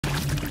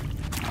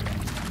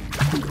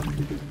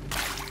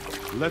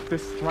let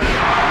this strike.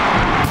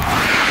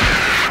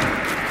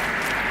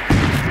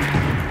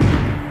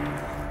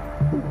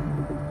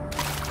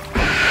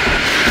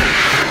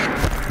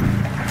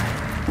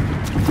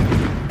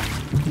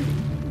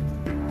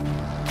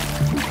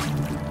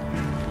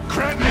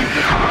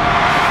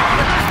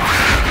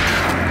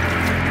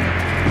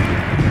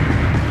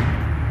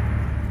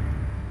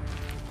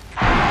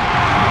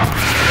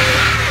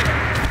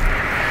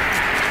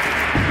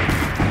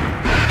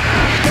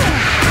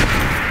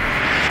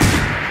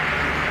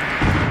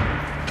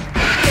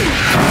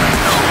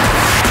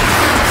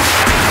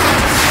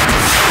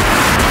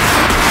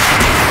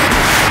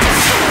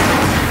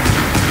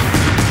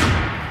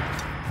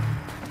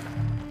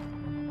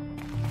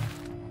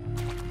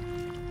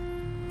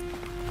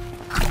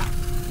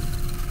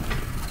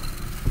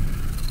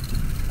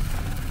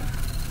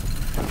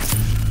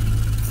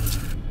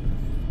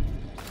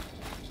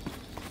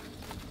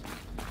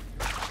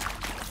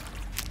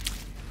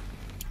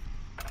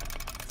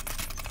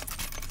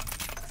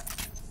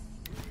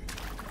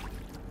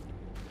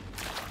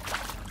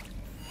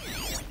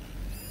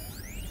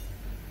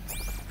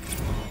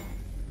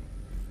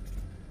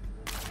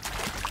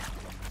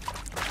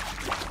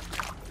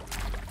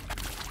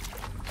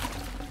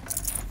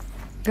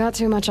 Got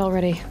too much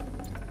already.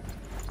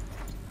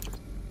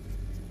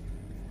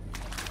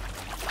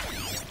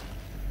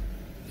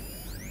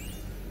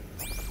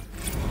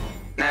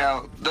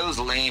 Now, those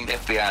lame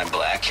FBI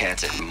black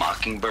hats at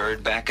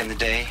Mockingbird back in the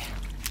day,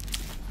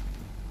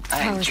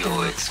 I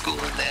enjoyed schooling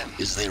them.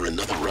 Is there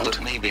another route?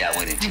 Look, maybe I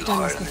went in too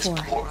hard on this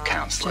poor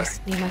counselor.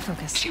 Just need my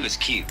focus. She was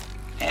cute,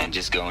 and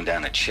just going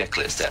down a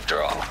checklist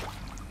after all.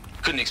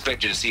 Couldn't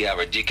expect her to see how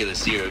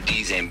ridiculous Zero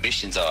D's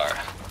ambitions are.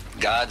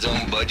 God's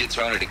own budget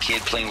thrown at a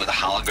kid playing with a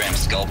hologram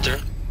sculptor?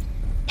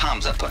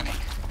 Palms up, honey.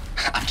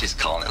 I'm just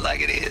calling it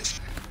like it is.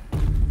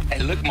 Hey,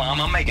 look,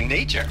 Mom, I'm making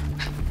nature.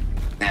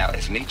 Now,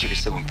 if nature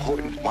is so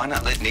important, why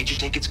not let nature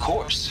take its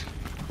course?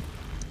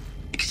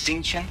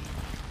 Extinction?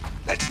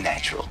 That's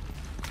natural.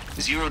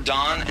 Zero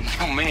Dawn?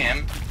 No,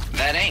 ma'am,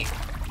 that ain't.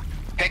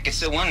 Heck, it's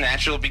so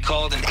unnatural to be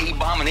called an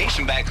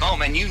abomination back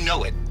home, and you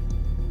know it.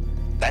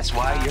 That's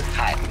why you're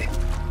hiding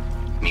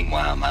it.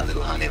 Meanwhile, my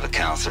little honey of a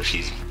counselor,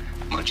 she's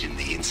munching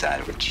the inside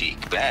of her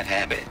cheek. Bad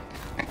habit.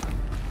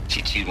 She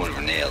chewed one of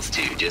her nails,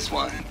 too, just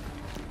one.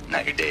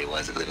 Not your day,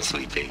 was it, little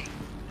sweet pea?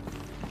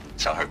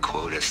 Saw her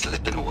quota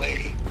slipping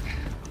away.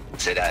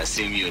 Said, I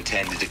assume you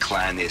intend to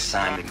decline the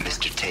assignment,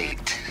 Mr.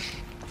 Tate.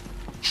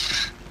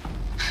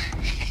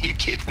 You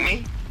kidding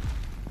me?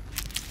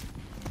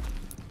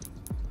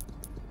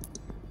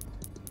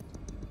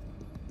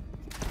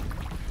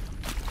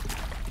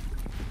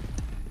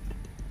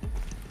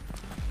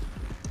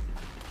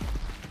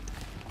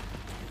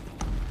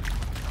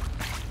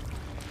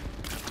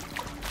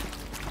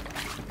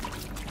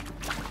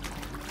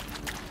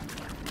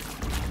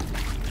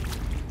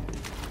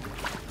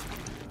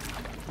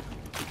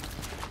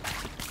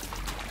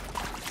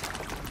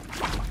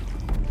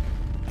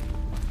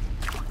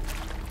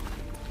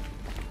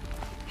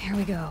 Here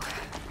we go.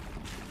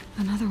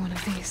 Another one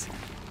of these.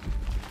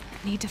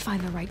 Need to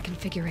find the right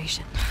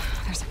configuration.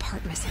 There's a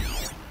part missing.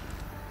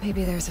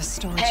 Maybe there's a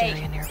storage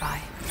area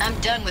nearby. I'm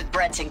done with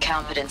Brett's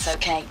incompetence,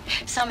 okay?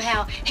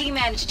 Somehow, he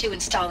managed to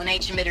install an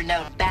H-emitter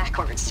node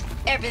backwards.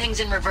 Everything's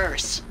in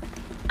reverse.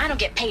 I don't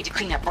get paid to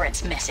clean up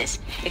Brett's messes.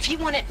 If you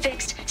want it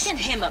fixed, send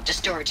him up to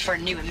storage for a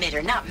new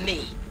emitter, not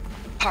me.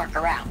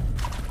 Parker out.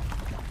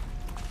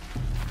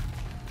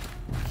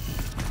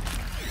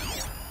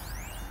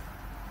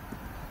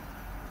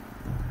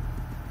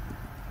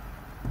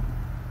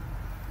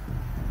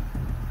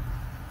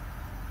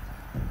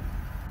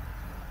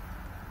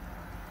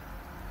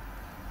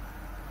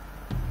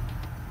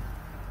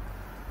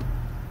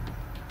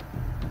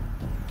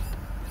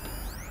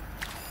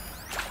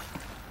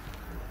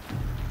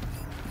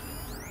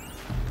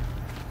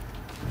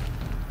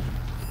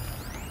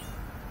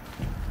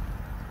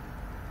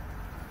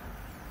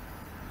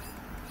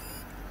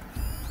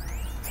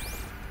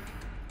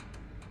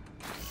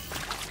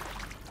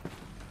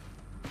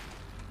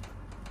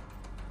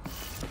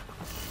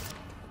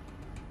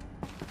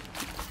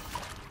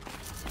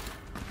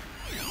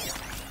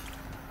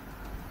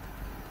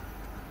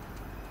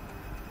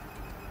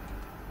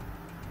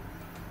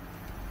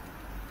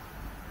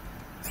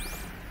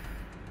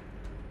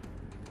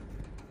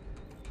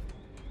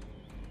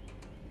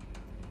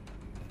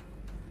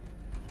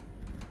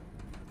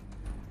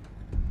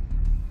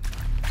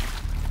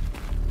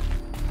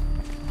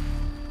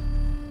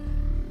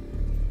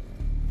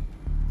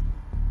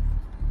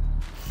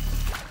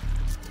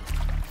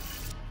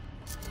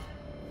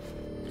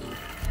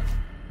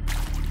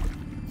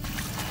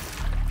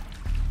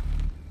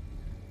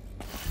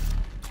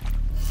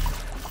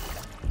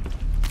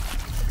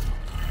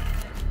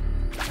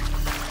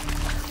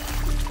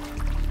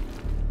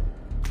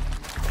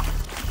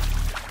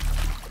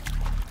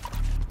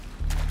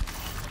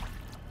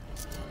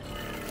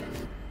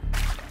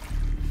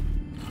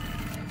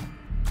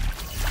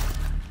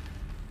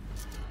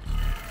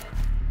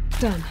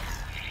 Done.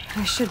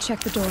 I should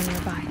check the door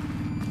nearby.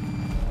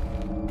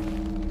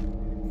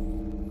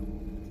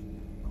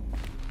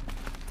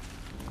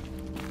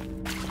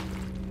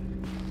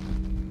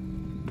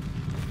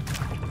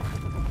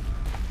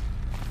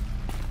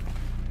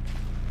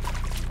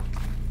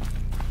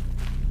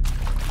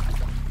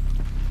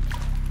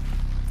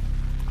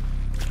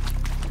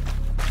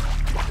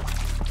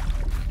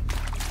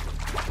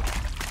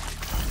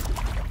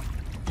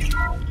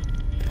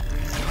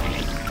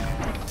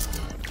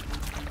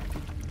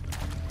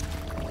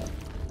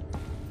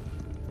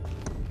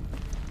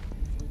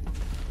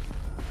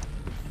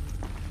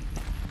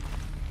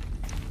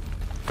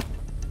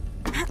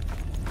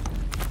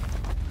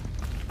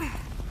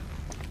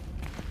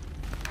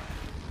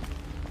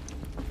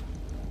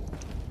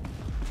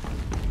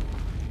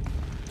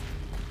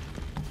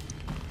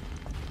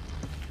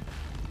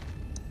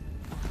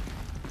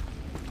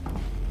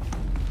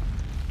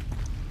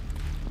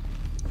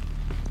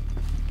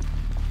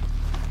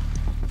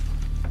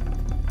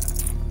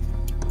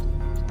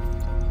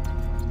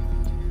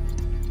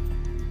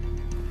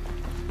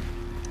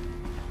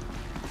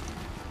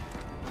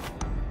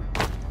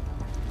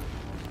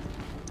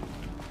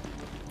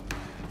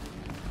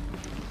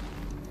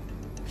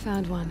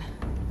 Found one.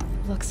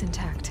 Looks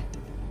intact.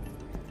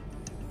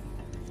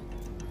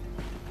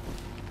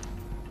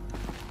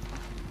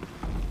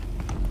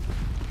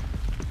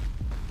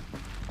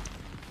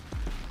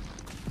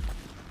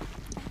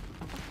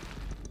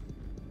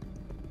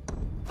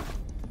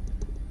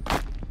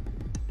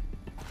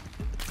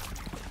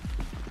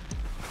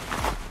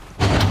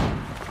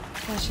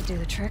 That should do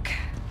the trick.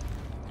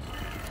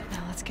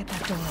 Now let's get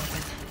that door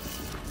open.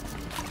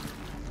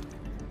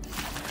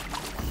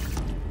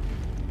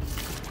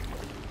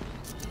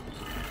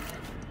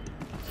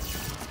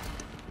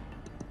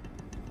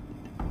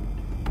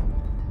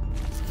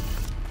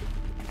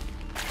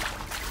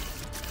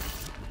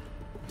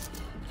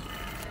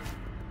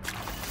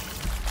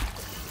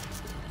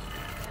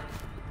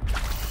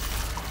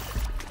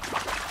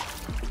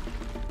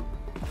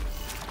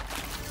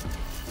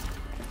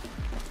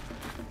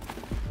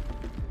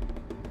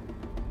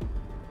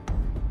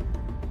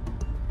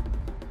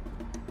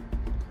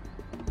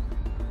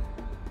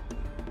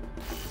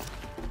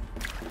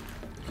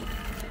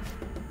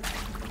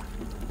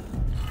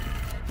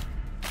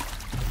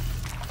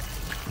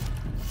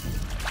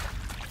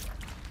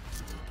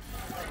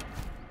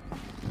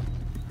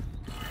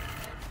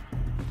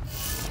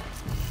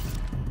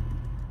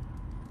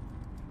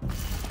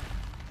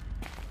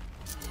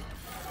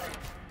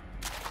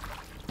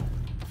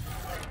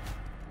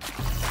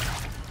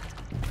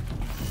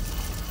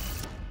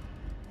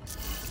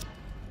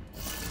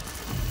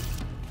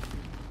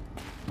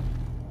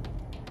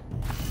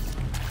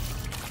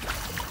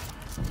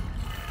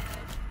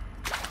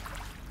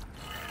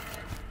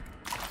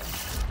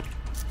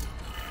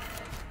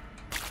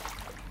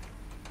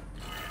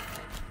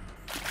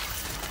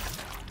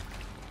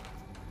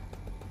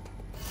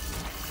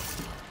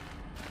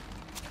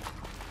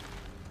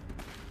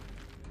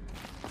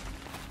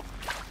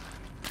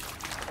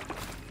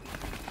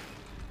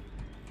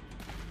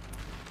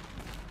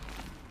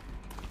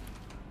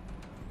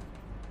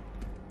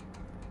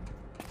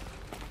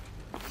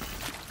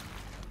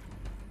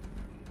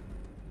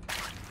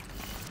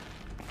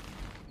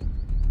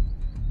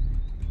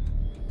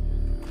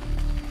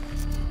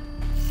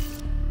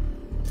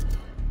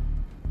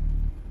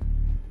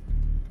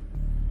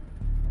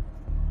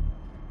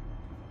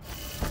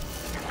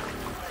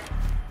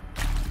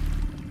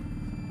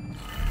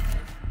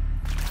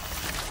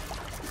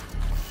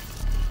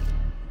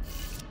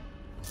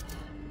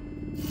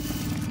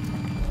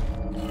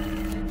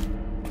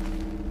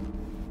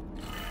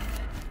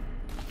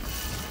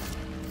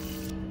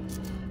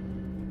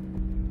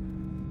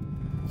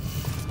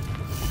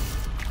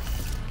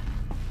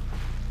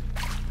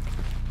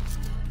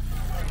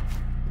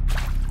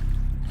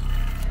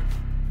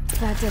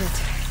 That did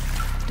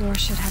it. Door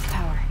should have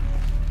power.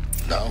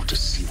 Now to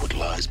see what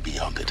lies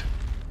beyond it.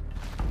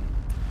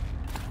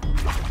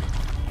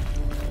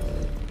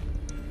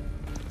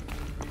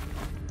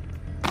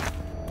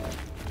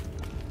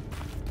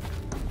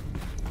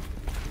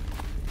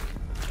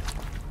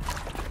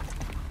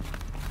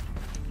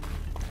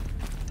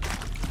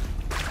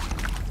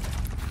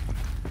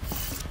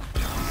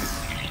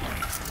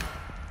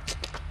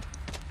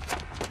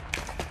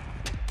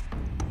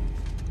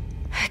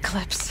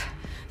 Eclipse.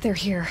 They're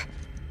here.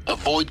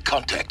 Avoid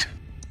contact.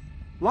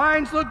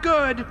 Lines look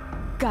good.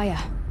 Gaia.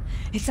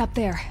 It's up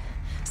there.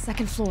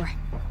 Second floor.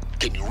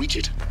 Can you reach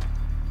it?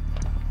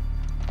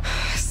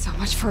 So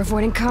much for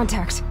avoiding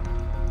contact.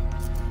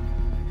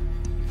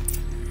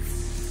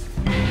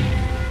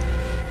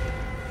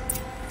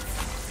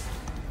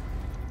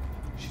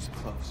 She's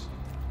close.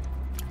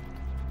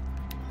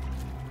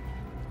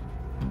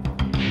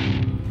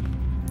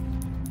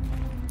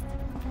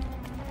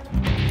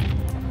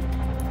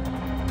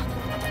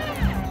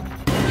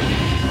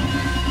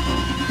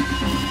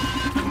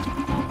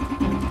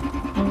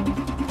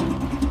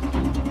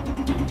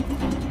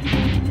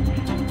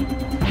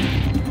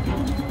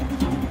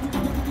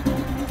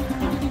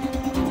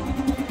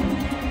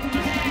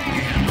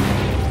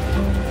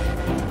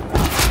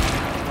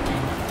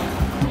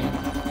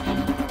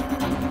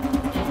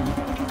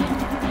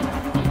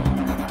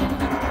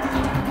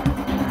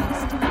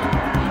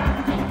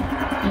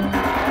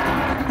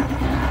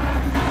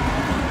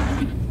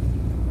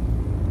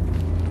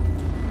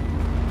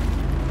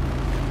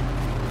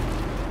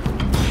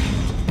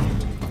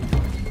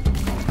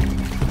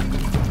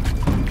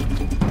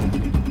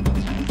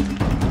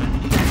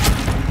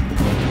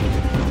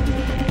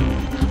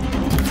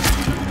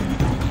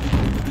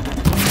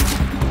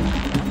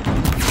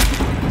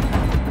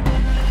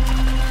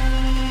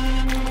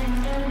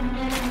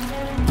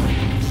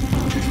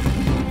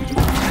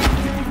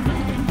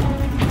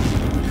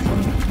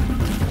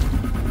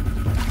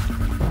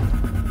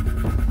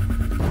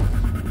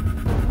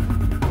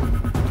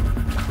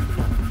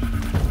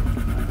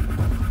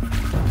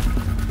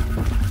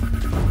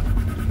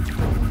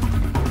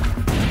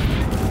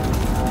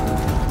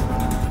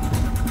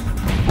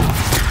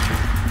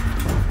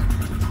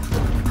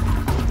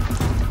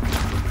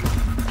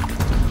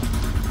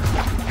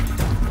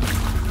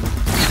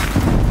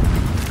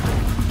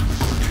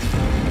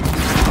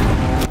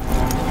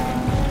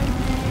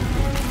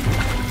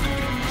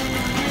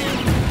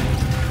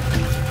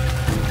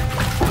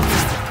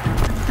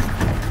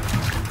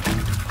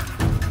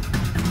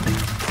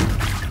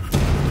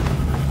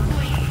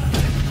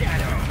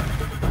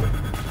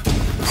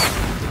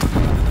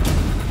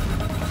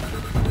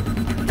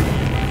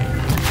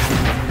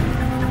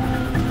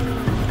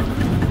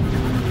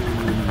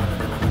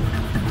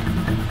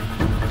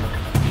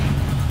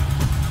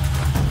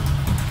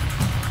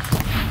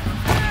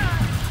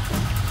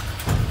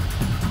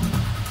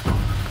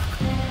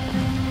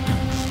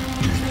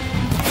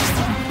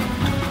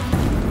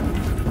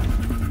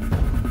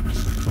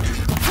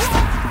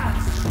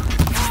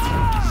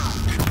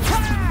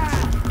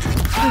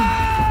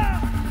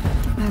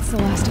 the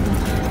last of them.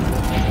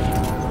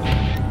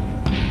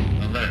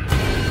 Alert.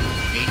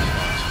 Gate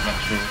lock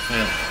structural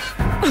failure.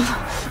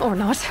 Or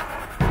not.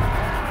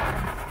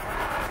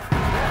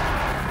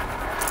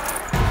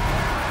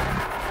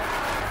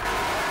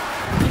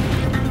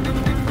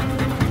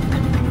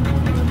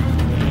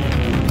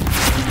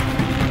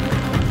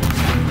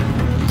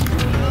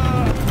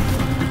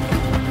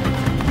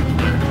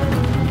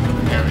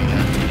 Area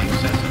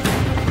inaccessible.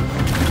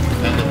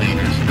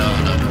 Elevators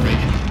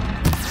non-operating.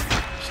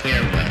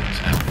 Stairwells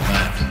have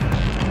collapsed.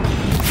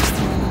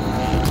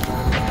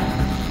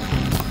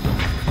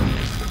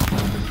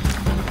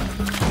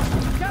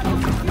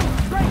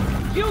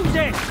 Use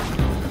it!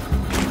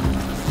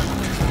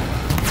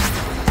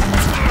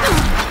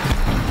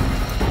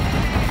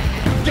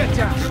 Get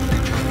down!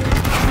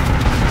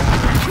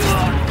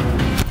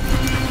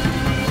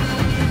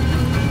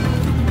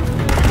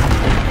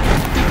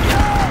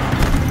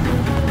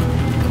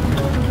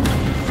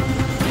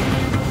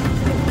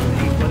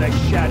 Aim for the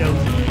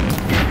shadows.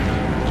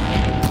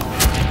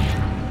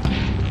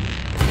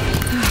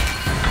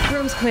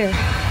 Room's clear.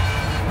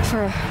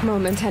 For a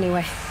moment,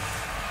 anyway.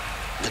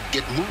 Then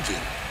get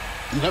moving.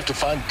 You have to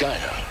find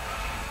Gaia.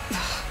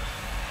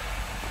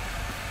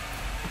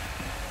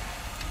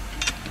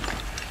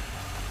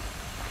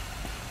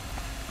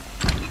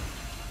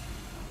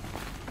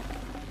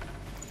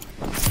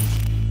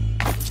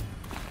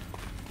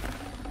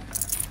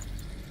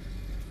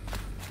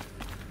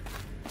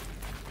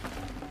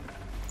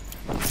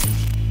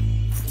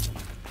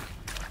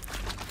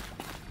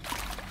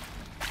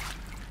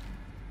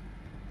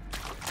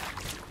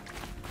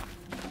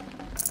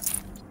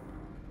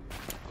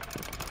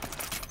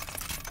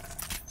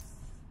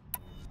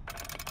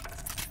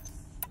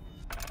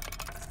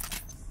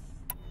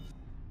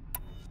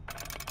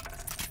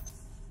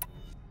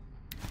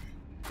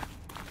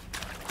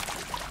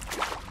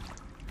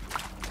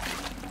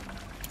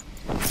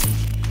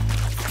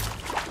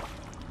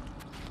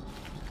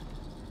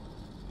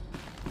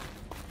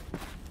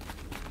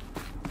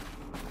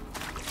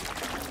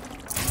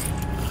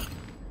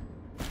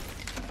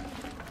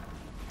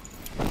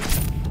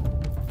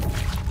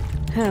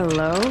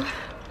 Hello.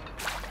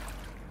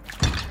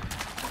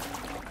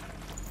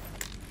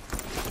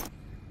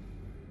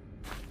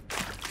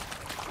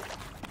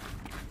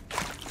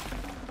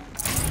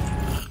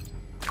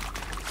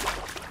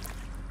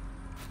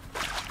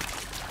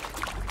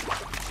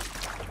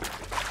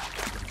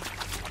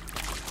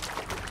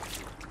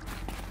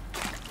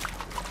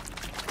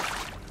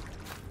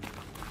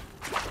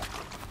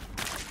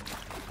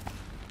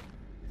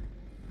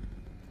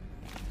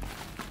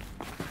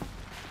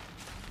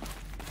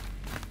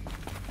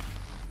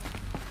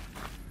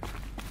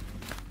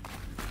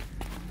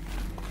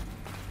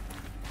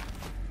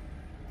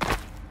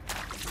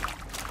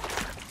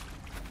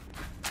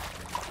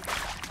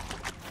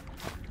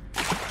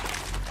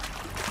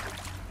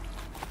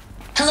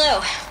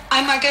 Hello,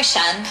 I'm Margot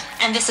Shen,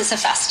 and this is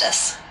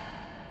Hephaestus.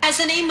 As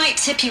the name might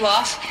tip you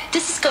off,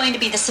 this is going to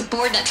be the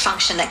subordinate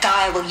function that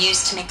Gaia will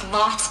use to make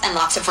lots and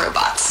lots of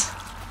robots.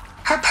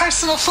 Her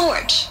personal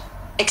forge.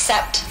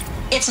 Except,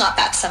 it's not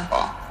that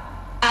simple.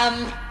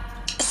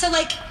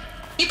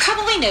 You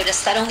probably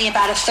noticed that only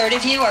about a third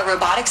of you are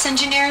robotics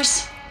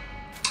engineers.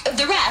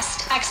 The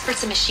rest,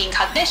 experts in machine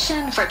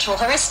cognition, virtual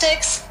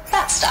heuristics,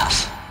 that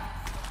stuff.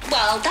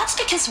 Well, that's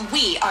because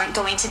we aren't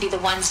going to be the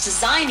ones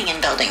designing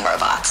and building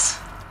robots.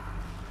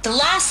 The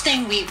last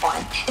thing we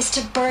want is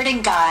to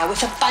burden Gaia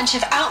with a bunch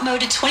of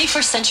outmoded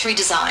 21st century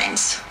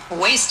designs.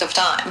 Waste of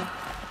time.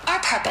 Our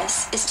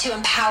purpose is to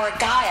empower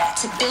Gaia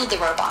to build the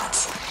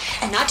robots,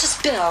 and not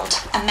just build,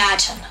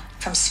 imagine,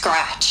 from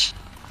scratch.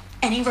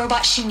 Any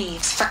robot she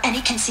needs for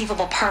any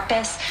conceivable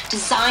purpose,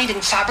 designed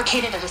and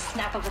fabricated at a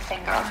snap of a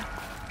finger.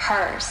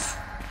 Hers.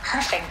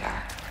 Her finger.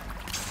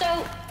 So,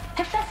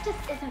 Hephaestus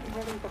isn't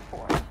really the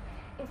forge.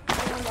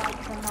 It's more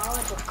like the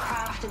knowledge of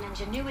craft and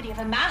ingenuity of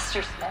a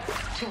mastersmith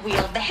to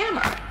wield the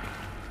hammer.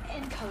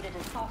 Encoded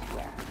as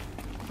software.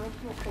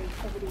 Virtual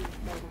creativity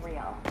made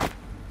real.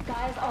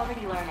 Gaia's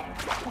already learning.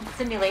 In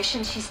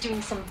simulation, she's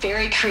doing some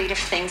very creative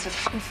things with...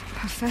 If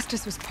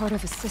Hephaestus was part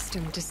of a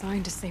system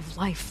designed to save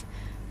life,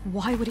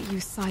 why would it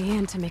use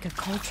cyan to make a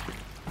cauldron?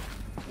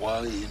 Why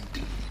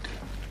indeed?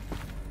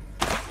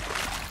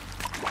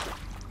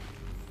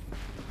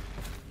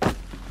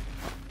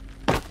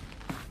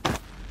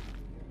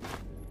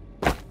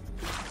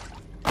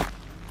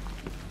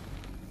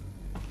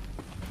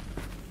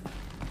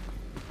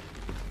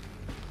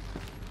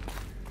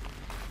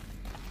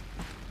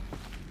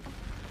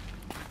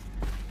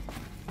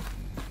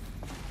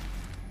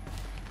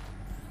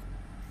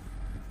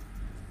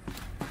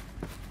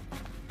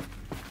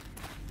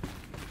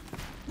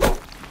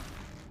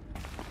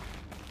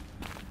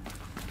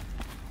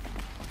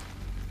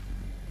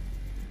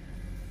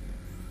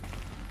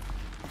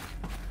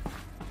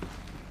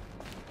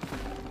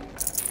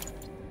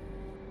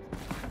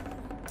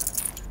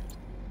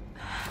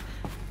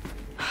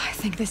 I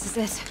think this is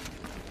it.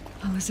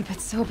 Elizabeth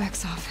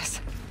Sobek's office.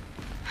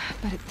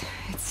 But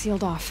it's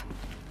sealed off.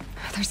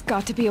 There's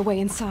got to be a way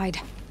inside.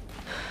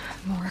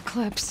 More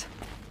Eclipse.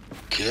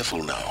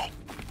 careful now.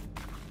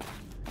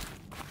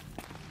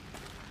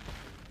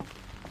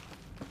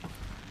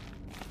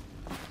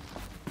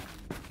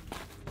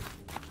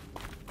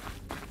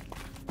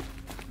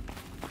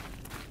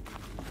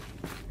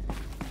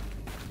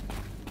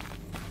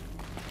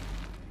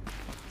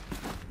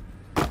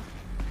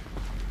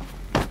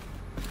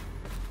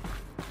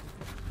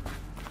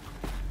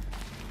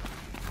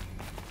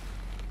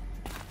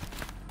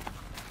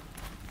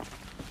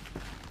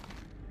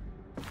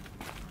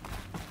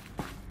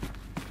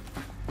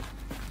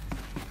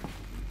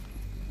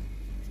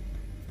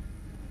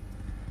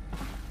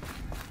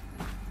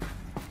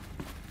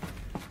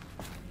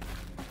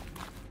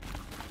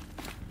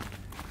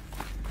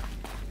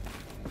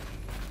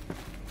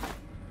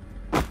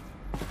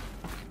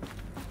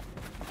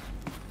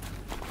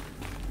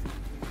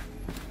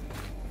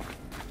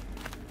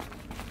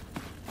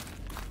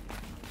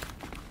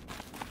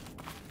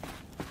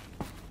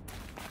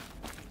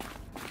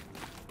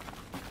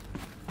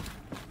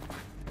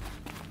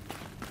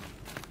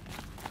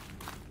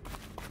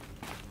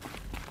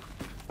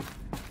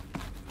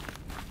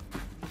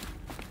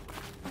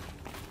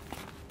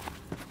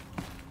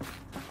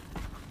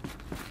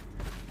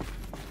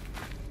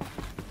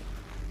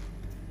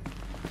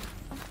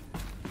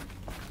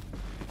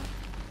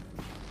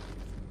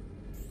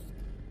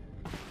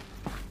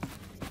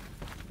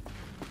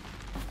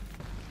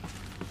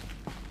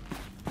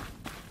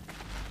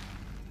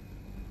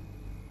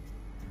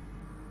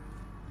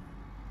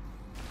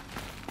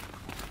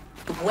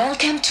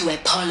 Welcome to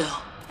Apollo,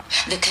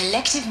 the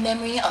collective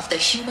memory of the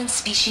human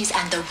species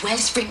and the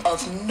wellspring of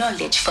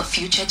knowledge for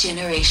future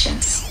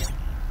generations.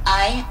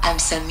 I am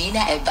Samina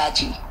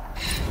Ebaji.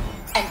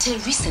 Until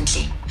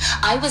recently,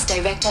 I was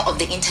director of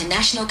the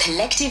International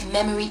Collective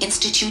Memory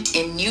Institute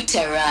in New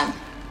Tehran.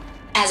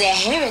 As a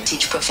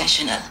heritage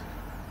professional,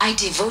 I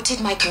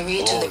devoted my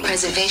career to the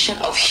preservation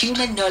of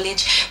human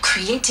knowledge,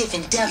 creative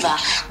endeavor,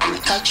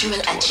 and cultural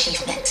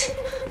achievement.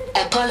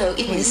 Apollo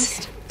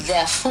is,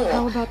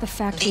 therefore,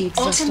 the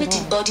ultimate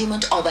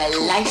embodiment of a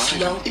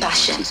lifelong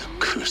passion,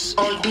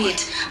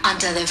 albeit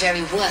under the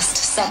very worst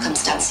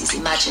circumstances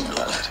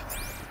imaginable.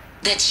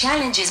 The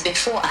challenges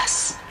before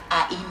us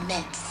are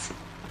immense.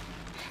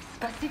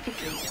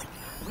 Specifically,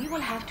 we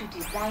will have to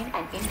design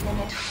and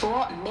implement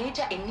 4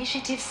 major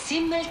initiatives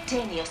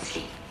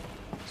simultaneously.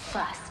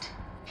 First,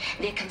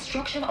 the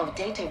construction of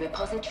data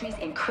repositories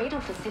in cradle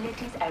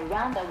facilities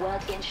around the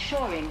world,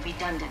 ensuring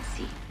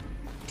redundancy.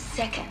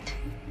 Second,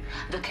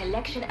 the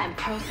collection and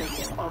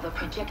processing of a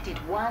projected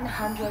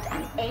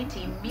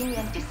 180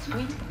 million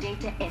discrete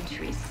data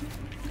entries,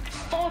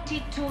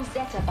 42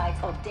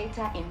 zettabytes of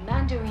data in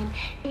Mandarin,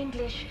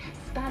 English,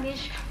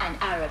 Spanish, and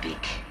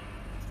Arabic.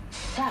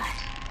 Third,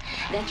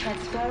 the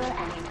transferal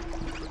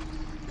and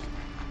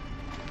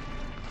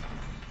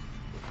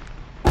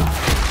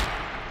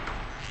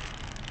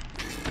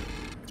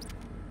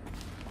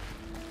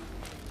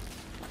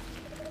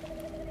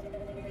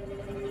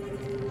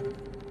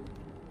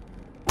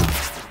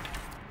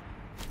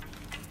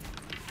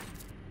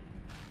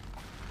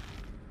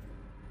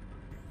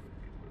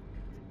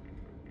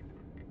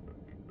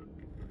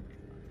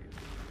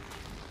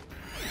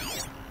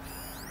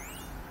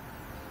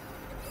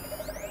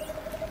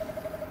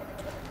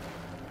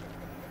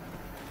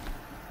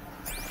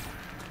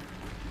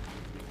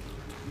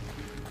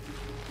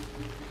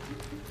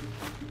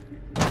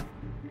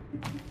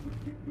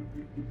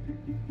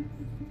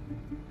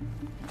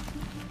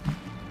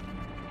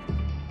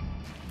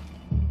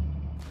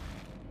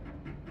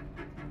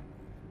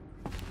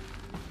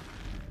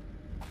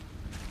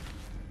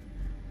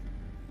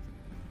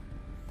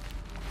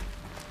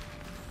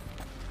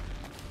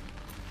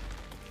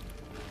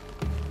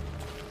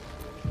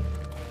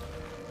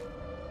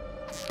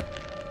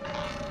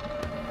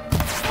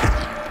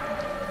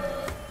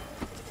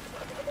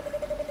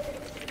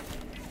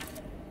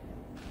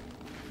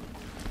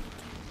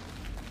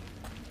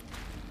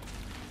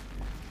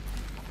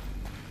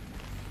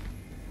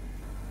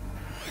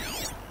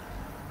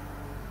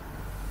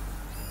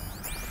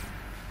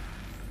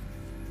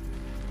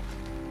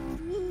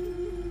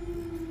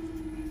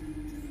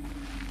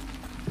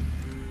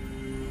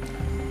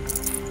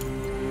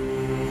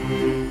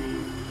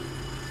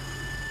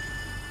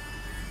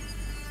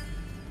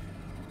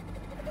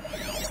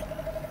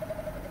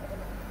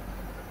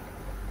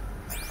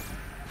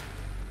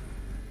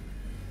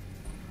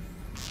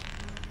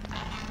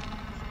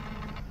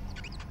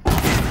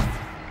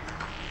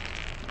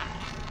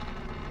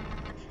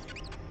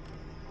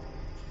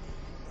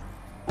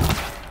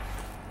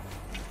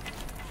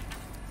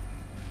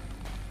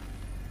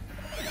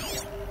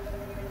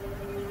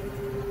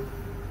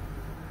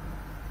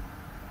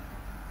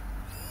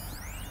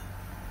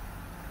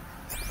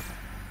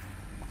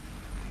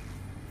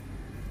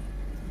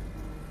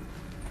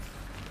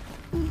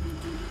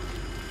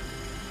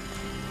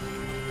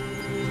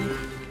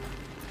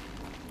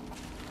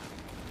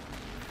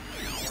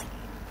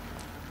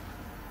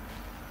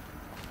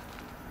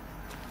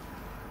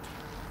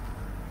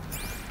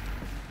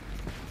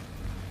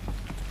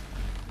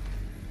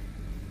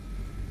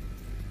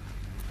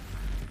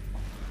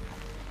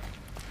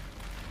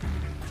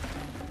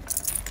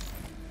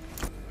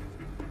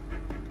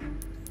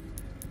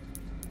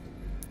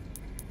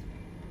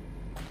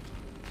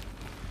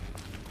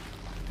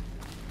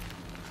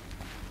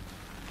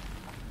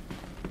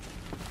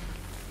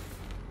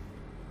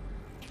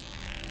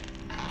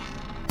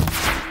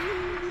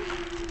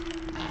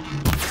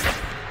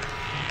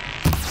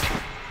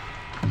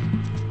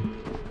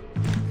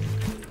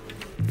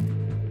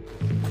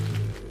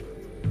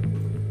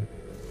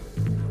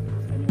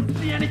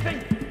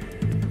anything?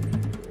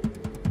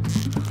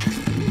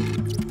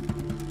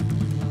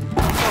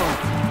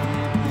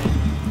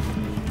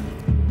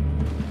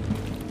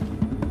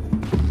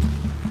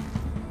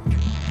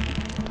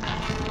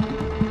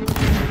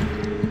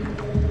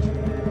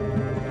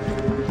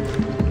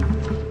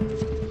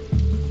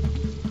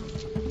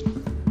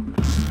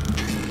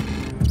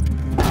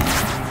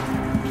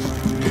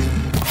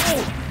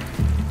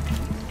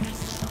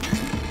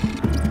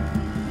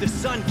 The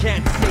sun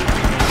can't save me.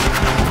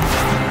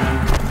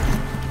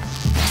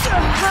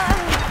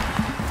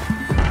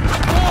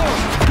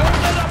 Don't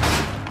let up!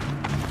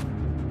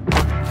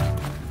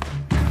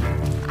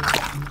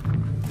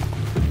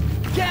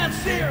 Can't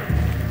see her!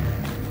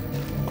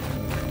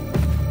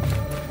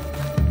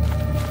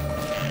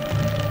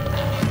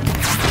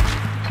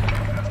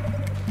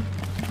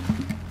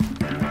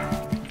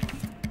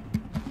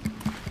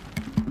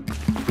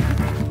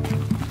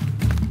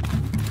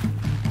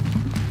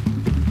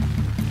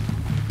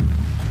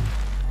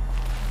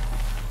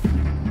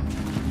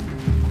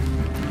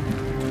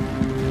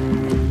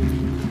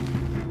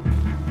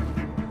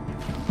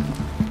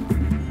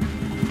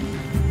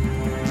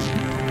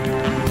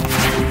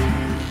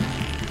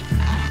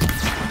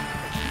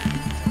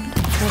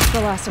 The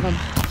last of them.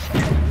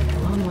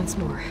 Alone once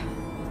more.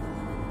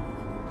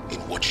 In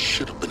what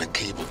should have been a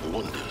cave of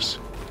wonders.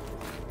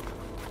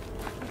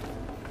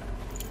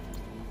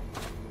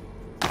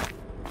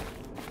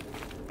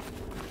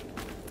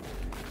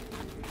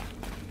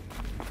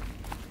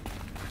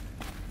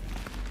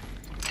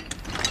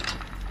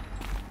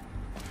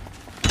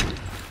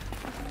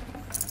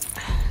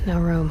 No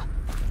room.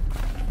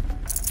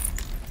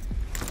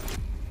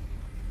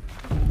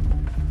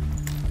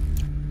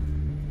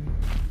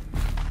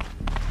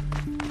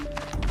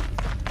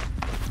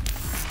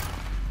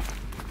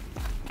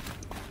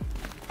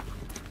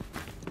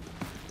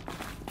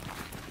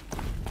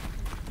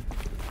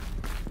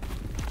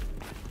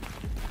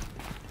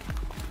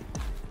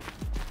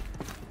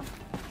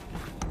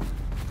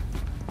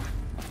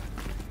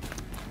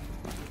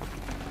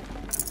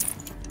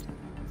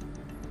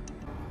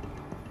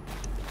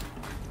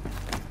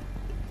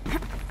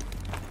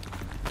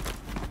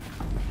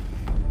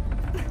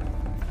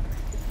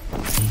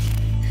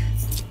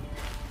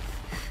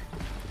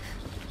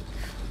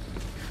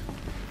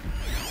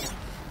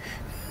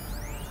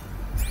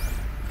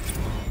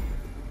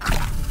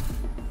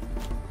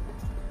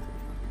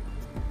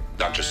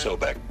 Dr.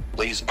 Sobek,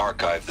 please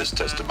archive this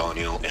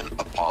testimonial in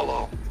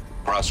Apollo.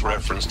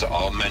 Cross-reference to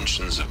all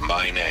mentions of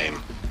my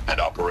name and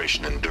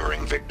Operation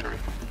Enduring Victory.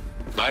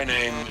 My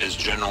name is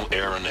General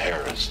Aaron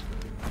Harris.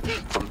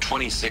 From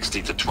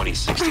 2060 to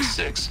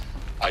 2066,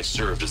 I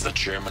served as the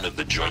chairman of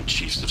the Joint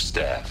Chiefs of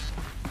Staff,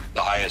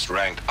 the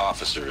highest-ranked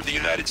officer of the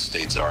United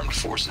States Armed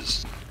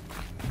Forces.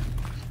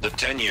 The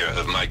tenure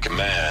of my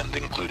command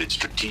included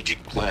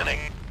strategic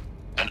planning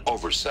and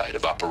oversight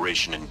of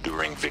Operation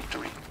Enduring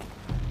Victory,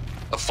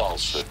 a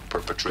falsehood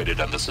perpetrated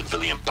on the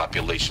civilian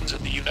populations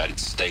of the United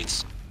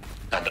States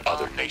and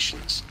other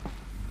nations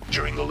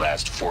during the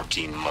last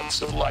 14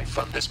 months of life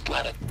on this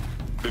planet.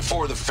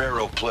 Before the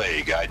Pharaoh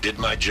Plague, I did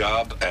my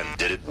job and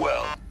did it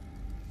well.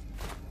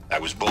 I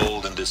was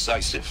bold and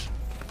decisive,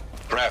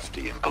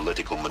 crafty in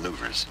political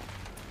maneuvers.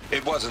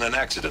 It wasn't an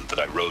accident that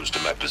I rose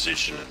to my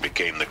position and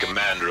became the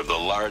commander of the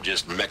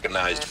largest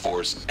mechanized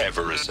force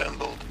ever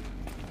assembled.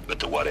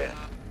 But to what end?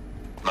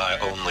 My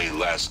only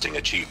lasting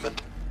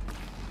achievement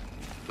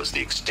was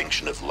the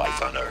extinction of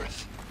life on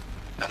Earth.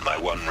 And my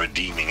one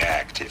redeeming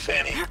act, if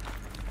any,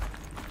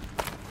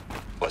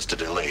 was to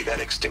delay that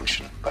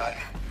extinction by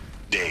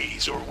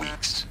days or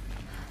weeks,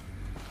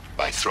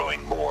 by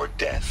throwing more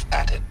death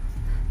at it.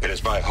 It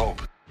is my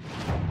hope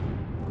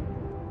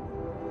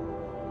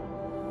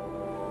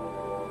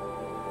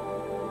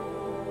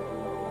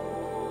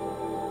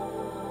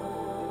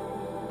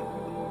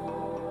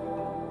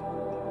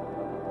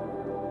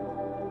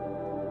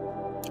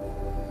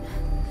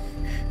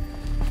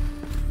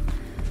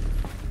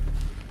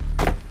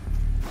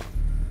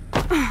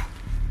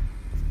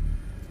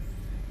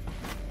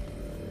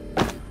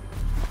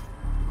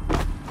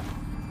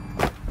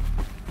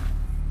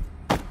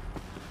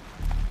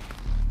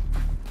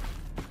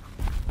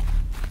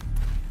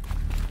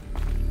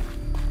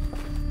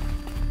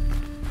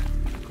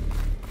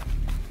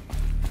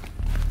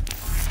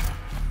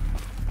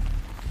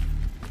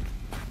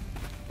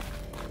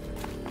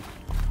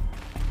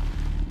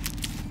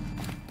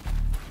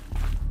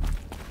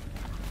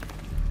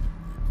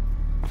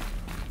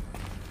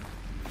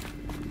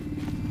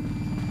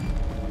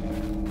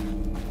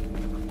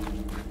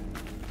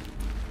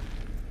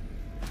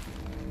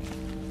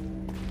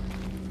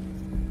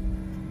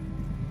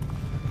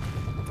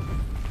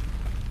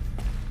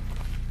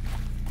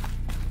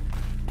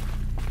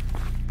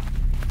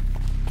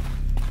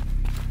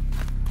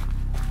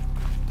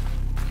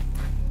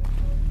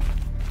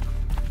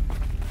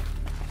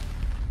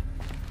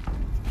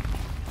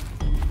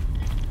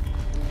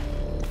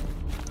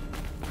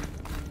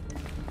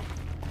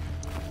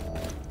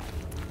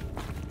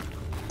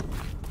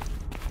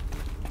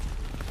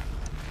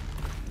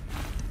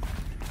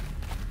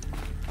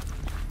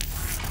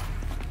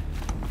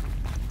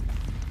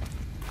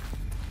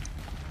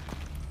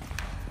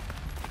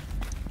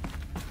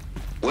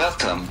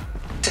Welcome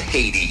to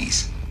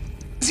Hades,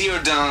 Zero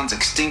Dawn's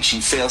extinction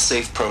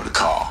failsafe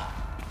protocol,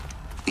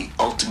 the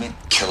ultimate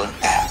killer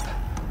app.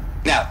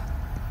 Now,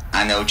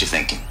 I know what you're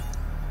thinking.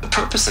 The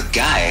purpose of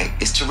Gaia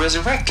is to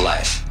resurrect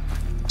life.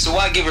 So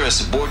why give her a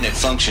subordinate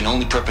function,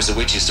 only purpose of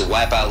which is to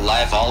wipe out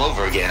life all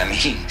over again? I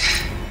mean,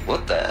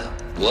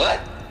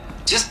 what?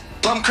 Just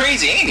plumb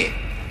crazy, ain't it?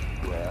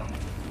 Well,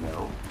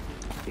 no,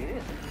 it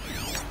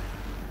isn't.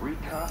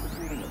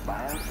 Reconstituting a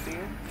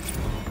biosphere?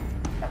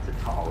 That's a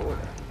tall order.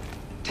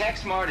 Tech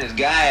smart as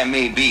Gaia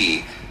may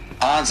be,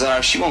 odds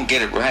are she won't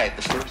get it right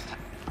the first time.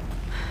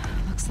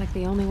 Looks like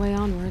the only way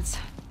onwards.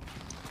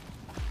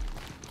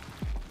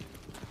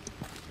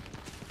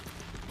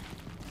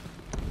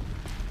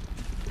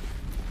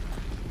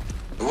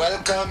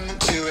 Welcome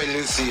to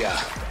Eleuthia,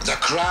 the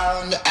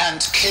crown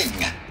and king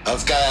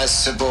of Gaia's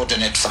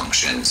subordinate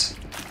functions.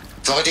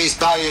 For it is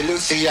by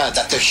Eleuthia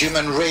that the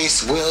human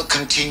race will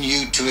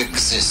continue to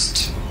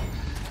exist.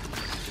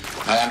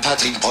 I am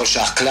Patrick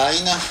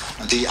Brochard-Klein,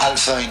 the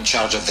alpha in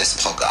charge of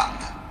this program.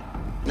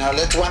 Now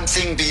let one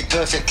thing be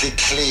perfectly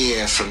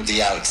clear from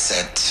the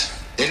outset.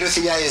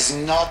 Eleuthia is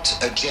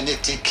not a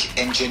genetic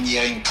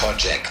engineering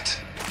project.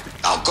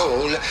 Our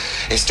goal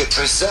is to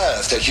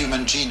preserve the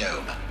human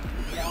genome.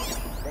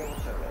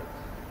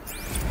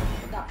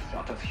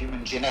 Snapshot of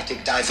human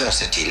genetic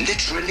diversity,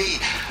 literally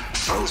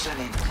frozen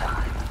in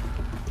time.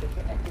 The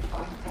genetic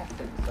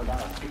quintessence of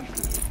our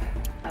species,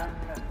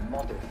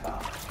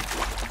 unmodified.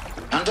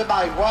 Under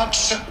my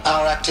watch,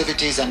 our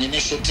activities and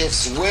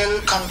initiatives will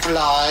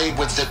comply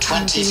with the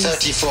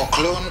 2034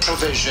 clone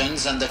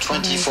provisions and the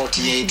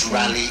 2048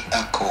 Rally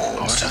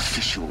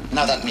Accords.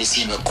 Now that may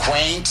seem a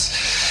quaint,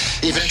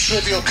 even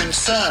trivial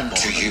concern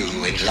to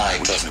you in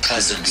light of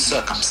present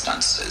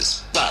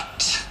circumstances,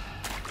 but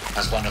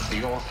as one of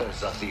the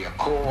authors of the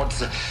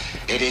Accords,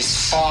 it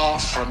is far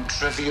from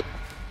trivial.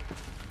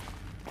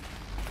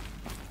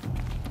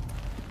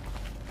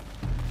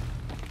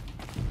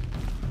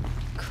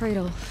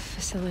 Cradle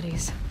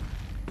facilities.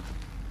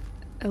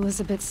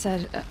 Elizabeth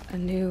said a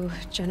new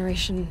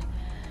generation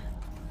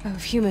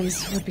of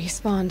humans would be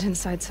spawned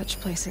inside such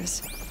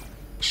places.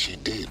 She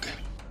did.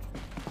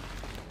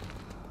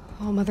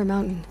 All Mother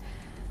Mountain.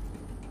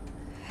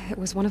 It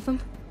was one of them?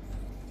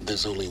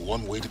 There's only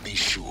one way to be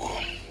sure.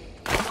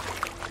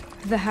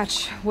 The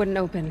hatch wouldn't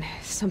open.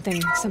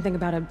 Something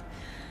about a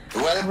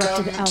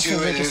Welcome to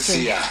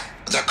Eleuthia,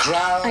 the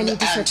crown I need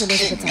to and search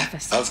Elizabeth's king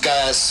office. of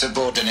Gaia's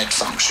subordinate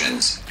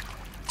functions.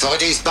 For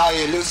it is by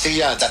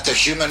Eleuthia that the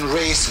human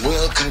race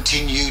will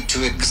continue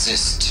to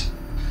exist.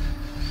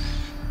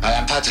 I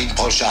am Patrick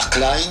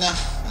Brochard-Klein,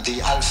 the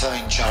alpha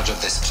in charge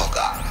of this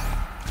program.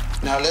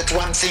 Now let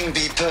one thing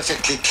be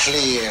perfectly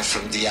clear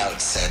from the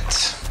outset.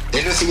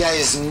 Eleuthia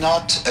is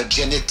not a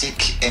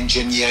genetic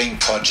engineering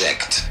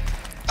project.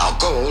 Our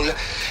goal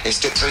is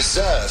to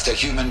preserve the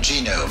human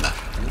genome,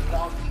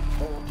 not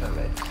alter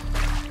it.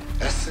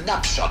 A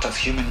snapshot of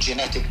human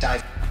genetic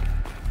diversity.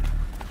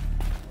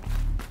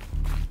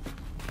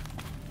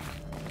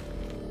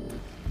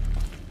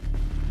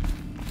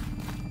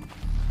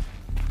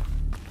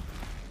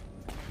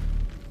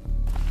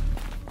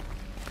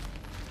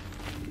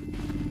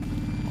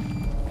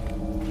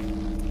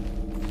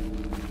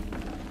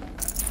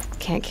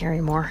 Can't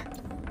carry more.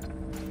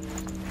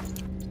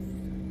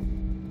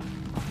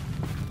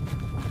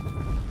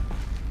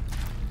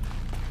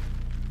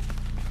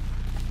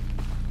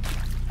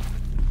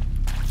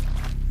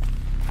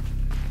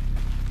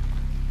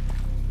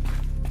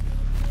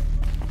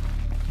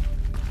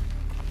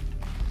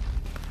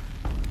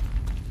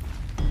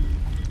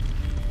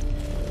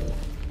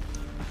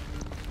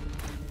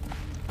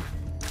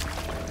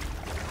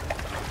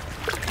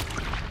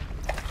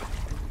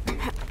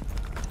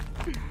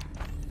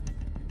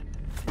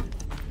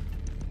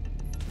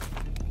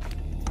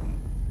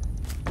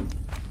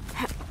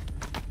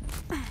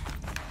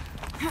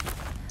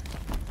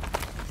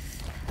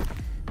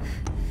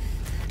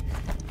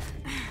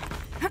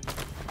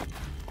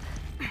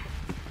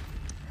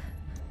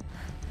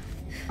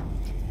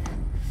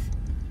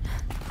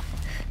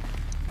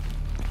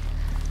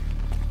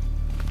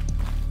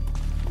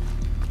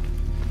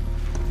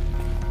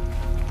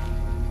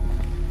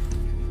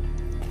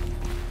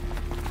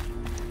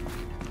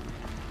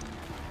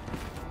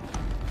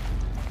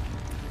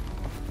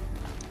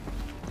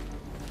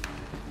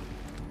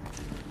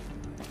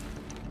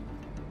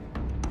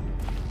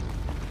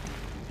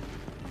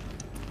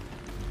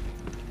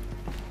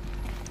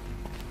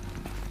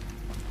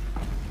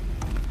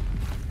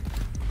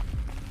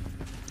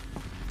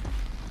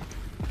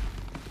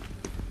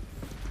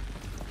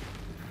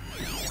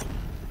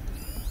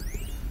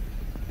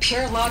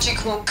 Pure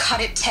logic won't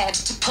cut it, Ted.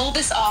 To pull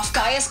this off,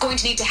 Gaia's going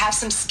to need to have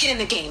some skin in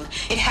the game.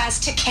 It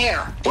has to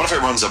care. What if it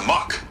runs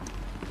amok?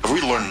 Have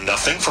we learned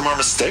nothing from our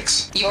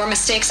mistakes? Your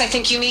mistakes, I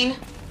think you mean?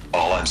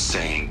 All I'm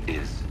saying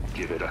is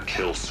give it a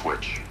kill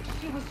switch.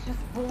 She was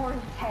just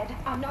born, Ted.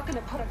 I'm not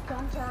gonna put a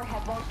gun to her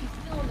head while she's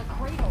still in the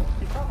cradle.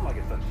 It's not like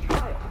it's a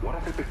child. What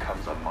if it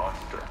becomes a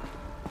monster?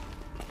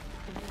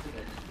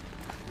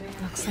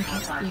 Looks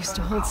like it used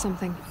to hold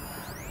something.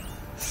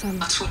 Some...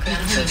 Nuts would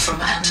benefit from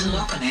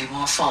antilopinae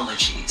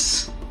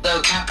morphologies,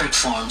 though caprid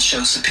forms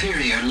show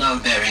superior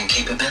load-bearing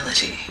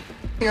capability.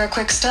 You're a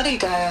quick study,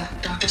 Gaia.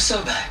 Dr.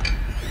 Sobek,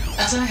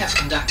 as I have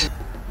conducted...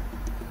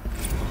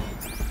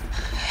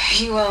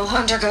 You will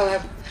undergo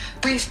a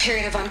brief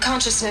period of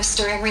unconsciousness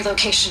during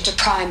relocation to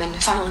Prime and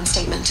final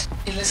instatement.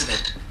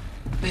 Elizabeth,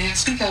 may I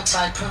speak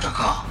outside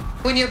protocol?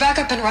 When you're back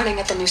up and running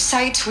at the new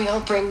site, we'll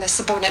bring the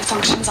subordinate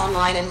functions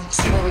online and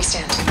see where we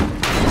stand.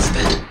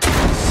 Elizabeth,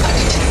 I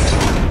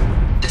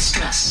detect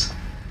distress.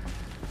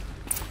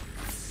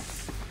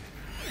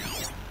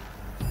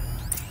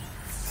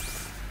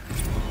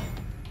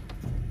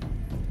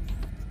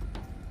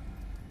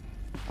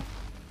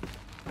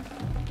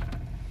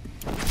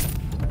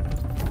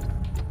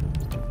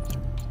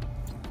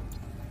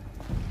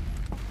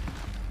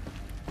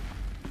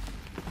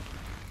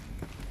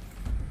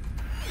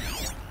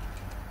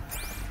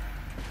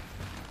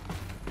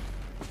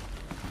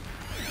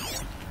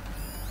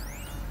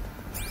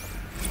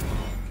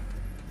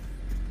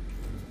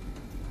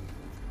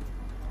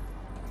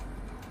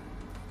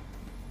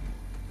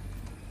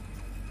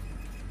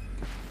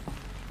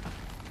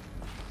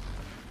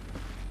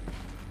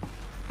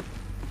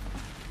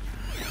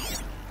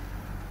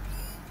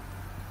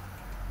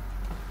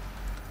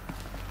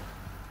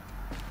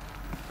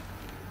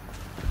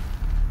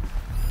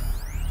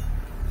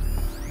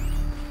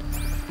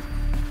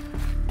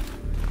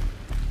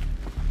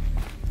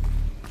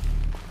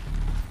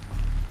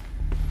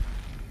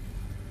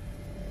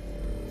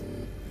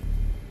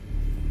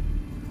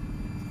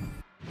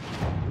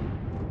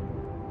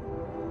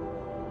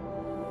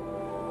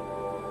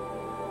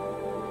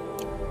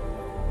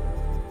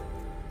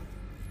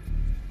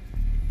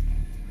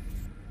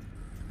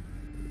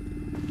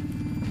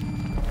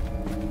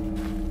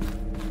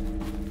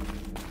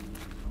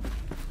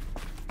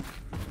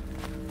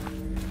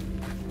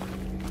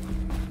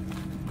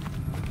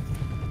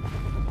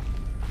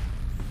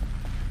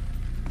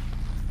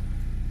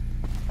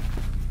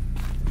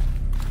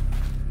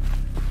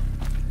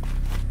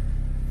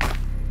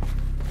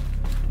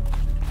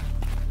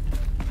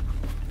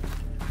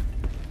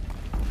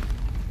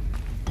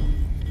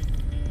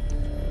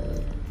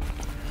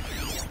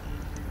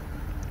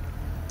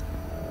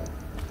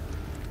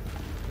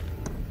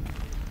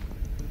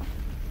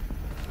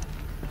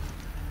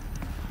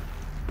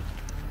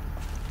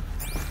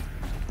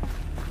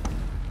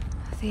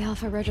 The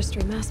Alpha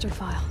Registry master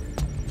file.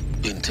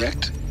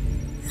 Intact?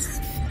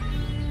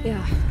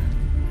 Yeah.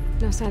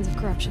 No signs of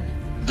corruption.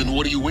 Then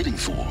what are you waiting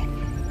for?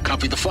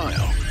 Copy the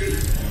file.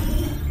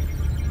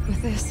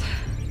 With this,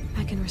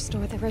 I can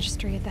restore the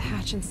registry at the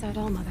hatch inside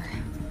Allmother.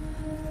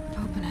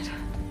 Open it.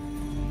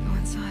 Go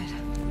inside.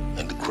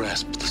 And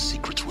grasp the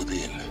secrets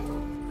within.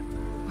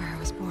 Where I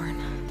was born.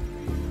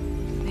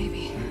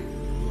 Maybe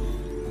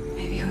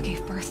who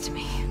gave birth to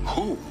me.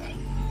 Who?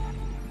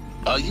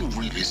 Are you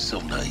really so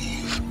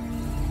naive?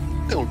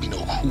 There will be no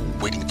who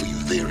waiting for you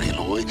there,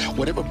 Aloy.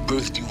 Whatever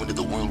birthed you into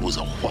the world was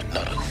a what,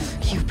 not a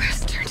who. You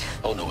bastard.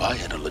 Oh no, I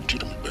had a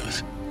legitimate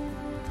birth.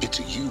 It's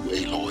you,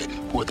 Aloy,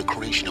 who are the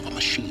creation of a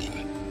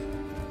machine.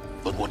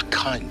 But what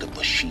kind of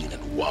machine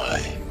and why?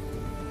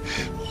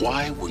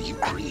 Why were you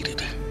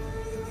created?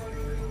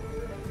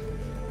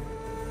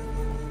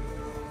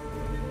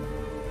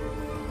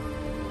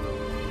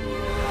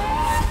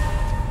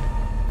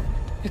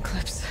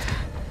 Eclipse.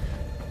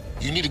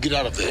 You need to get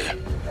out of there.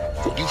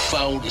 What you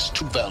found is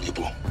too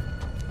valuable.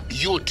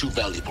 You're too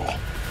valuable.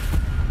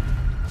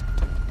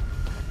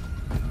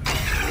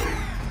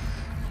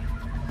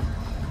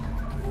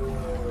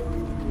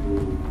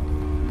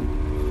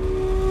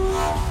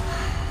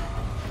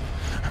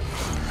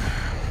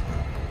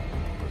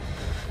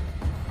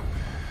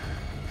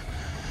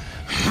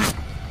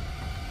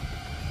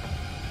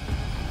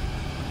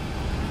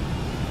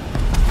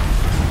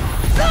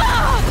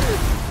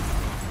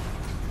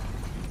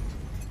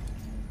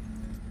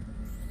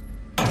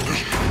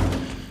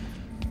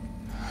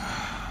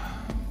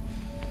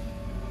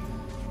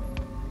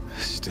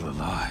 Still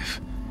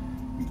alive.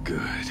 Good.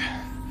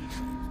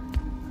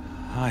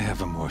 I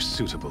have a more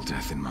suitable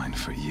death in mind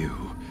for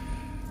you,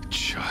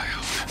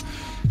 child.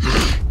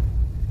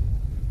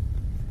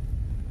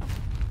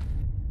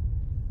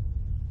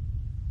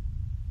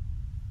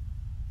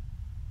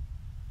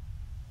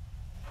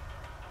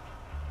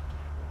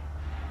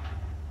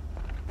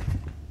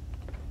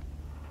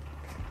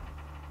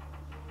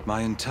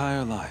 My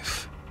entire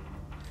life,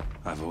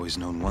 I've always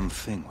known one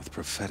thing with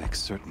prophetic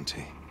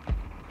certainty.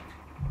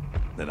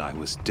 That I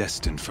was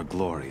destined for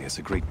glory as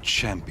a great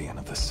champion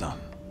of the sun.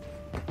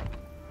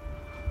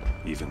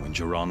 Even when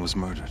Jiran was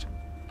murdered,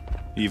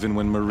 even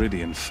when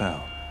Meridian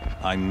fell,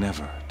 I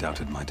never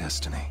doubted my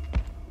destiny.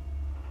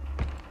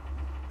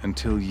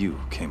 Until you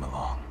came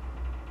along.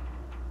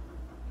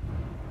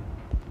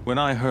 When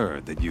I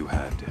heard that you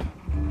had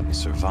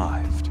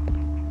survived,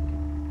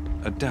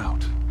 a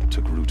doubt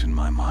took root in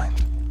my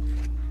mind.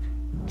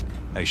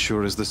 As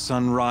sure as the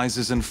sun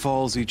rises and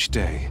falls each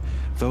day,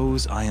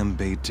 those I am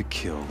bade to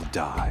kill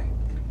die.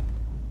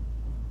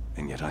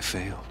 And yet I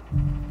failed.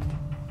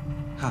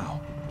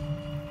 How?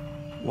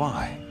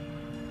 Why?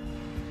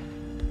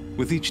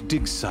 With each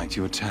dig site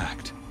you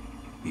attacked,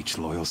 each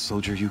loyal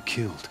soldier you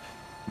killed,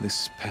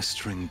 this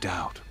pestering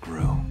doubt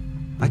grew.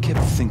 I kept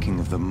thinking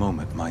of the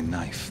moment my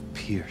knife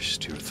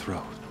pierced your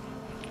throat.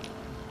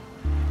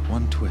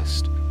 One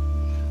twist,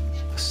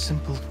 a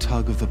simple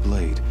tug of the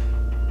blade,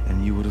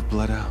 and you would have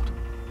bled out.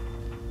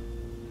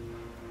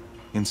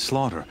 In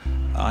slaughter,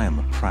 I am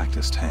a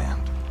practiced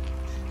hand.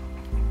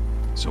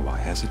 So why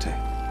hesitate?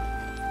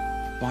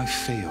 Why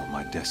fail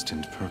my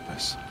destined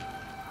purpose?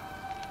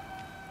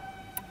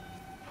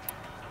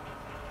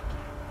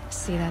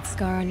 See that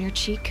scar on your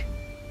cheek?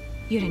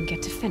 You didn't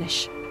get to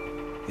finish.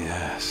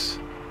 Yes,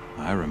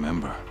 I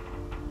remember.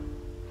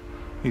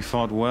 He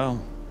fought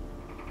well.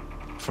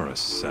 For a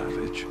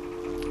savage.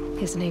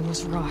 His name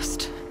was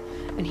Rost,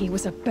 and he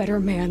was a better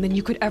man than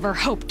you could ever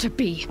hope to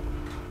be.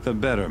 The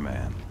better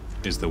man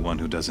is the one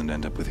who doesn't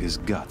end up with his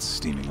guts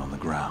steaming on the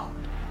ground.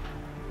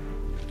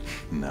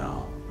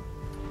 No,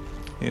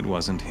 it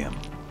wasn't him.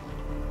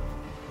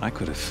 I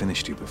could have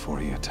finished you before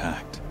he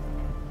attacked.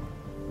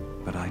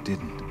 But I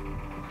didn't.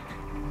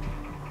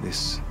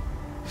 This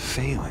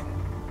failing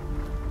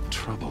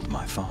troubled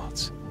my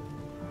thoughts,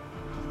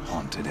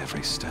 haunted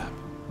every step.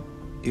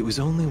 It was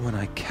only when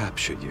I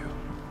captured you,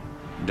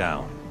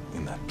 down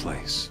in that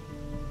place,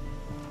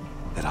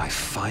 that I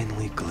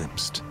finally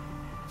glimpsed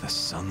the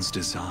sun's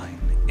design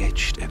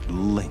etched at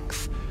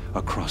length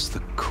across the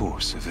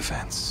course of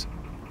events.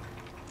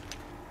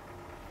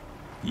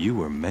 You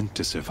were meant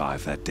to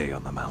survive that day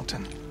on the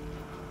mountain.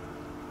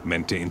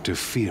 Meant to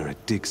interfere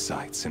at dig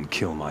sites and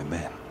kill my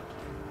men.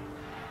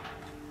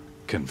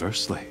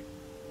 Conversely,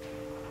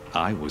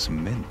 I was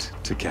meant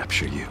to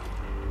capture you.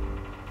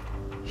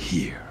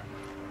 Here.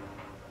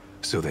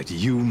 So that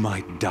you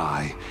might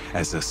die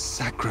as a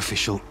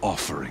sacrificial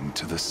offering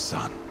to the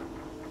sun.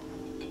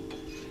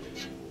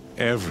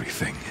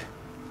 Everything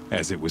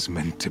as it was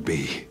meant to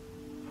be.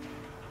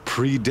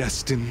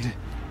 Predestined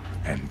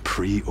and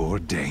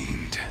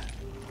preordained.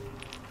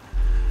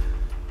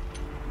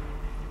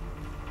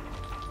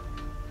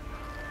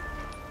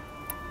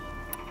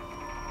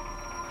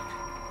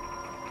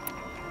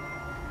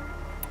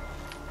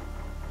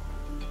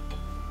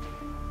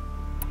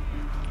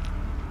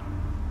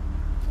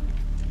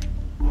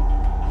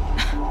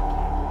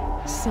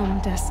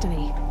 Some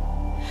destiny.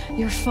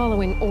 You're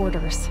following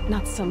orders,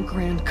 not some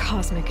grand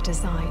cosmic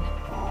design.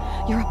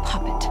 You're a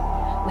puppet,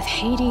 with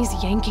Hades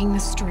yanking the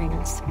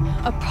strings,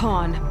 a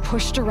pawn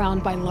pushed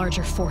around by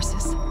larger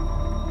forces.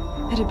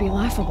 It'd be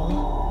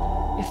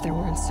laughable if there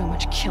weren't so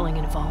much killing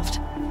involved.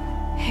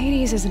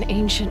 Hades is an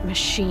ancient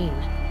machine,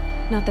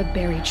 not the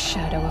buried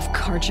shadow of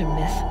Karja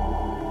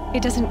myth.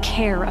 It doesn't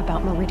care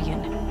about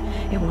Meridian.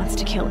 It wants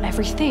to kill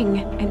everything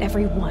and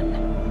everyone.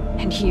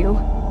 And you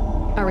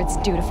are its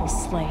dutiful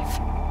slave.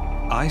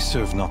 I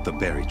serve not the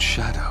buried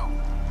shadow,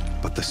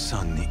 but the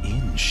sun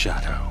in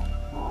shadow.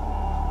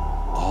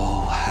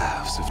 All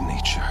halves of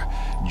nature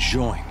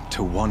joined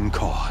to one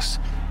cause.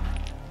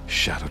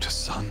 Shadow to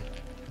sun,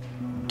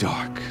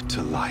 dark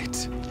to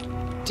light.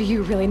 Do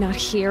you really not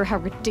hear how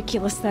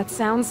ridiculous that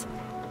sounds?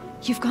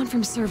 You've gone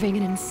from serving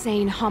an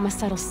insane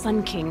homicidal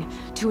Sun King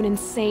to an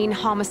insane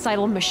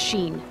homicidal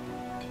machine.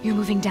 You're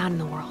moving down in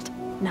the world,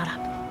 not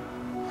up.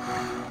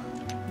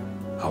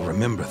 I'll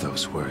remember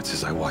those words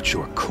as I watch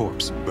your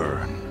corpse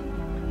burn.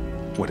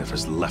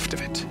 Whatever's left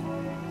of it.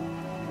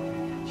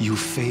 You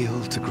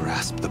fail to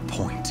grasp the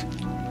point.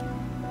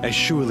 As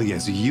surely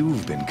as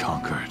you've been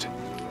conquered,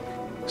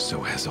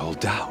 so has all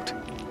doubt.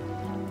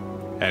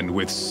 And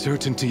with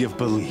certainty of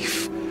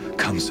belief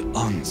comes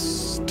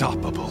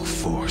unstoppable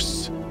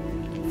force.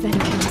 Then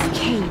get this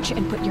cage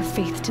and put your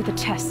faith to the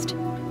test.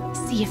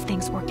 See if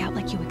things work out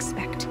like you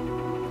expect.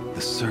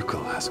 The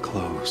circle has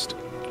closed.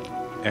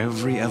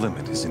 Every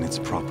element is in its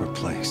proper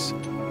place,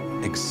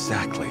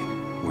 exactly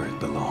where it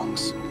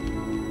belongs.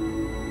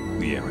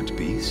 The errant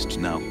beast,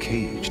 now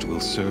caged,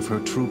 will serve her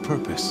true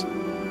purpose.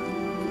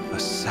 A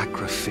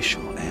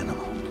sacrificial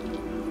animal.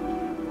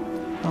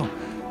 Oh,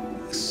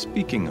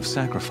 speaking of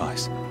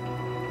sacrifice,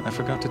 I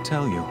forgot to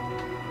tell you.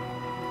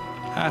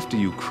 After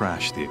you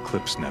crashed the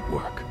Eclipse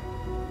network,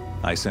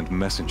 I sent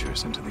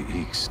messengers into the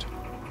east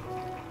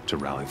to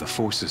rally the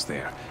forces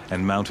there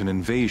and mount an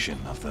invasion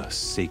of the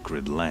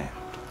sacred land.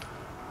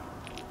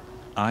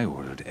 I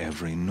ordered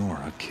every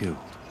Nora killed.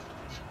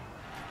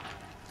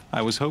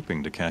 I was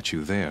hoping to catch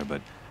you there,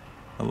 but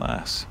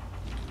alas,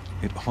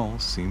 it all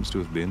seems to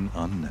have been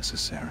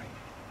unnecessary.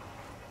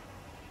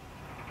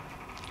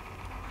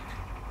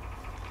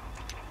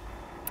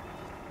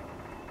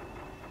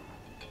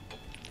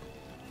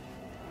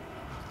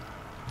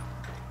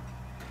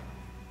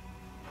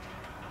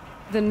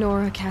 The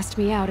Nora cast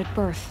me out at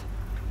birth.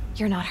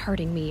 You're not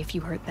hurting me if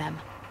you hurt them.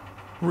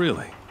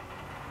 Really?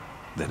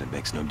 Then it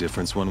makes no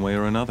difference one way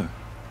or another.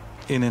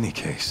 In any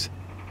case,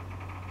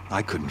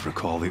 I couldn't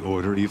recall the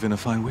order even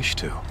if I wished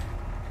to.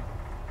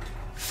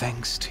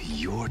 Thanks to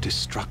your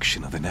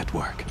destruction of the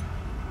network,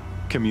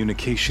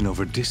 communication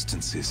over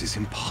distances is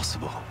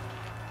impossible.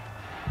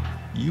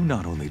 You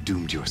not only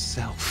doomed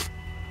yourself,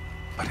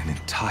 but an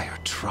entire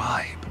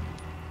tribe.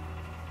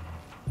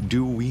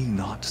 Do we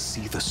not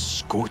see the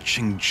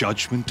scorching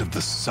judgment of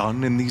the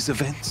sun in these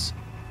events?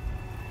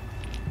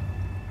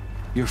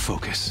 Your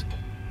focus.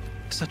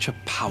 Such a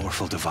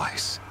powerful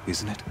device,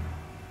 isn't it?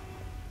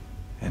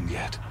 And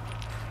yet,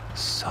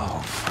 so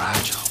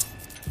fragile.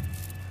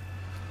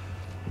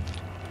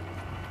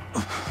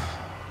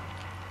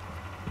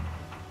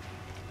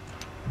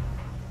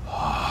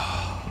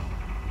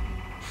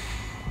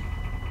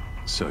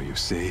 So you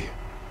see,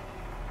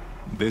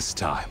 this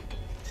time,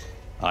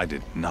 I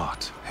did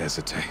not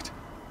hesitate.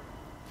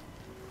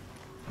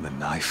 The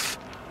knife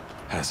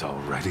has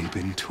already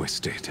been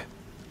twisted.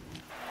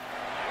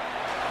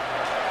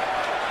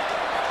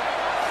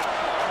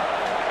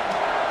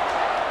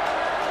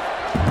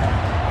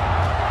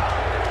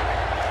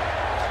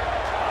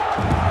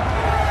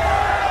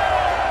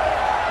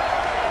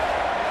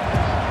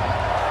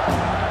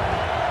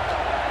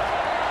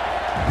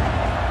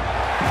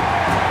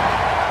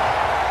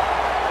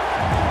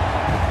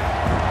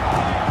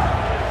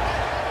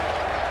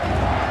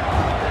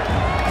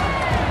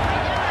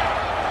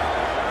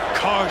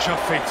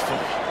 Faithful,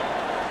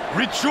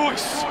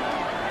 rejoice!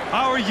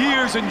 Our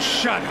years in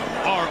shadow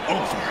are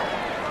over.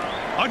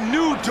 A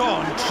new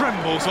dawn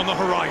trembles on the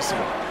horizon.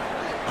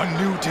 A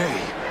new day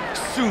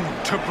soon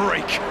to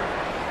break.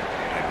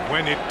 And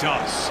when it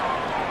does,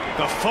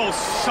 the false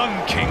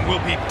Sun King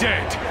will be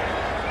dead,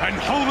 and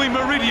Holy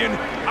Meridian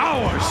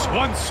ours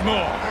once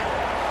more.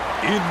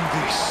 In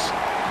this,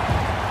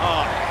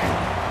 I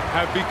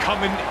have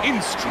become an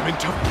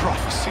instrument of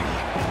prophecy.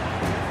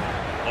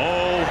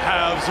 All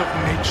halves of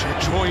nature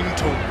join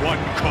to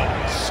one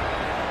cause.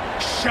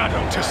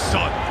 Shadow to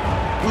sun,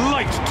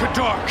 light to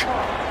dark,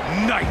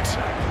 night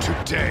to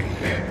day.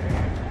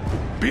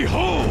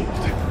 Behold!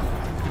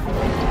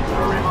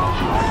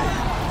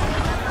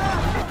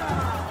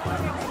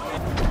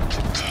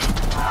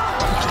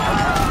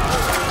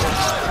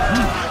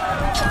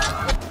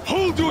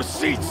 Hold your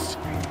seats!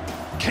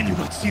 Can you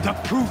not see the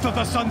proof of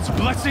the sun's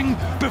blessing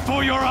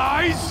before your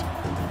eyes?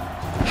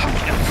 How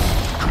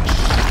else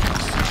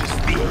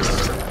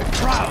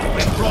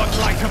proud in broad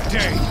light of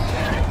day.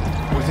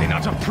 Were they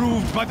not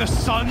approved by the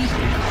sun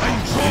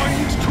and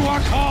joined to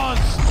our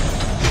cause?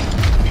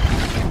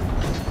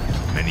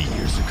 Many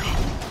years ago,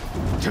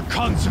 to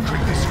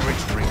consecrate this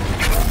great ring,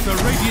 the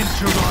Radiant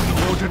Turan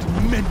ordered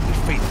many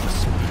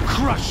faithless,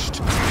 crushed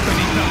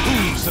beneath the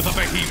hooves of the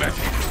behemoth.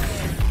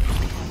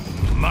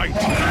 Mighty is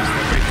the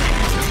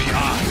behemoth in the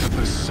eye of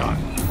the sun,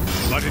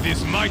 but it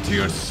is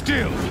mightier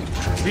still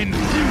in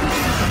view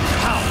of the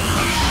power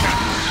of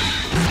shadow.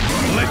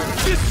 Let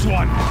this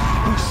one,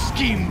 who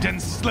schemed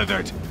and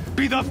slithered,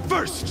 be the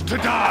first to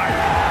die!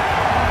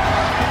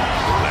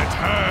 Let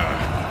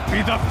her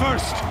be the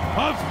first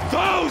of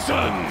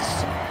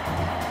thousands!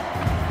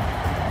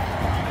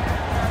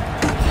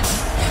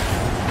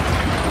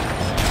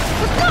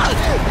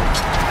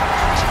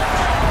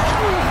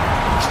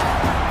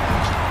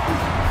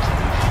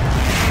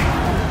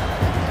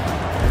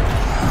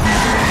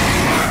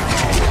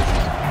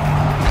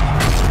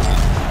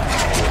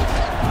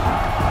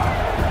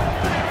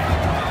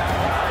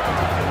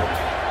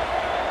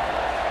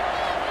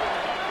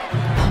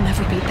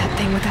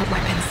 Without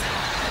weapons.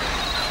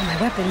 My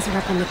weapons are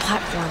up on the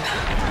platform.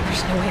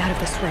 There's no way out of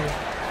this room.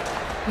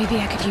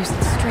 Maybe I could use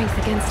its strength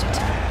against it.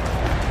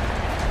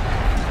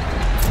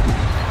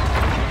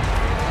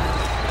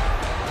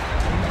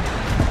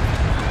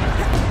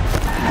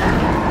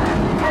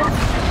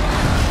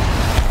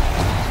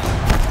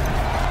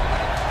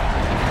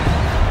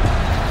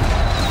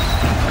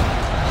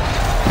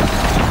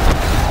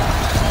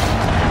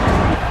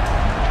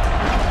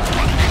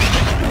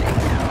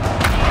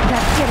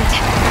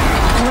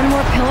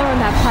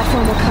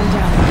 Platform will come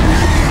down,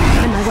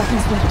 and my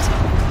weapons with it.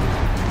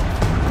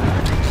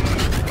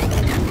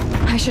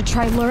 I should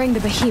try luring the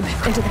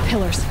behemoth into the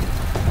pillars.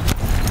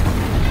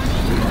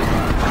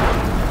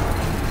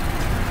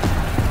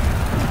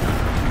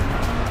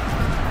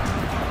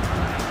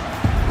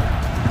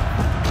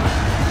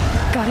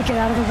 Gotta get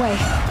out of the way.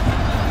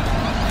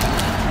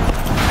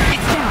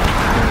 It's down.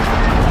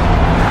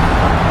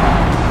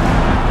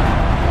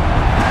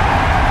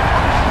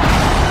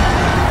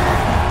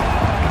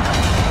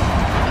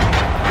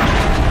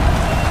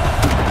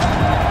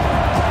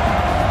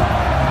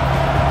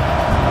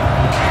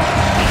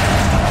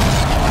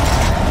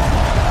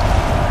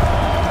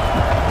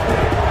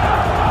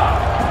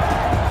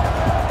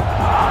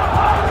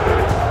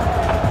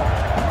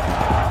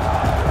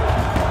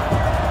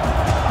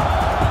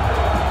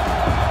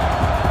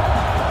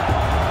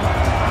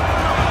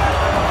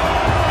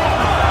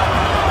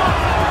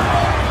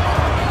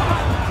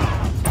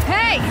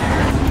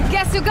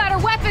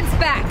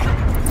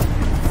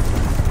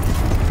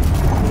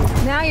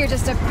 Now you're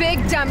just a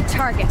big, dumb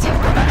target.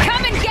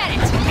 Come and get it!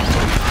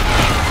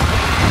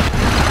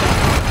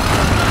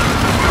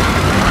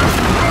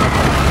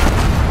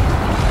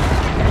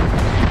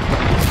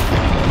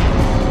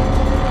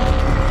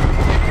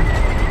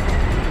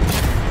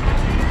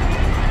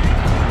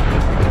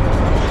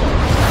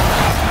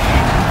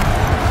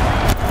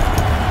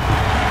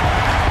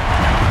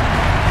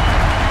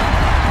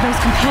 Those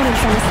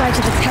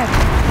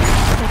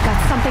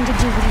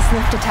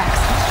Swift attacks.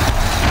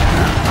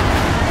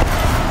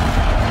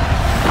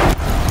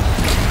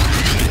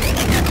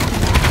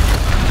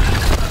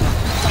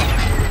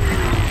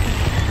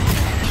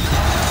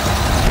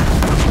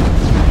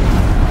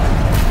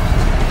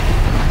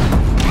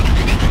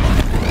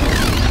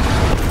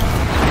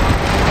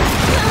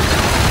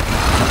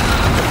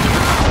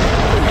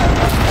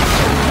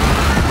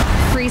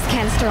 Freeze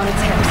canister on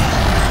its hips.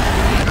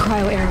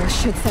 Cryo arrows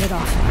should set it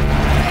off.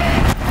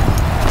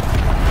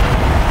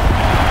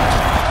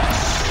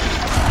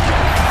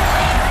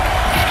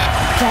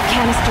 That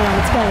canister on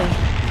its belly.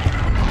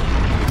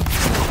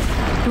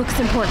 Looks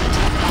important.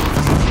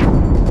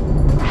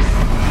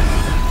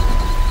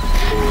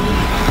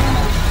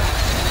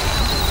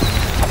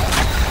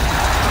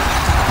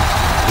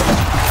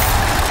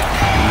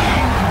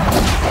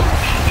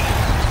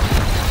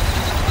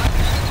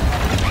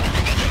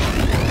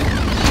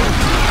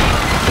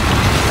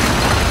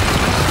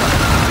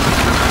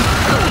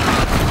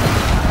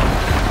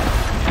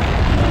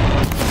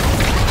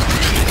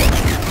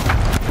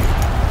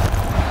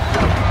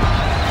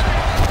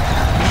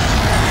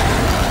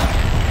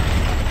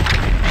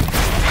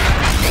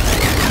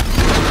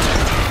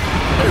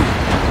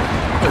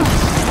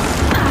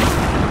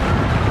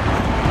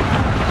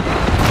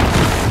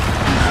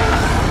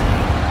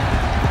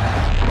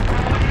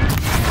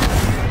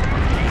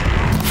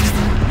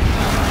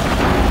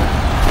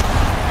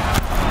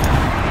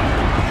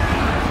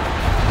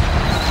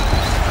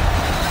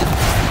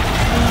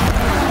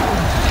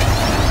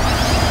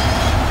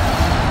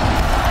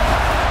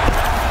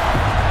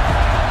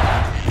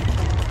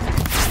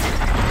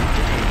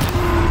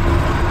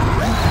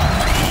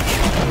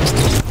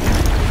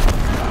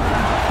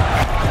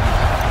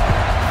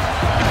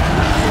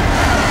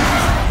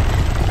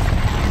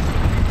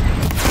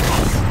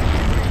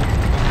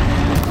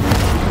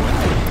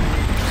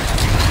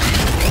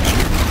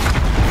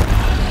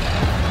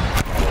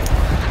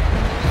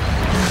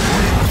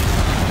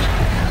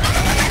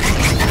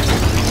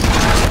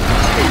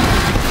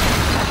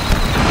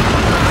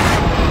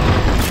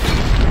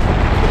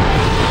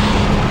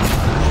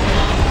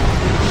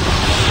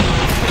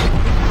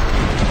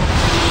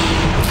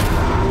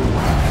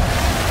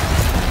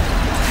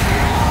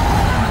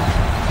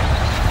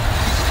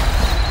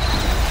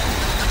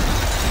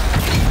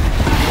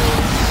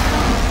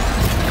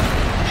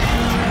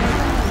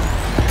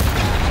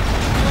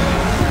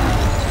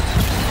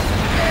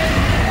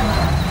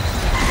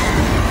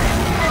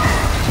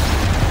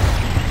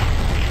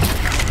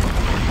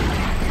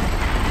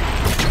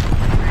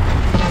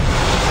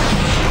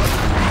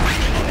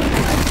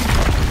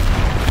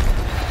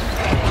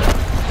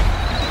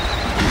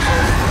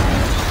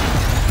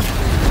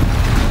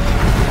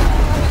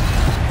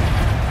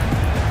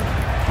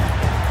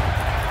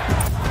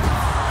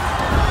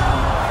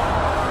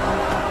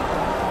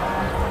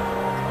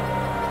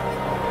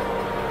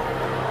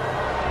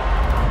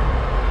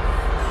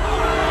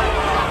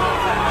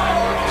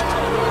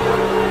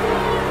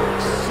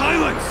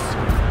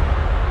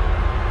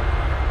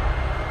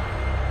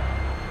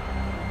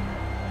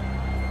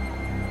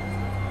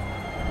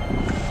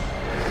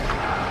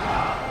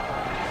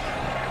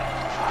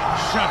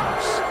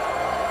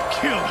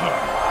 Kill her!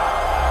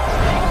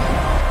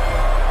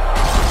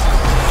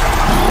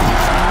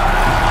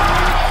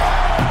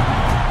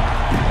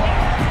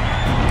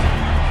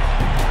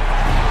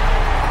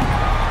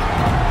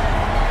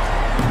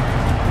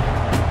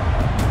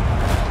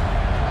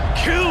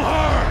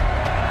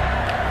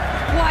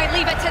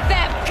 Leave it to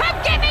them!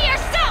 Come get me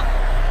yourself!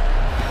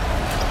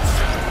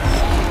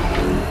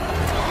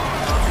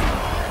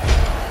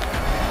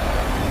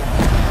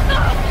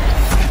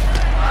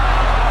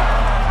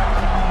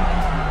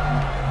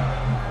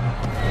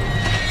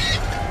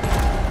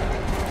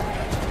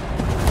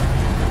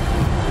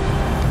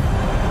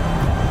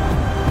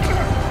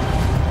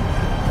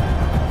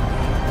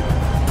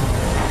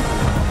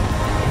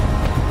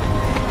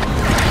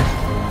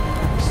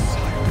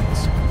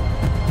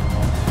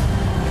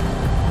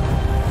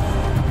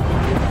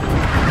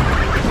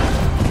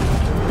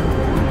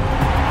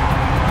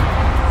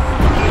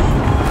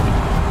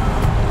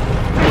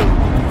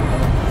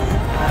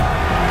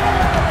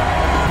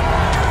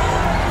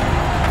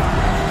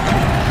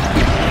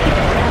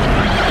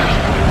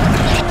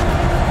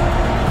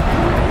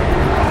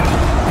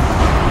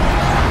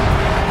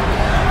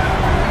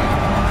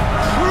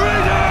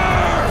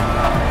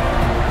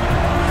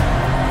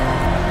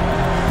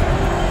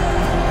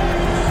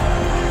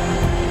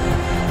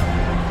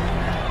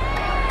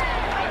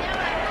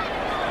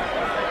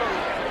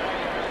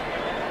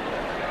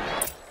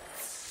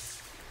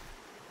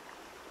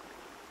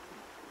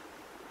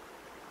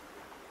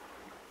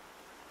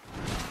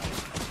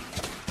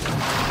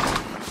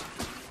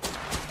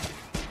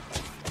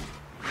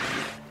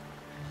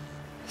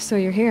 So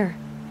you're here.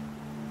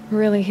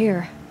 Really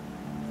here.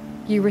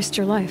 You risked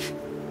your life.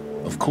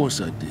 Of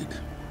course I did.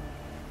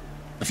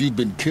 If you'd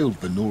been killed,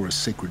 Venora's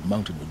sacred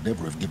mountain would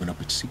never have given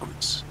up its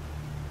secrets.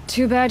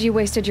 Too bad you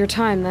wasted your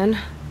time, then.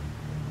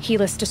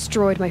 Helis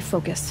destroyed my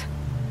focus.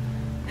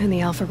 And the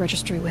Alpha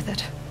Registry with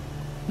it.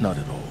 Not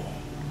at all.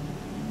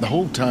 The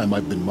whole time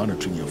I've been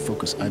monitoring your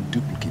focus, I've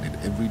duplicated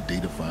every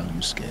data file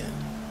you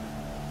scanned.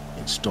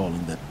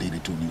 Installing that data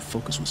to a new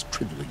focus was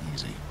trivially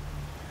easy.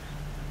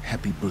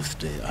 Happy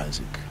birthday,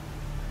 Isaac.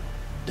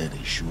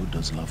 Daddy sure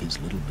does love his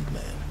little big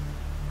man.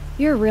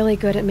 You're really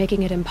good at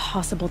making it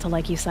impossible to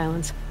like you,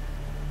 Silence.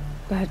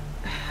 But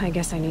I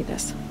guess I need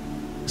this.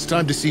 It's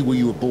time to see where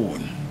you were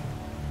born.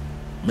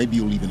 Maybe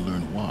you'll even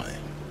learn why.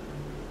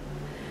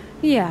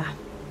 Yeah.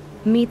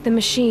 Meet the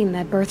machine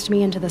that birthed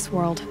me into this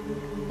world.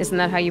 Isn't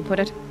that how you put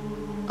it?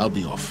 I'll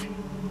be off.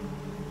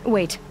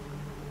 Wait.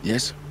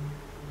 Yes?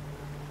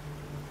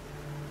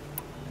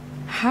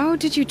 How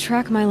did you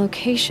track my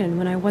location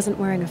when I wasn't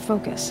wearing a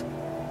focus?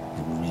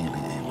 Really,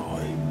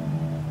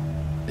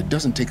 Aloy? It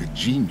doesn't take a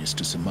genius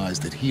to surmise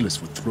that Helis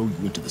would throw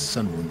you into the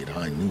sun ring at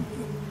high noon.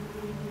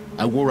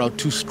 I wore out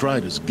 2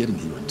 striders getting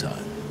here in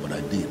time, but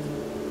I did.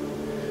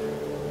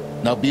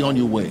 Now be on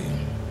your way.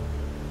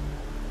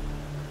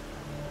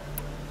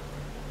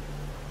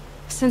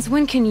 Since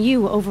when can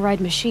you override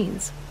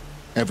machines?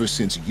 Ever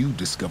since you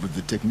discovered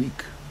the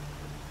technique.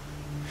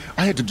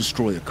 I had to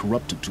destroy a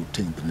corrupted to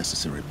obtain the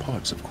necessary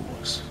parts, of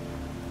course.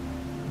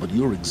 But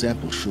your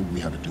example showed me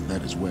how to do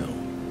that as well.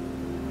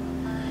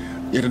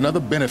 Yet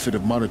another benefit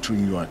of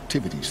monitoring your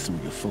activities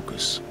through your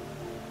focus.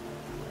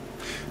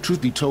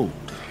 Truth be told,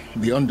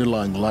 the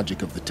underlying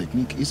logic of the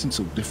technique isn't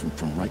so different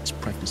from rites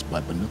practiced by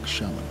Banuk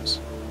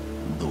shamans,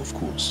 though of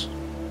course,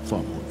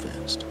 far more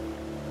advanced.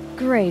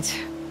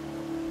 Great.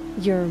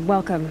 You're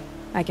welcome,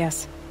 I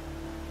guess.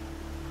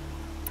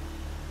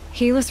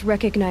 Helis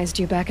recognized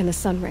you back in the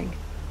Sun Ring.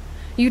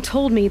 You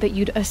told me that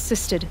you'd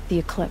assisted the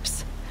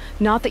Eclipse,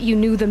 not that you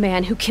knew the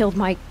man who killed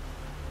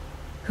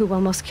who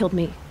almost killed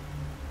me.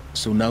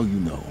 So now you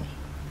know.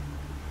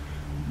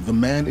 The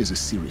man is a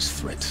serious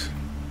threat.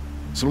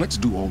 So let's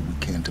do all we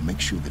can to make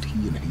sure that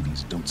he and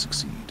Hades don't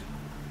succeed.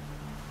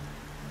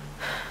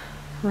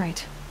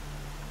 Right.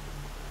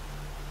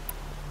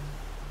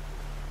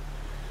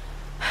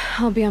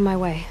 I'll be on my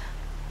way.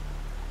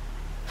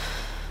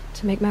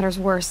 To make matters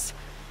worse,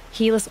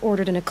 Helis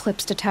ordered an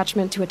Eclipse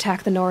detachment to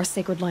attack the Nora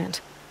Sacred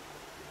Land.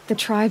 The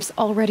tribe's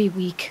already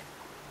weak.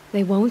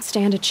 They won't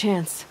stand a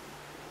chance.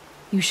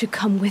 You should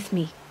come with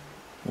me.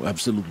 Well,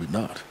 absolutely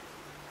not.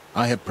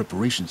 I have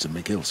preparations to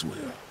make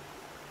elsewhere.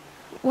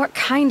 What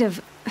kind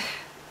of...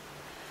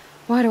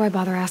 Why do I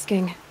bother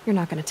asking? You're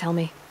not going to tell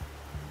me.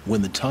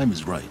 When the time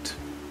is right,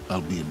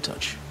 I'll be in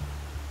touch.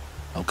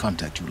 I'll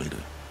contact you later.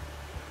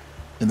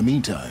 In the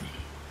meantime,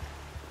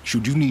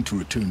 should you need to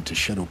return to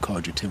Shadow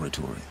Karja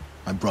territory,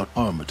 I brought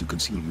armor to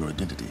conceal your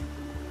identity.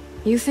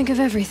 You think of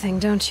everything,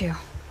 don't you?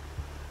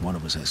 One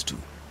of us has to.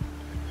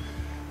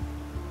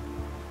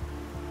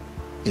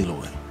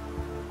 Aloy,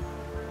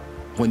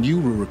 when you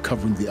were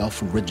recovering the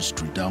Alpha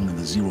Registry down in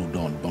the Zero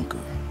Dawn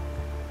bunker,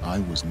 I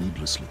was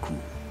needlessly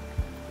cruel.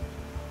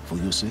 For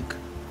your sake,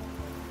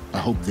 I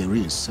hope there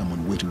is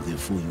someone waiting there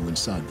for you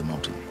inside the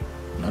mountain.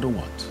 Not a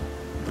what,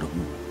 but a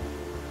who.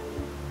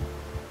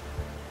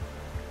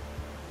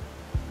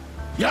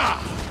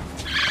 Yeah!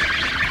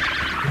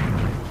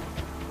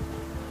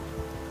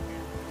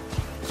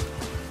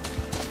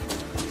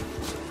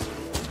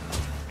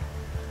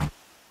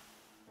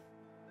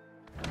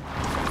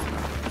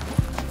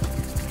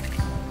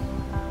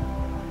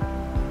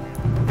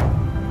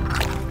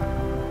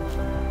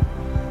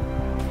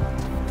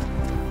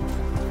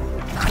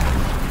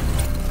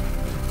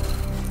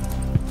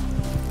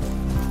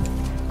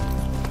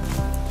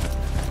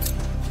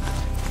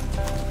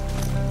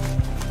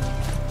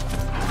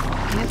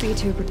 Be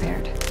too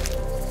prepared.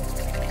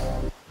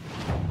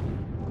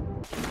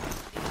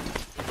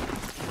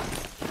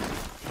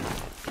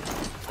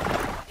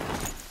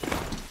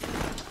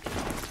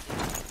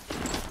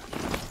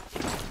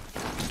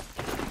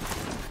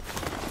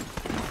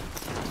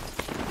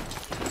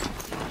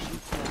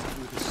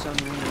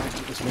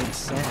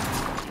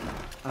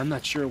 I'm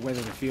not sure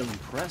whether to feel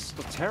impressed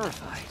or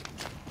terrified.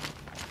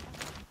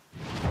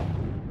 I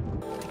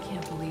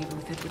can't believe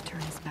Uthid would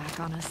turn his back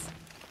on us.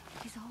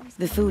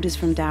 The food is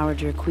from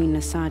Dowager Queen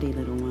Nasadi,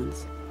 little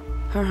ones.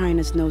 Her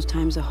Highness knows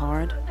times are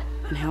hard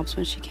and helps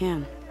when she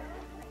can.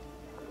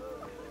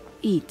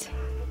 Eat,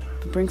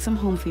 but bring some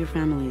home for your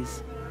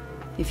families,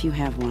 if you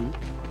have one.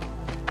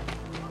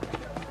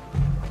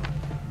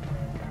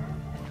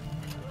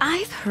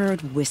 I've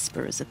heard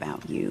whispers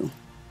about you.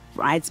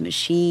 Rides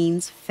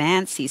machines,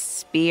 fancy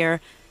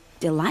spear,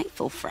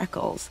 delightful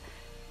freckles.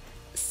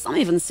 Some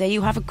even say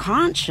you have a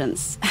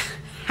conscience.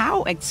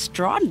 How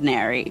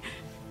extraordinary.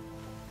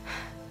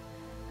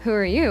 Who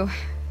are you?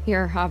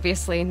 You're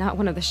obviously not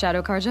one of the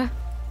Shadow Karja.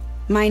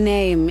 My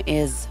name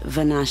is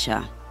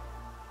Vanasha.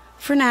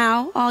 For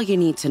now, all you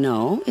need to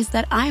know is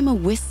that I'm a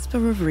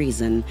whisper of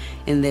reason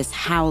in this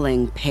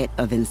howling pit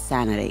of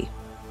insanity.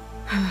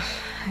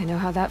 I know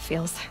how that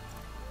feels.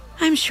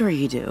 I'm sure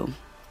you do.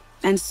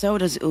 And so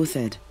does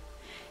Uthid.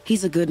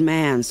 He's a good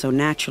man, so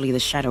naturally the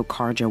Shadow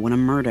Karja want to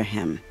murder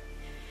him.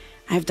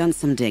 I've done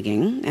some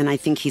digging, and I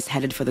think he's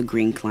headed for the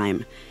Green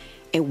Climb.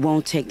 It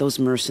won't take those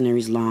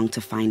mercenaries long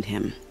to find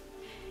him.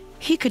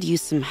 He could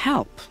use some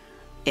help,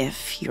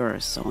 if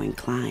you're so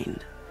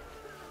inclined.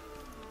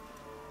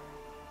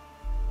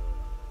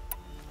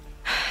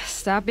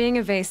 Stop being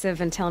evasive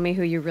and tell me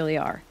who you really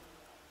are.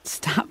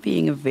 Stop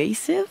being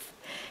evasive?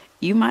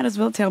 You might as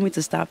well tell me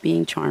to stop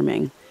being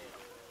charming.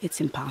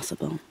 It's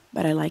impossible,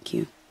 but I like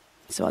you,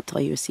 so I'll tell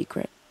you a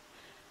secret.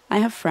 I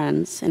have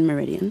friends in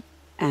Meridian,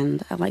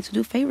 and I like to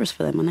do favors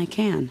for them when I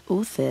can.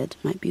 Uthid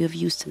might be of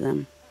use to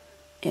them,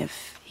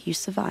 if he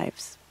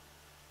survives.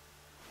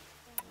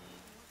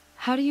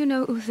 How do you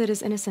know Uthid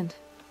is innocent?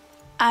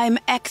 I'm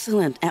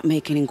excellent at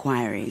making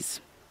inquiries.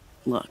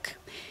 Look,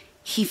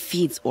 he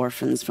feeds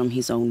orphans from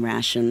his own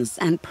rations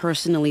and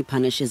personally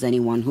punishes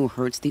anyone who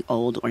hurts the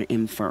old or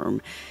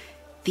infirm.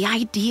 The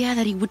idea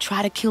that he would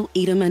try to kill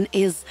Edelman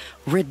is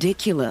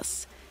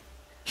ridiculous.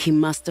 He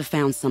must have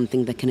found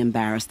something that can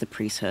embarrass the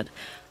priesthood.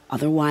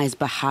 Otherwise,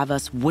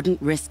 Bahavas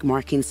wouldn't risk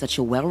marking such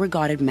a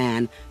well-regarded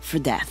man for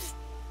death.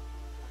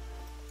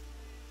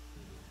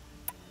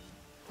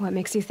 What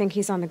makes you think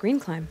he's on the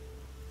Green Climb?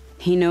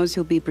 He knows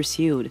he'll be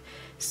pursued,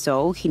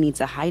 so he needs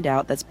a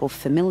hideout that's both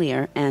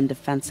familiar and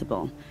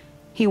defensible.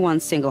 He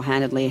once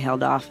single-handedly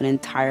held off an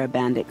entire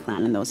bandit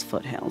clan in those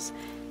foothills.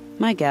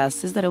 My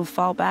guess is that he'll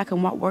fall back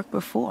on what worked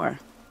before.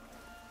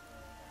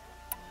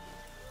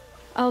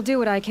 I'll do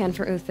what I can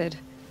for Uthid.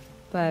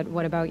 But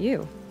what about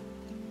you?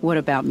 What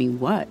about me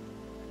what?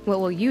 What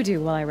will you do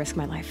while I risk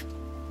my life?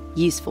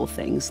 Useful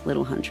things,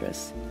 little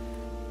huntress.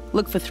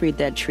 Look for 3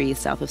 dead trees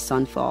south of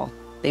Sunfall.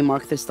 They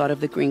mark the start of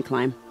the Green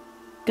Climb.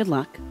 Good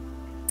luck.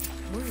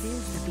 Word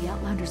is that the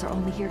Outlanders are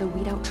only here to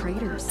weed out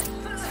traitors.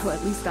 So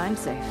at least I'm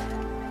safe.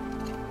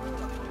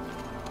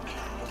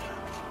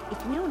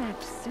 If we don't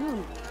act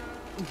soon,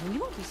 we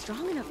won't be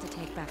strong enough to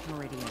take back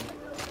Meridian.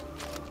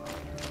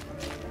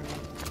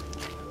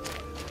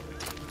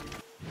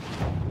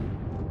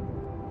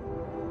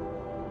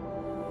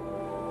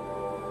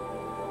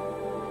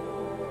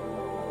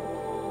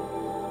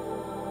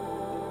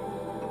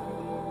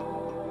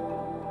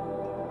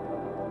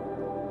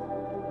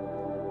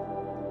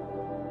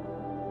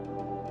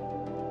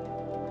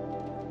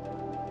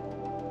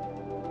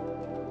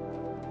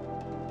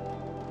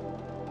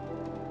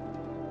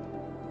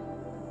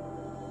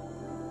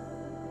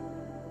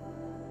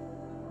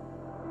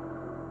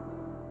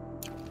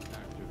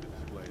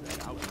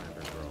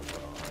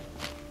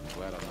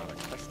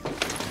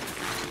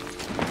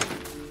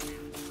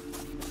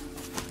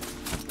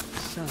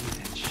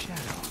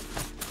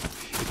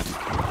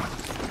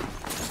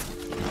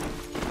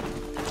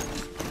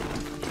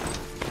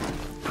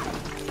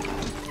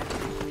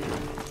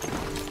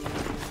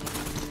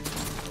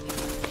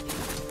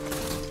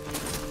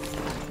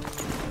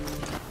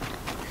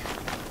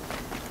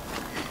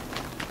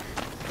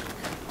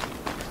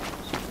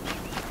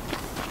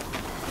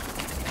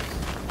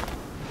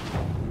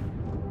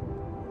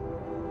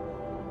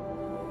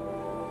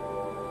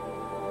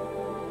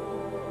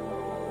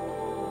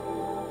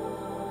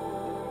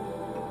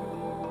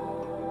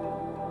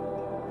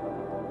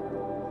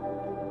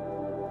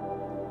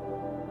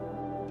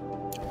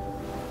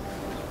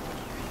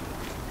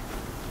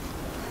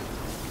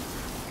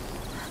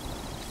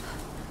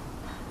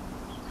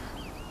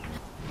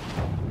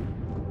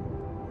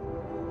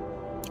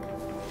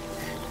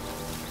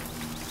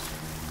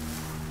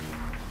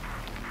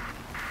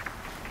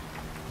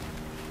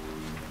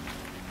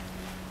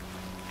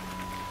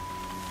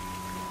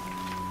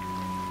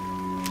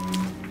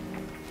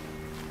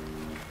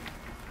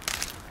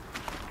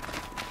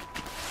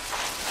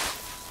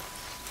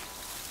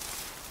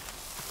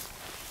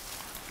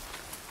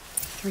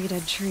 Three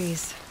dead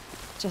trees,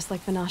 just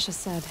like Vanasha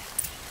said.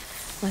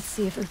 Let's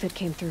see if Uthid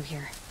came through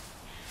here.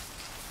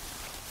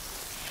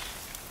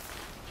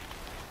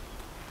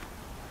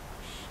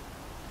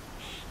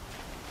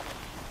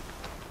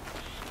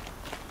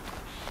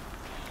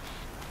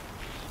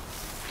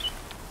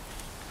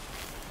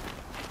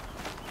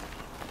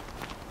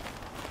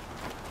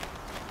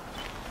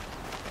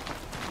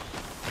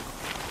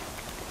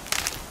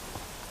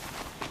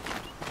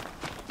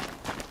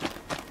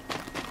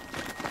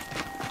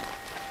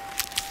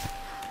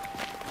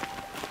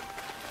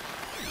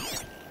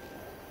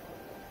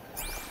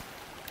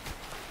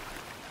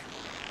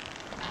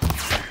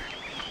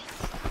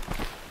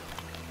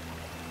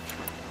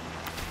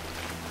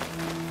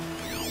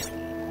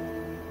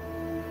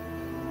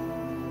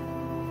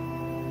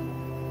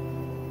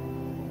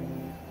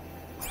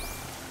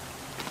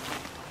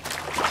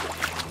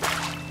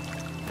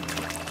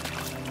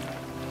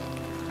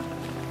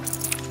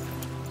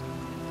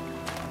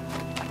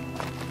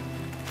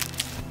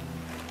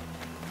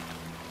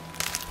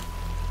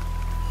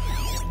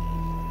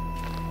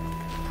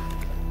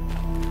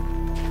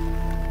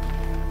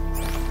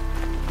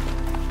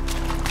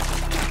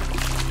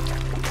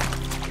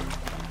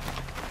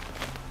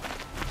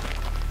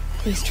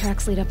 These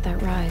tracks lead up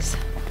that rise.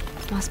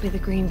 Must be the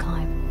Green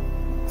Climb.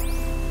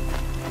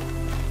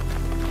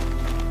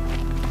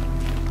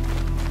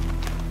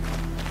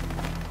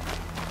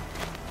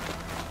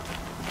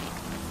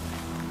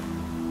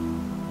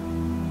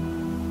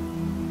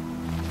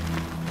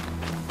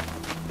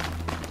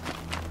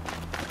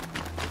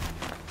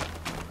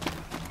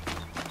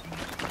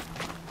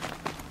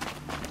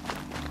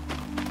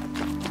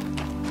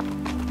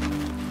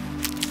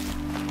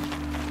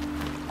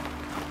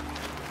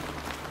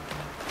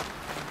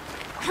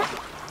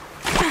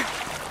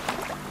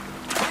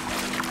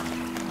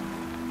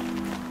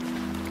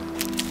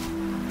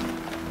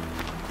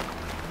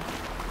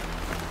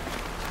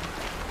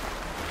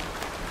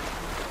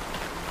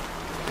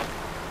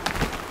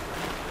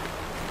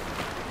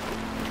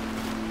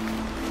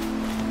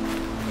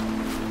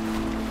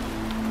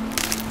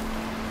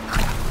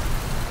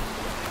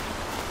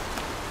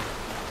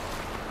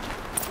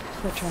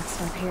 Foot tracks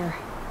stop here.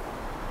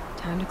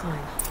 Time to climb.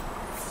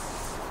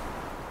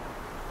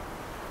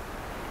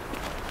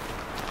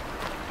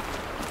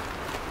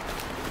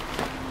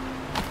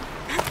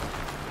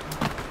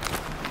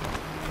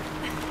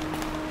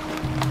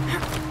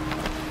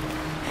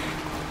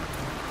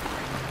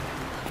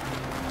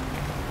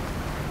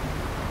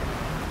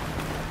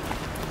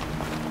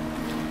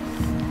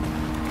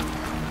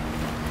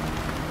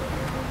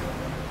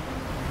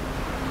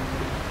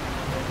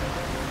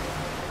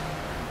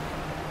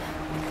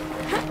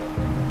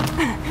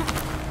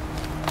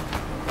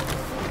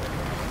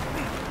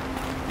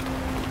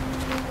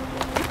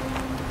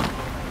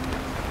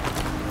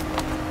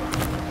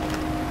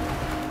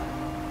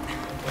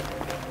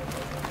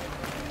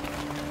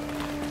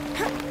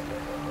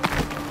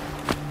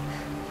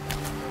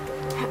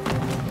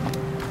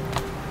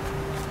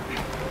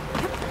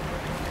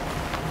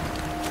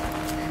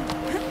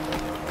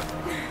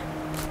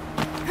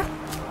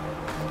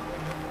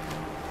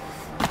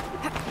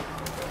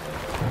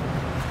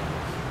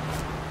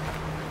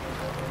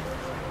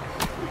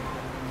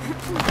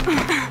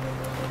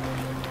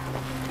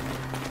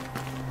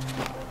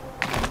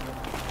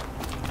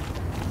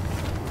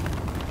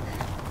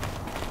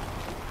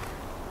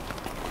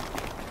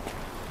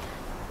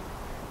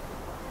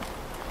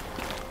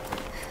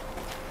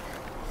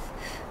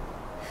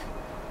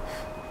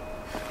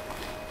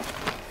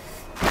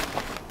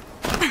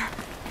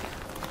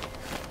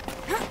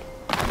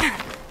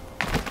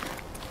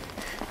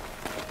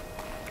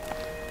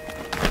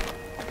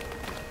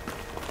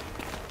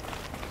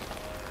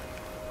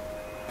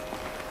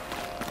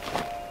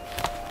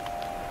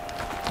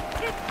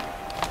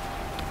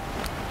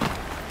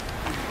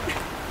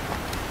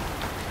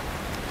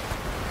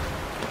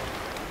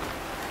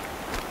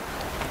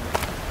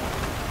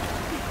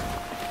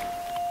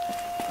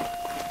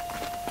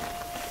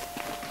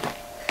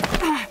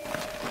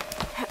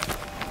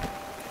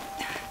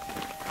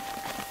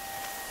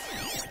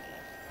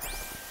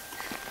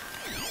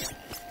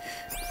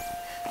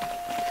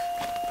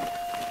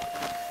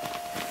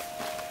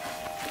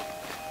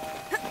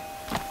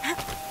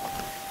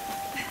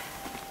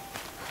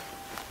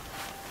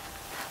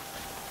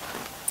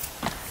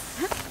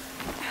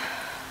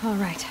 All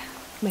right,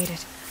 made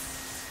it.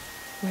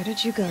 Where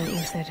did you go,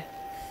 Uthid?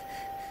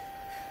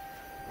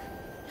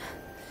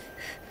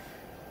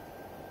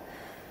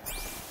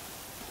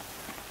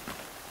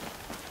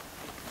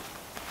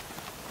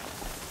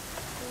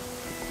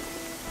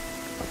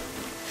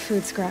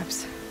 Food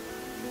scraps.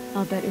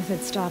 I'll bet Uthid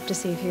stopped to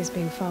see if he was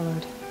being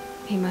followed.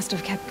 He must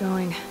have kept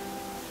going.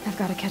 I've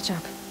got to catch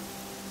up.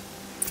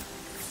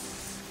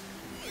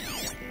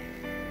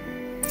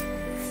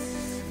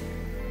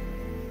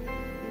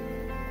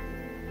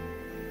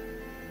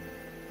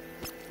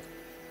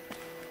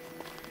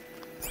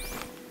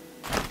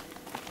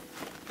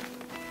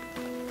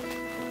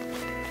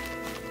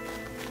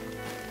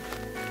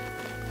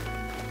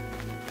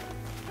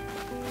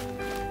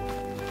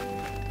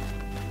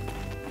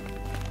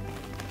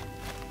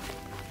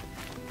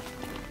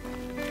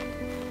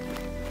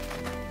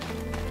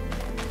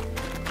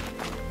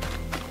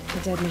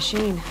 A dead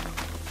machine.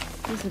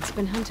 Uthid's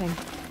been hunting.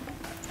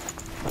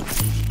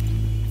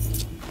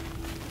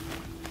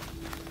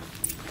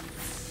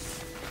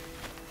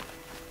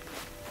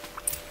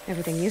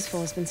 Everything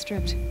useful has been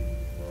stripped.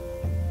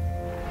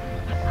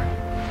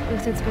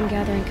 Uthid's been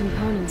gathering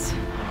components,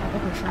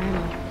 probably for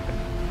ammo.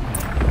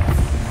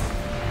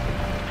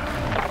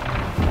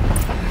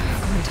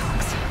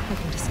 Coin-tox,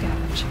 looking to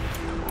scavenge.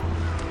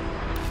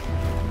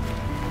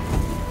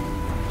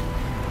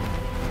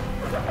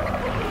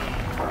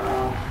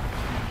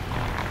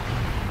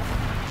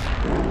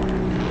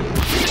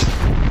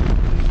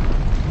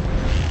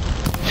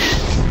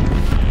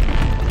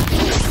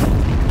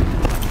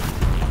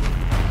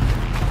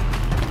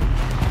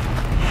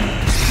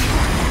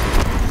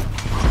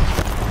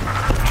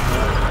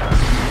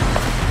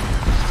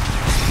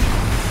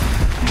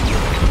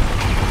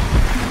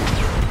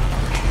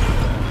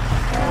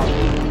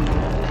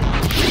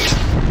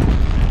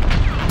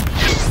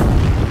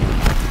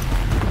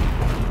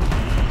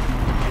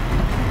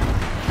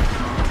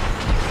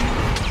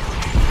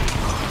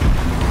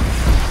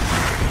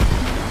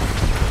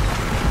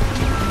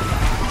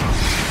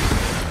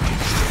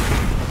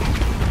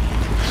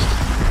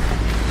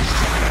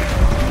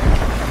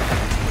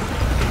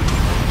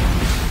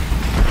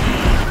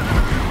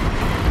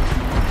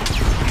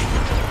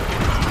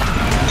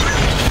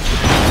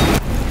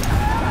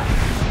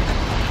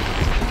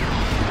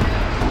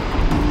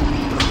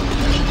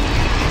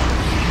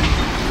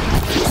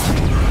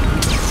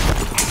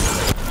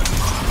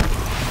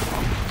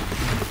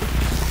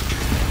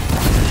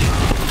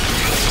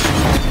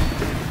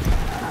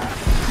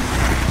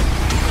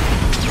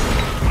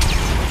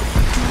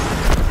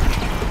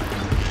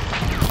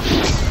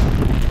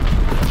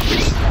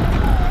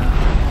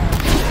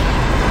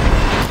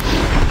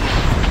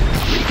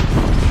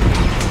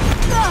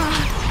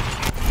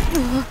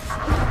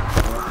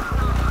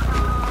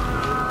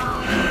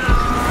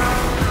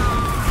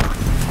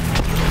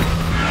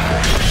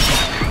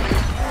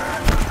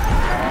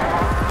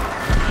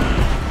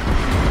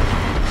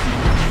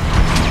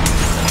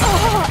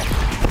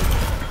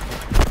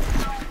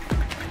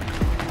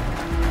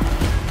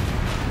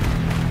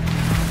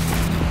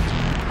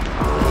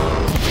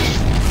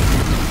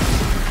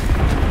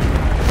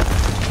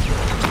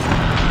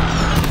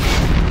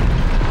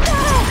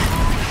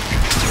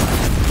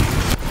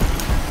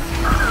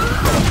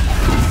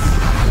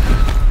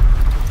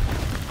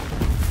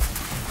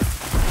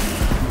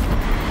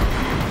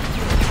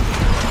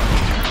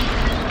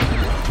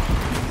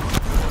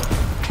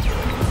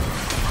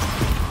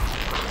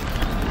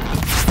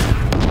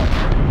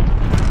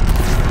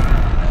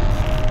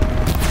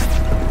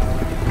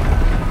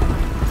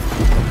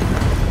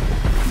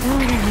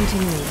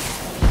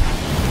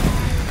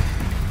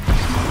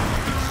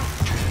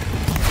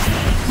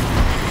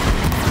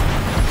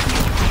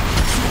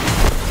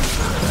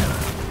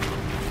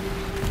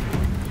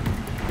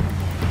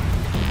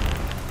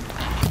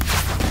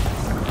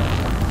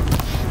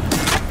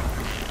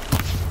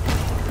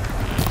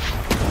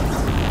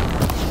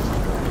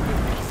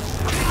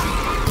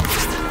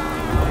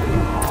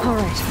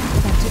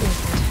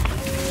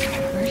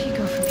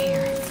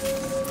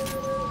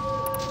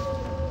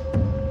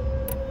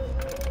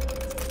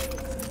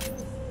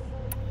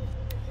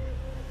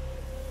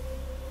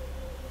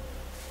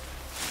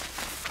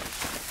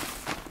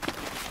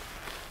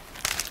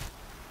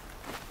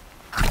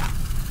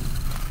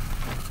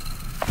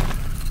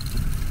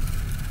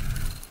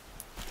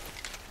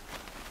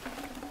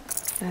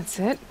 That's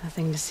it.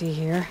 Nothing to see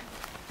here.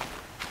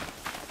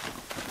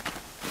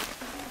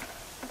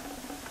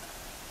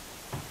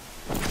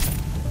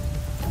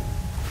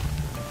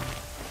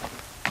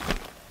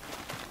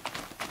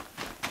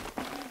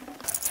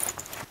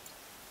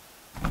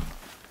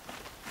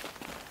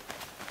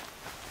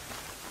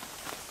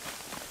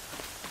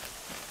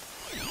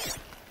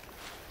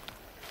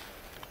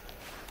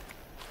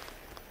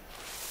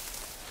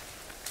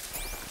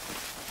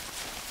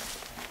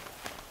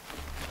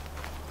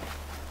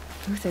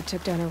 Uthid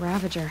took down a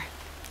Ravager.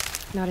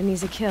 Not an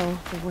easy kill,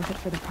 but worth it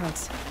for the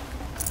parts.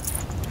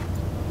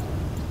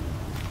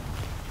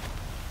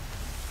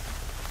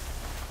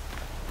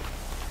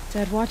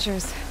 Dead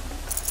Watchers.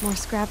 More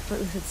scrap for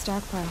Uthid's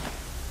stockpile.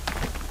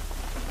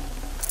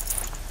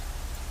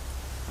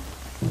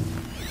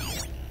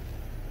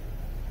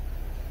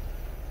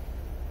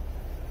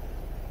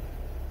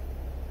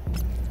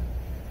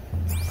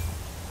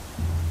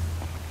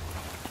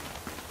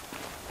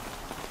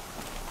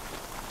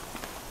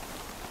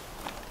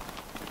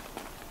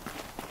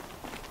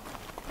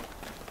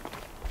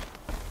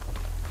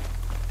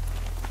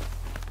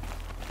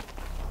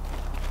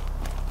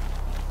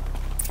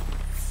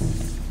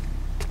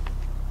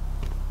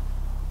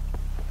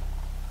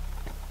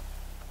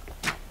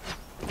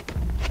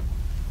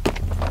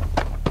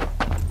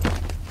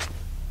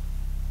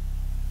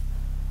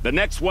 The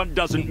next one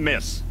doesn't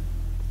miss.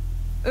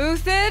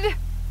 Uthid?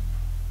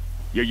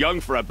 You're young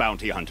for a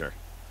bounty hunter.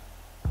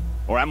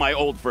 Or am I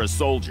old for a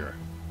soldier?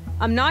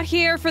 I'm not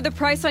here for the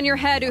price on your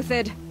head,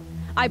 Uthid.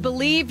 I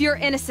believe you're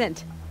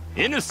innocent.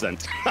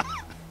 Innocent?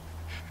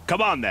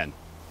 Come on, then.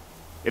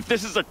 If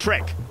this is a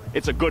trick,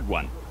 it's a good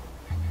one.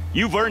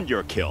 You've earned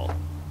your kill.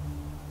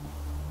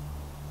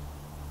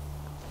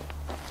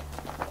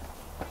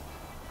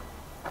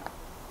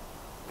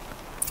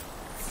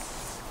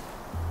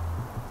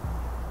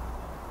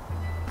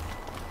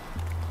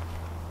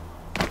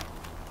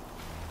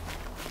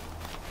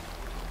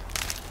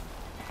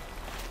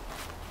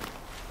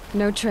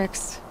 No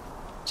tricks.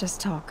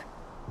 Just talk.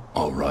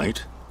 All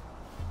right.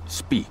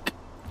 Speak.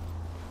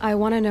 I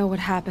want to know what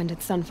happened at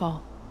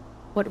Sunfall.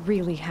 What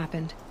really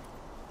happened.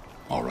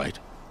 All right.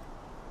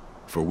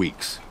 For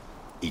weeks,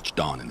 each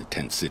dawn in the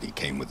tent city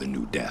came with a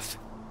new death.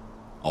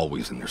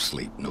 Always in their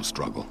sleep, no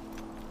struggle.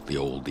 The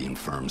old, the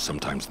infirm,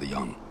 sometimes the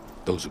young.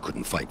 Those who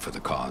couldn't fight for the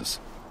cause.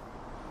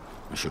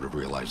 I should have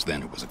realized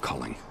then it was a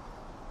culling.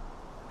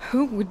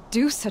 Who would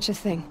do such a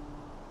thing?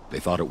 They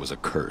thought it was a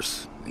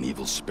curse, an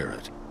evil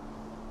spirit.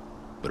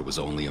 But it was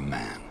only a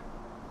man.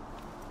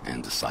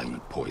 And a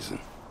silent poison.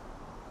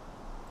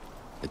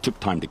 It took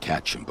time to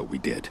catch him, but we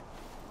did.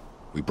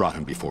 We brought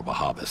him before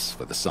Bahavas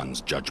for the sun's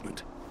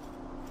judgment.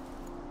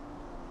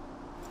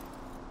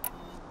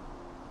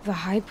 The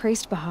High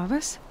Priest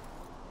Bahavas?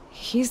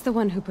 He's the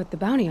one who put the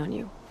bounty on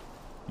you.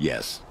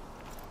 Yes.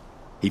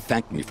 He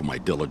thanked me for my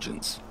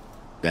diligence,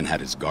 then had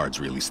his guards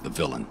release the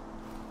villain.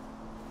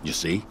 You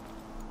see?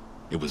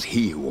 It was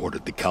he who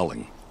ordered the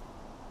culling.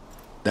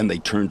 Then they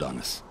turned on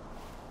us.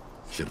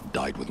 Should have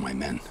died with my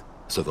men,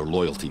 so their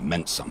loyalty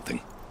meant something.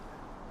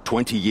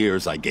 20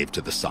 years I gave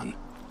to the sun.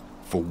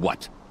 For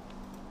what?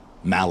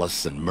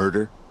 Malice and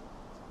murder?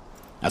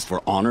 As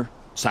for honor,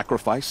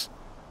 sacrifice,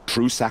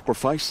 true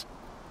sacrifice,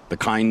 the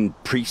kind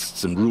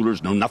priests and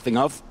rulers know nothing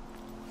of?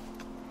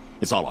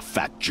 It's all a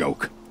fat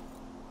joke.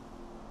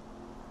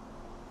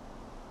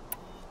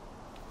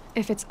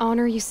 If it's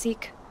honor you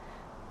seek,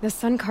 the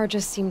Sun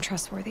Karjas seem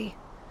trustworthy.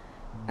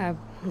 A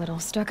little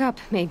stuck up,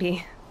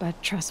 maybe,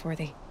 but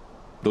trustworthy.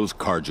 Those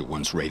Karja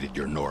once raided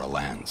your Nora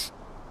lands.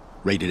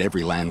 Raided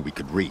every land we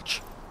could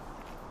reach.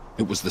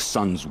 It was the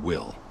Sun's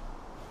will.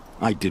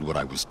 I did what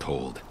I was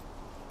told.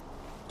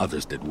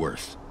 Others did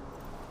worse.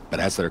 But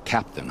as their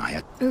captain, I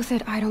had...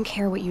 Uthid, I don't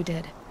care what you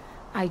did.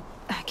 I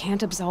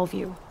can't absolve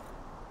you.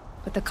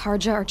 But the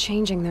Karja are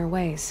changing their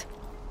ways.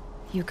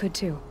 You could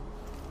too.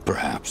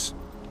 Perhaps.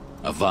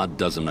 Avad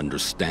doesn't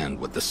understand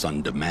what the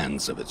Sun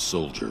demands of its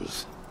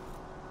soldiers.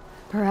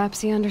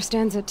 Perhaps he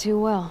understands it too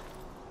well.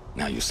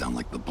 Now you sound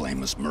like the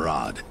blameless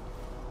Murad.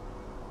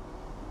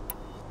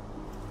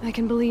 I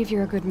can believe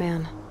you're a good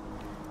man.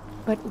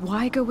 But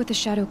why go with the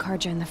Shadow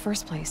Karja in the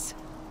first place?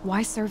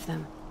 Why serve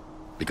them?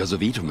 Because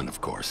of Itaman,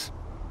 of course.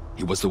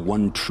 He was the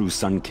one true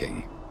Sun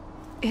King.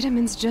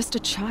 Itaman's just a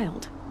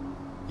child.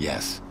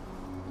 Yes.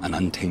 An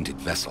untainted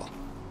vessel.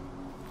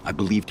 I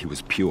believed he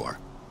was pure.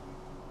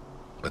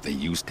 But they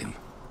used him.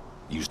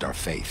 Used our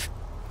faith.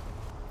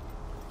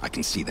 I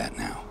can see that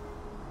now.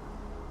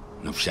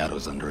 No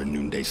shadows under a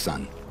noonday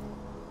sun.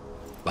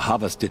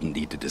 Bahavas didn't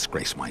need to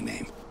disgrace my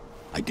name.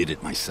 I did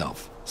it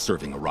myself,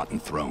 serving a rotten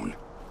throne.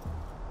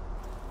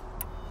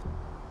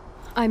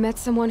 I met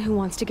someone who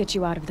wants to get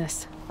you out of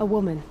this. A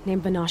woman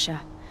named Banasha.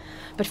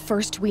 But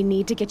first, we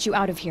need to get you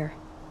out of here.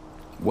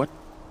 What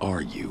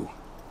are you?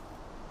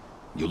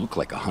 You look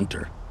like a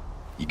hunter.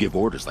 You give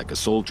orders like a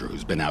soldier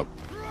who's been out...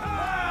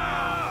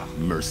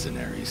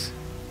 Mercenaries.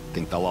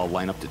 Think they'll all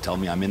line up to tell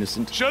me I'm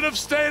innocent? Should have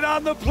stayed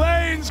on the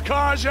plains,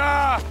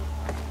 Karja!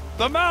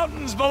 The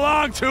mountains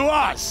belong to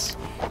us!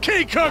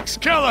 Keycook's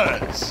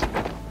killers!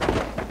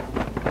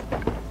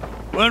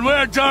 When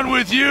we're done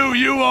with you,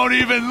 you won't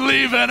even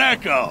leave an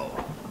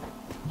echo.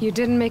 You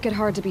didn't make it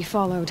hard to be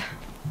followed.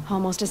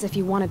 Almost as if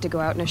you wanted to go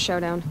out in a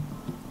showdown.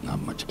 Not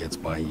much gets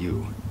by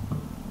you.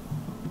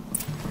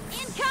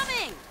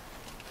 Incoming!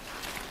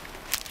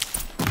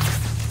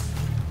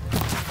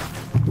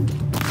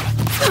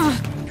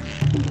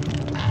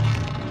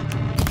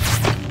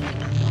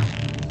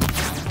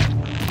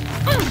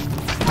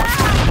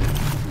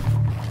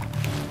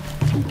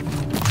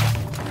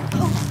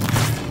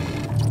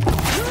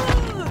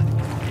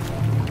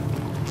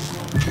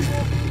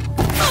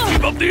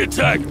 Keep up the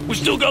attack. We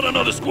still got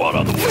another squad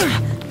on the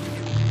way.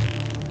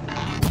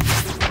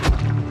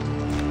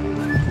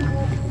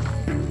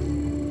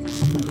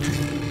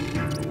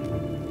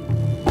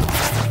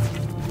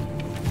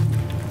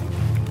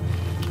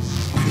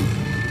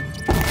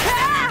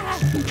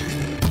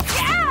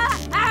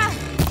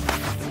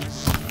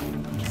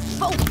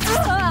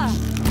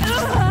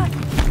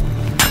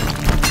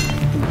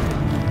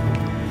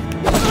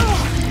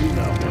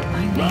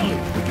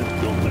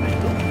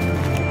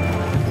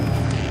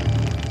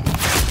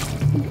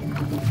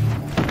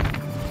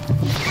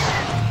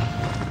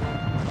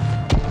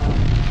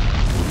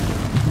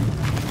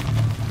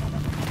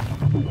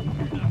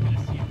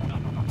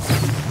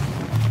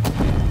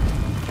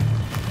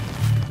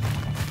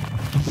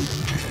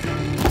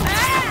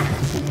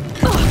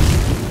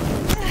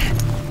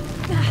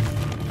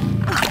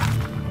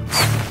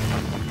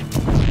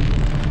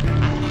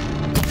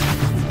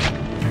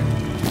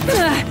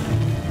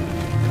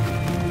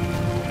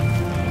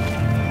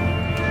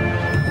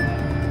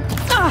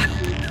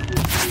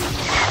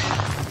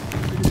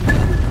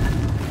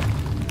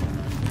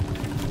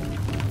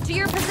 To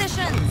your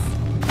positions!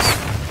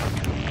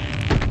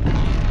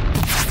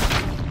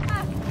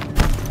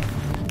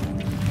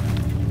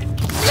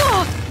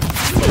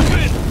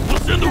 We'll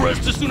send the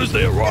rest as soon as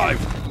they arrive.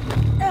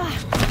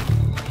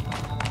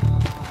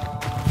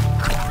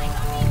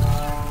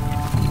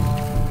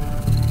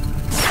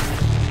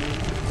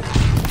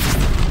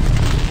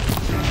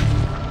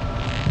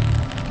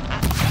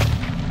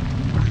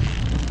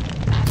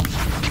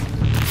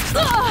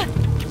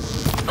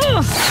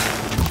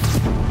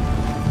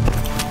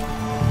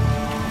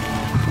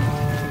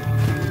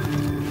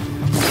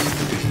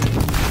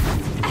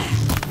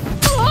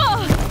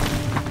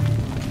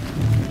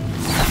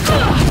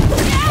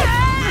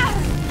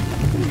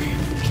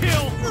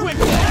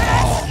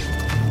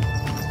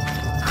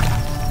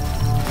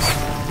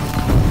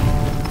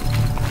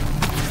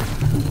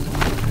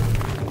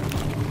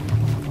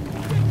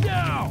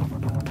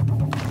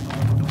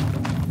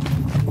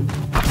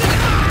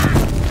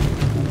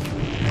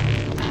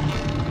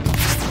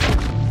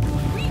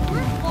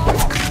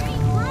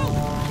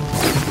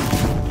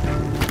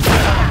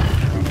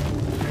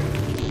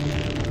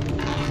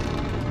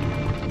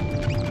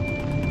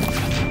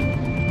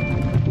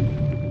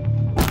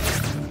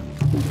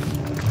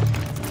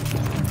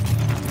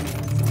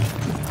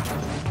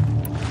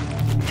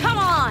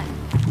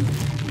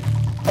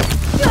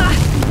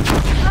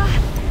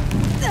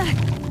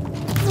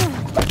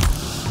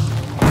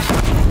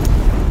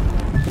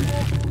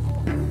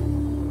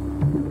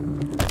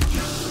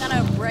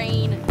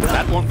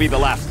 That won't be the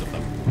last of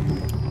them.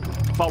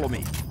 Follow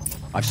me.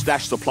 I've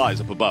stashed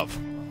supplies up above.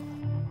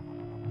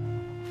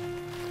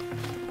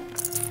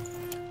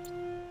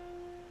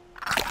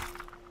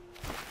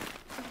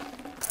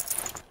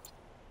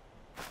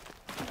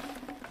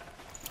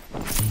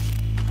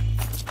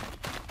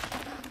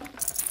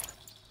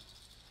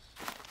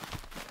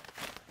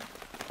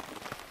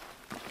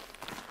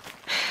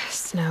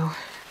 Snow.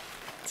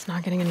 It's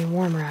not getting any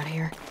warmer out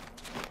here.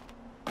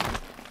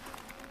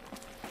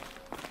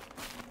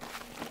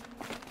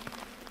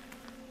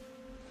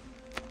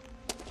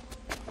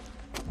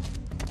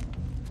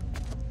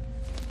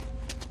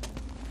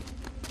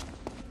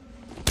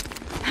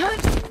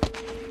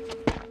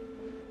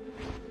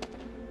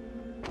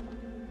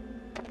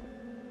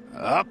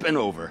 Up and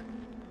over.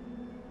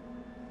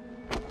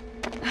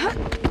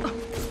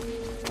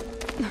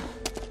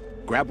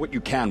 Grab what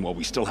you can while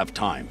we still have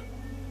time.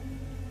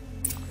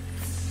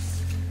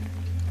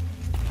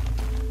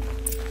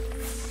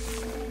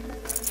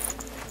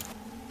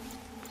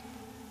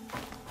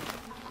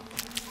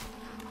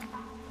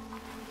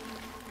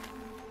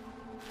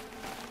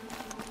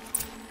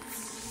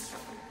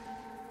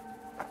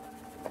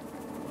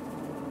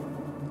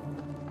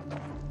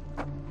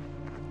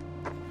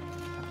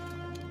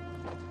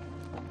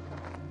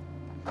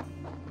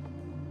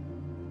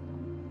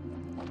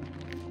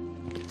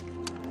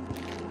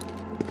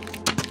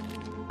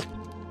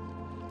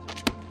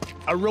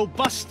 A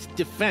robust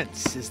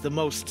defense is the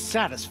most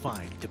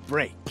satisfying to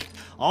break.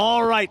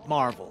 All right,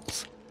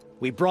 Marvels.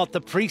 We brought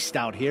the priest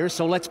out here,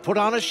 so let's put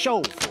on a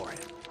show for him.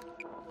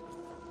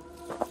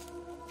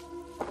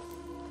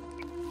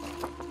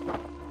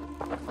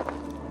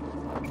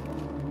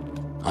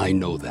 I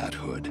know that,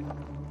 Hood.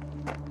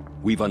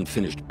 We've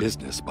unfinished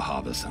business,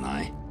 Bahavas and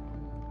I.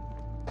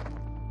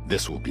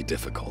 This will be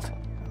difficult.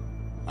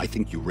 I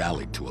think you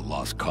rallied to a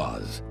lost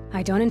cause.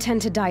 I don't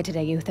intend to die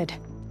today, Uthid.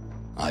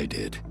 I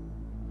did.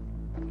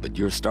 but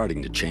you're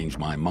starting to change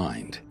my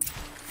mind.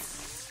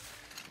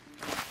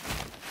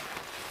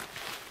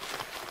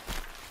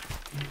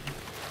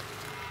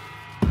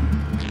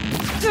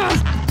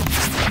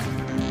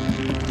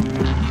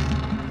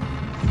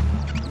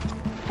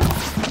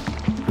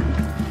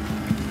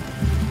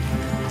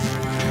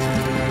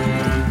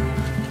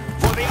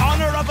 For the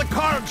honor of the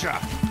Karja!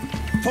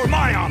 For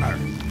my honor!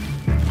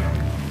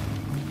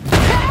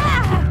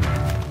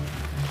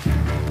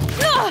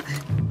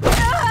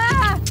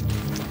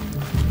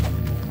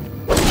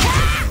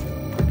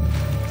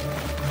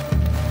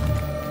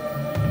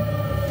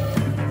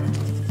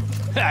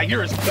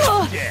 You're as good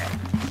as dead.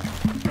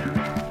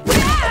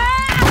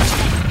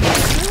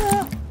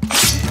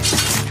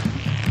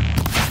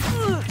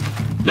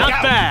 Not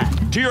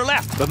bad. To your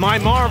left. But my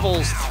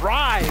marvels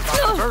thrive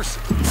on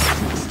adversity.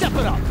 Step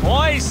it up,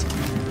 boys.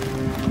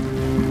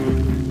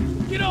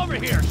 Get over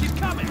here. She's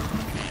coming.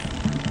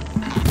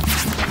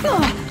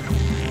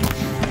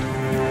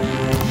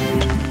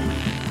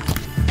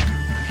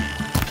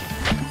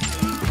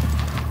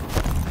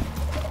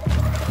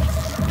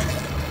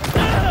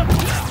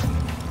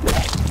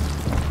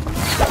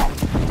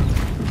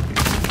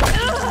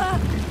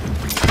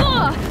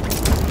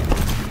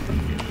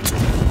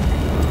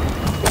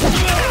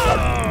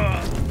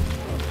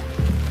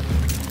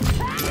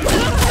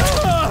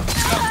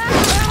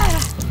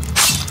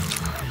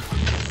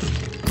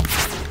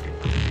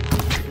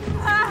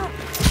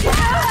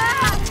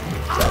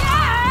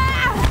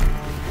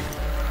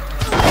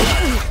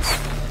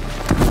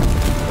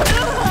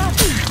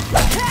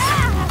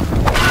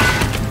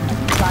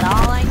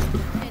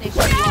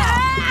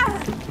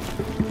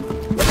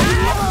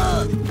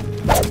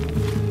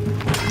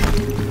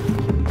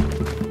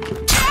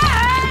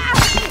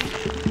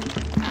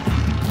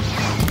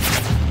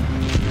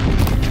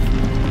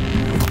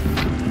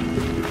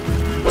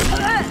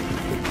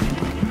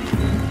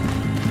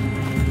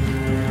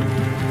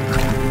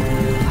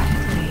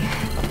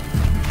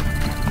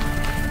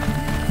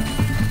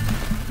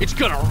 It's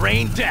gonna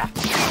rain death.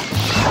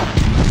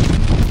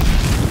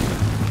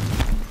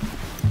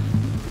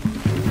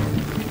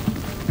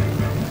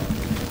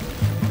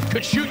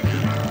 Could shoot you.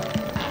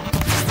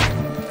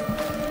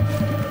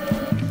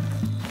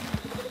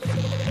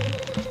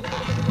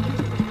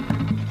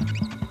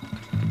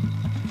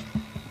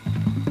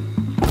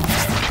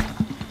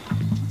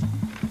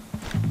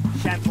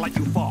 Can't let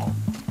you fall.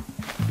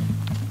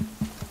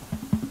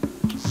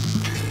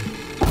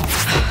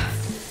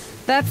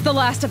 That's the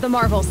last of the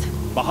marvels.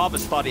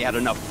 Bahavas thought he had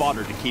enough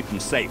fodder to keep him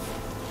safe.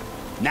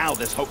 Now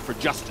there's hope for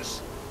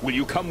justice. Will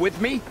you come with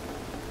me?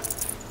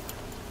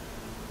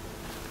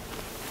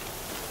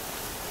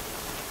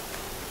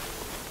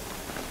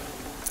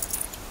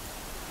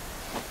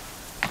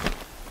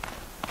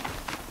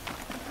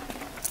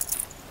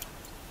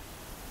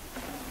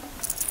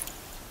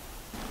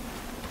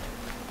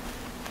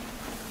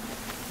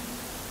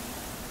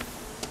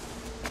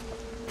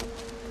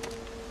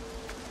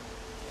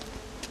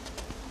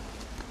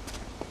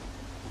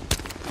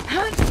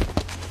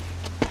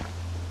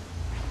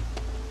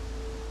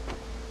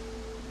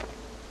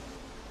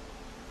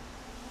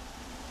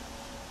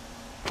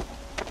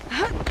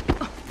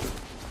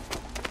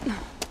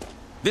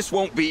 This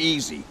won't be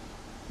easy.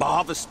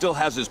 Bahavas still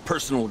has his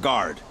personal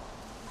guard.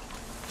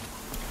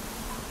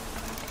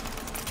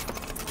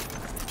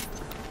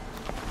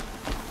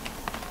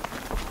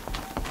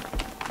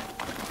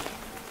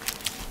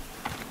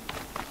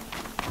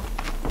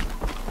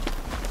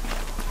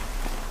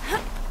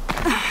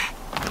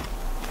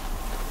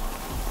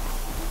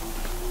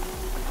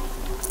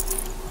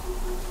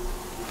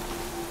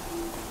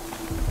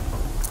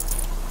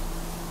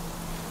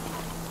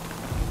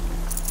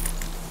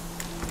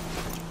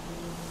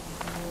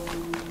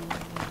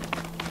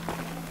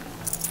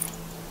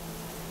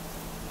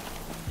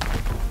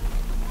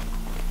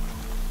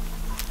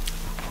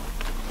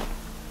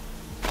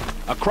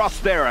 Across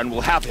there and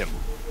we'll have him.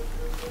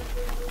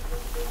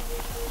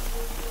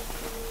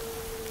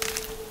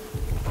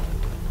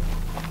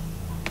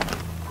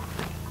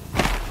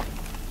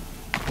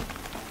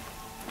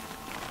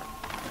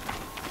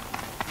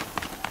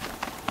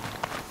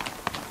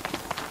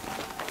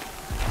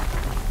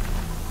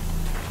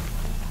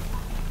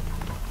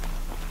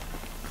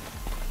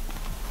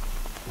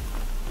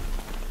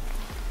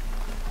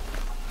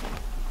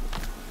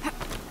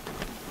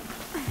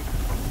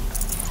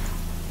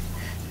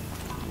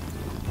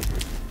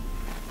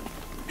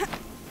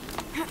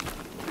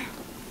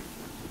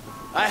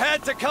 I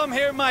had to come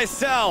here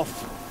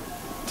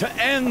myself to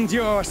end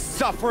your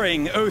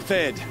suffering,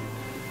 Uthid,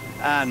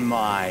 and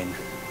mine.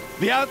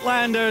 The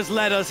Outlanders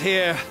led us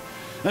here,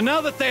 and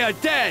now that they are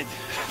dead,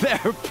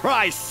 their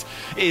price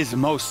is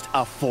most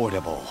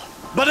affordable.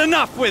 But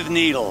enough with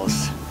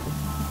needles.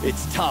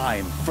 It's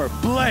time for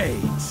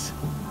blades.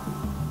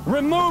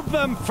 Remove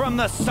them from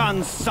the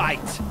sun's sight.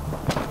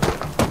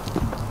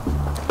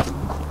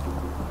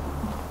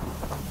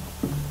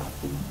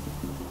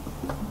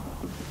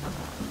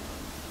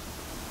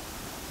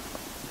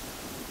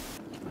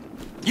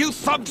 You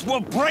thugs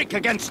will break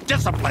against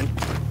discipline.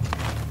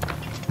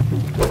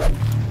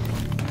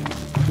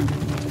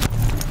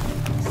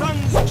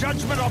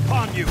 judgment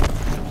upon you!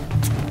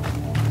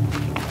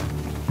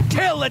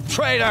 Kill the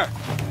traitor!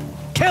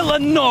 Kill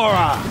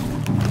Lenora!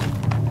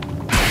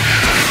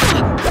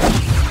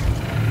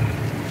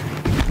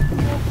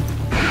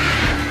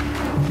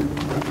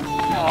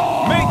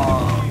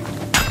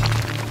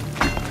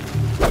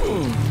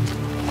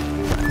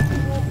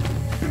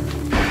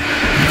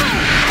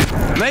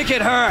 Make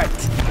it hurt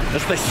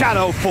as the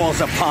shadow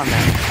falls upon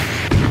them.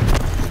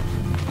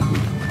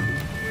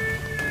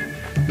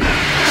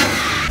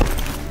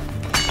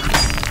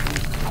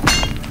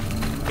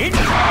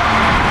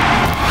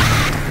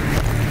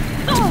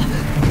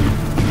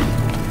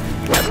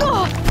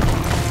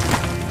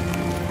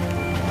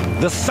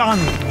 The sun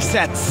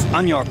sets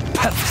on your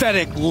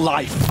pathetic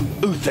life,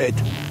 Uthid.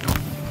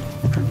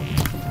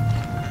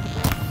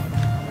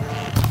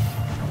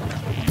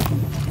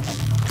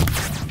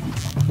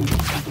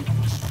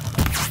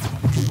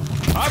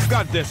 I've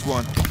got this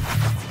one.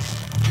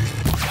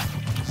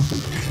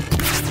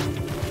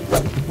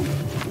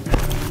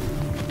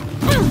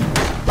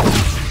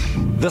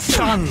 The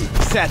sun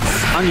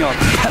sets on your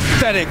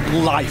pathetic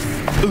life,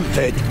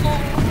 Uthid.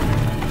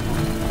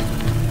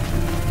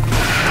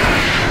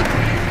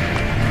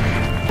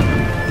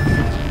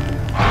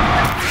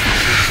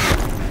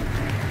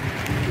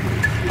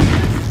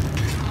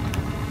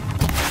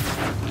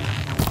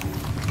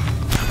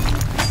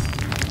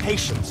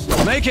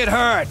 Patience. Make it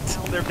hurt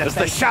as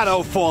the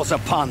shadow falls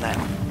upon them.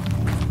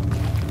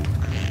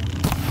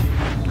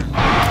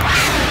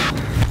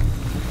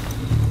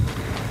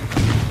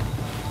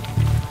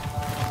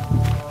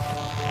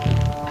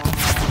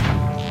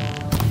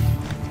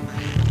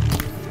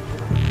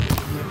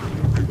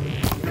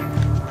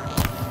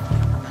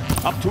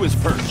 Up to his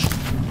perch.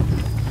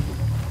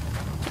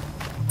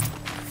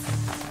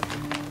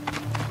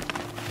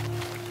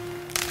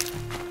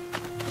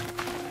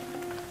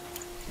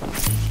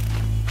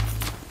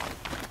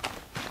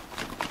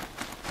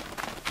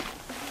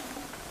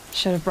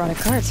 Should have brought a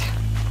cart.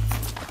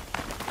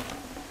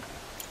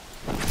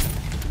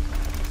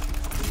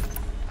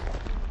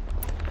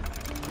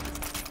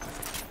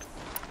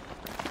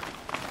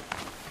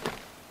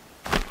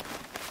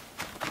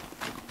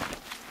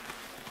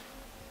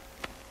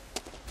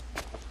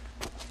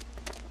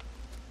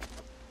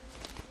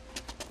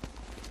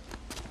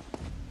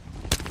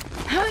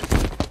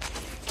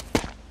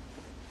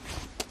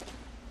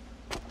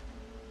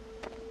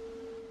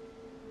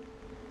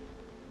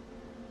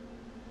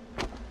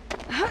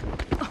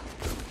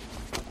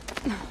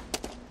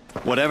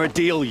 Whatever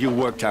deal you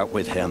worked out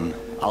with him,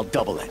 I'll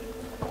double it.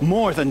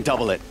 More than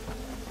double it.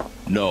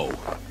 No.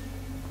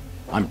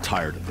 I'm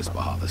tired of this,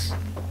 Bahavas.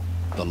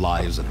 The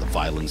lies and the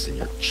violence and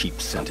your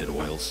cheap scented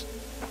oils.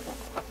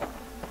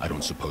 I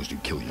don't suppose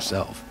you'd kill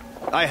yourself.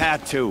 I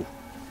had to.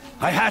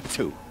 I had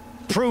to.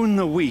 Prune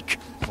the weak,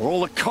 or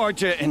all the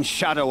Karja and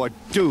Shadow are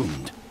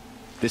doomed.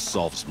 This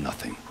solves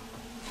nothing.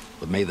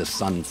 But may the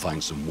sun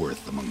find some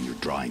worth among your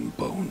drying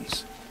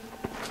bones.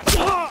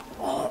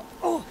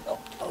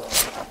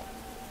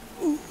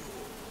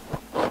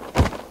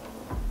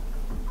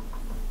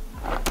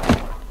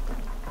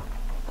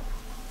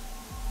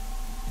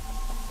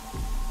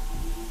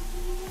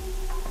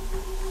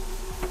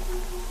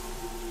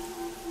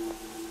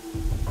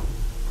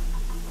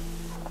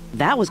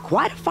 That was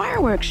quite a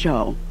fireworks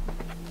show.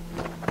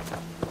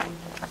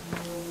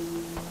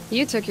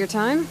 You took your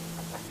time?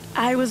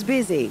 I was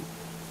busy.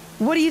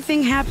 What do you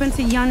think happened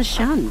to Yan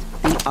Shund,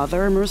 the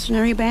other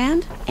mercenary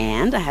band?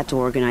 And I had to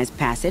organize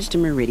passage to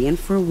Meridian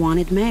for a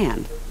wanted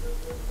man.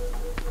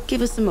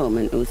 Give us a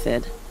moment,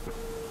 Uthid.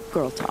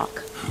 Girl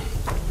talk.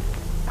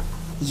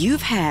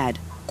 You've had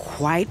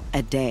quite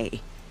a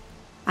day.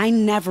 I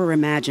never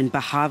imagined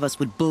Bahavas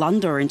would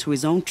blunder into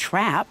his own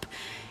trap.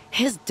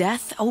 His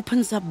death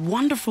opens up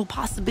wonderful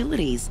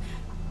possibilities.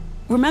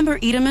 Remember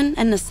Edaman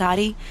and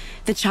Nasadi,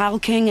 the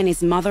Child King and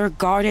his mother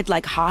guarded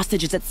like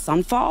hostages at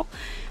sunfall?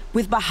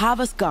 With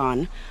Bahavas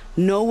gone,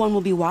 no one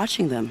will be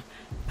watching them.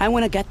 I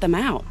want to get them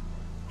out.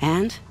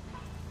 And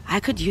I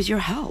could use your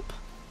help.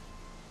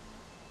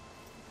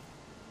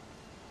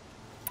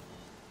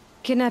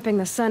 Kidnapping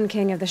the Sun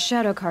King of the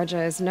Shadow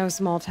Karja is no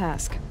small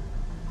task.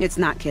 It's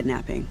not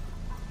kidnapping.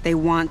 They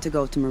want to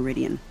go to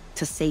Meridian,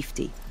 to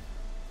safety.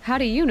 How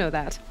do you know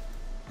that?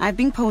 I've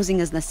been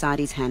posing as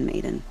Nasadi's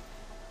handmaiden.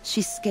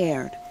 She's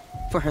scared.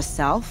 For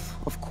herself,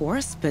 of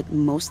course, but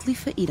mostly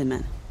for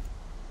Edaman.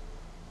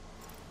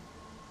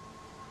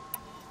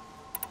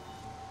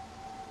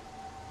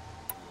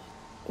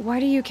 Why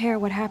do you care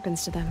what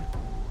happens to them?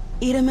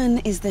 Edaman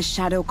is the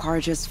Shadow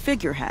Karja's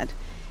figurehead.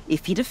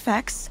 If he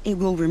defects, it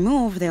will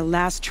remove their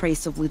last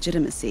trace of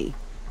legitimacy.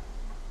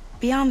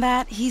 Beyond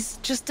that, he's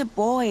just a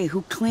boy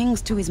who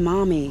clings to his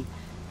mommy.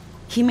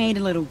 He made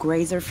a little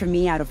grazer for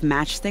me out of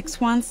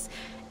matchsticks once.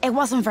 It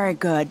wasn't very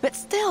good, but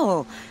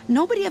still,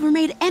 nobody ever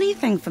made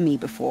anything for me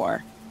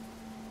before.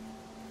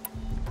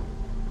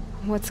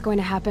 What's going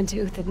to happen to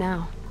Uthid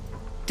now?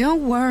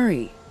 Don't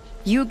worry.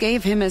 You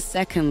gave him a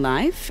second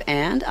life,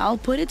 and I'll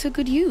put it to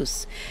good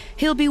use.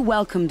 He'll be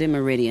welcomed in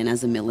Meridian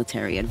as a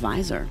military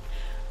advisor.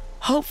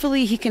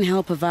 Hopefully he can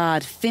help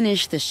Avad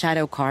finish the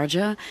Shadow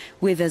Karja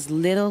with as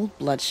little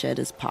bloodshed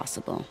as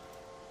possible.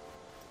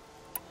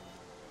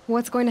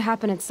 What's going to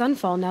happen at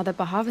Sunfall now that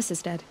Bahavas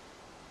is dead?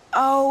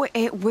 Oh,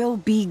 it will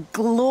be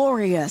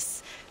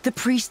glorious. The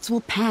priests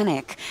will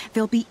panic.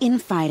 There'll be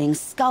infighting,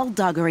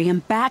 skullduggery,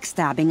 and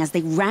backstabbing as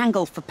they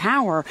wrangle for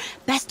power.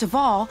 Best of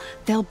all,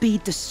 they'll be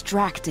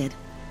distracted.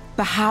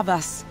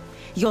 Bahavas,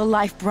 your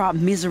life brought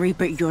misery,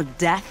 but your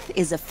death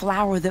is a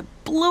flower that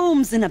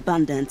blooms in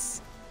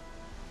abundance.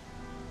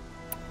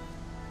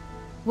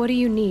 What do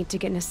you need to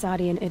get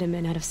Nasadi and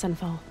Idaman out of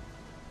Sunfall?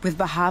 With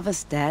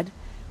Bahavas dead,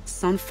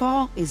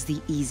 Sunfall is the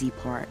easy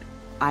part.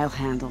 I'll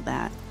handle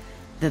that.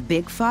 The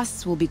big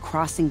fuss will be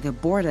crossing the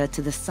border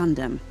to the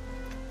Sundom.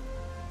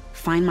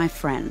 Find my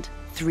friend,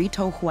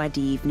 3-Toe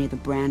Huadiv, near the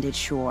Branded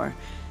Shore.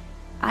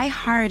 I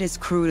hired his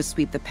crew to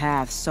sweep the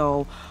path,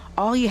 so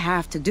all you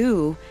have to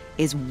do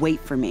is wait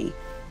for me.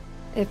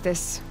 If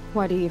this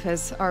Huadiv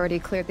has already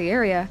cleared the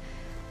area,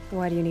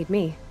 why do you need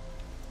me?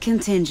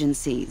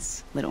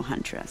 Contingencies, little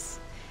huntress.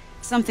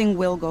 Something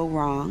will go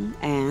wrong,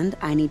 and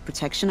I need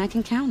protection I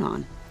can count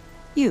on.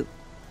 You.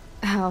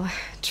 I'll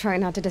try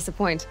not to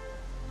disappoint.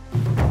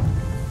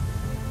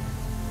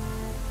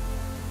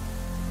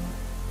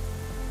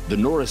 The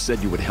Nora said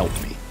you would help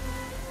me.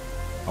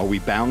 Are we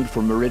bound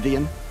for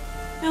Meridian?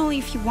 Only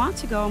if you want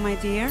to go, my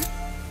dear.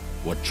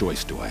 What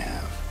choice do I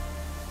have?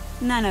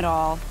 None at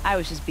all. I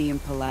was just being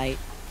polite.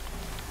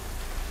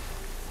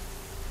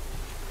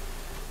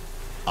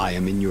 I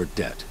am in your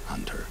debt,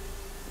 Hunter.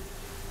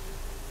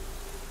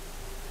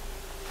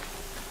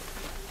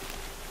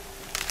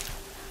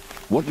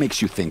 What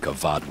makes you think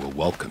Avad will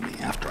welcome me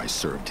after I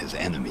served his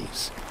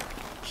enemies?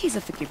 He's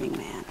a forgiving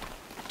man.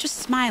 Just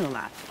smile a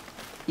lot.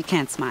 You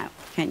can't smile,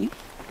 can you?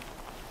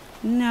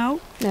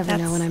 No. Never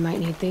know when I might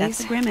need these.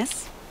 That's a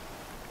grimace.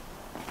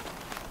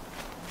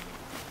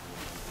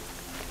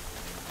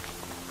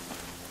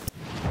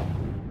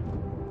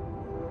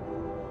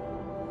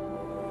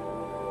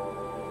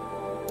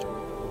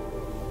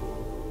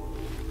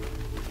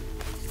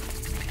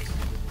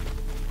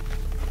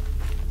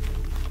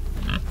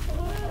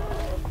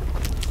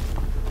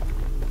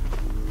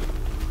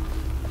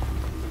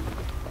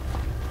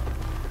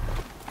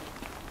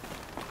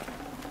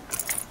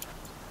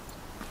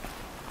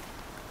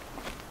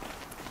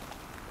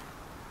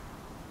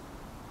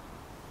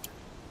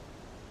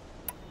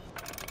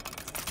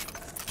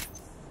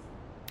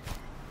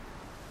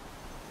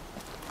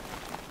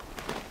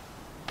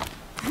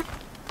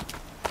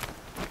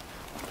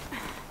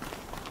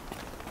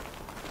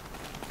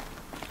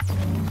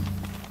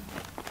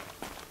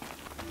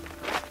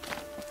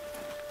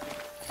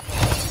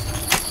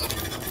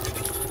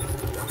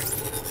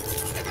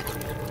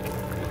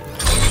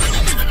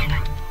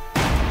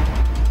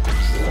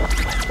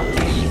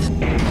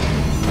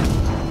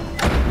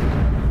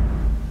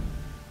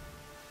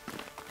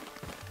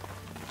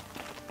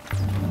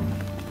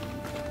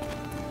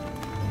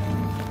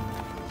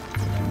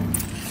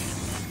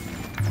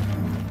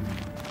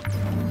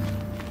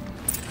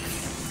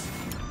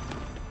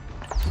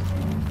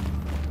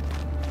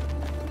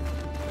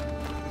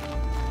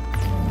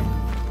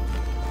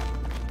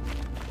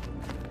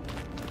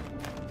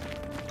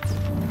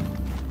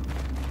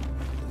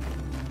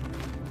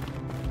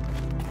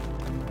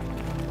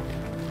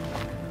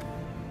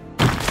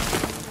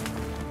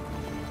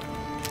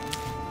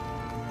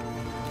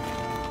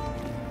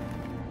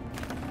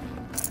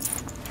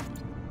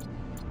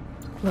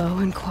 Low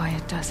and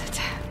quiet does it.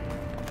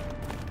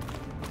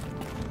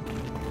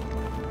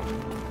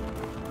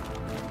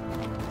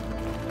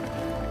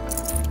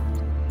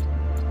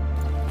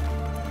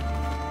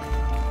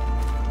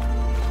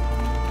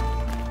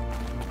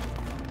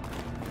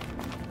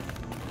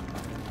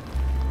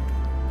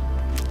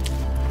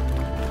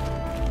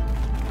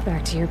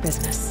 Back to your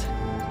business.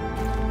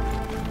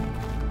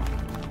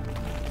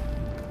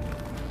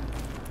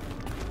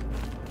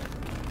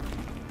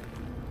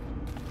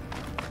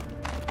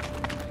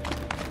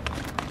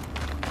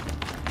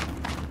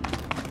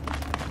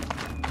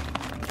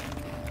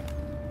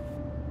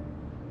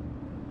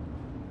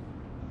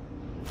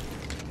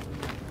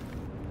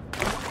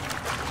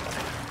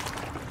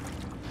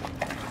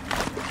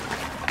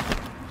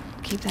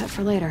 Keep that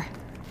for later.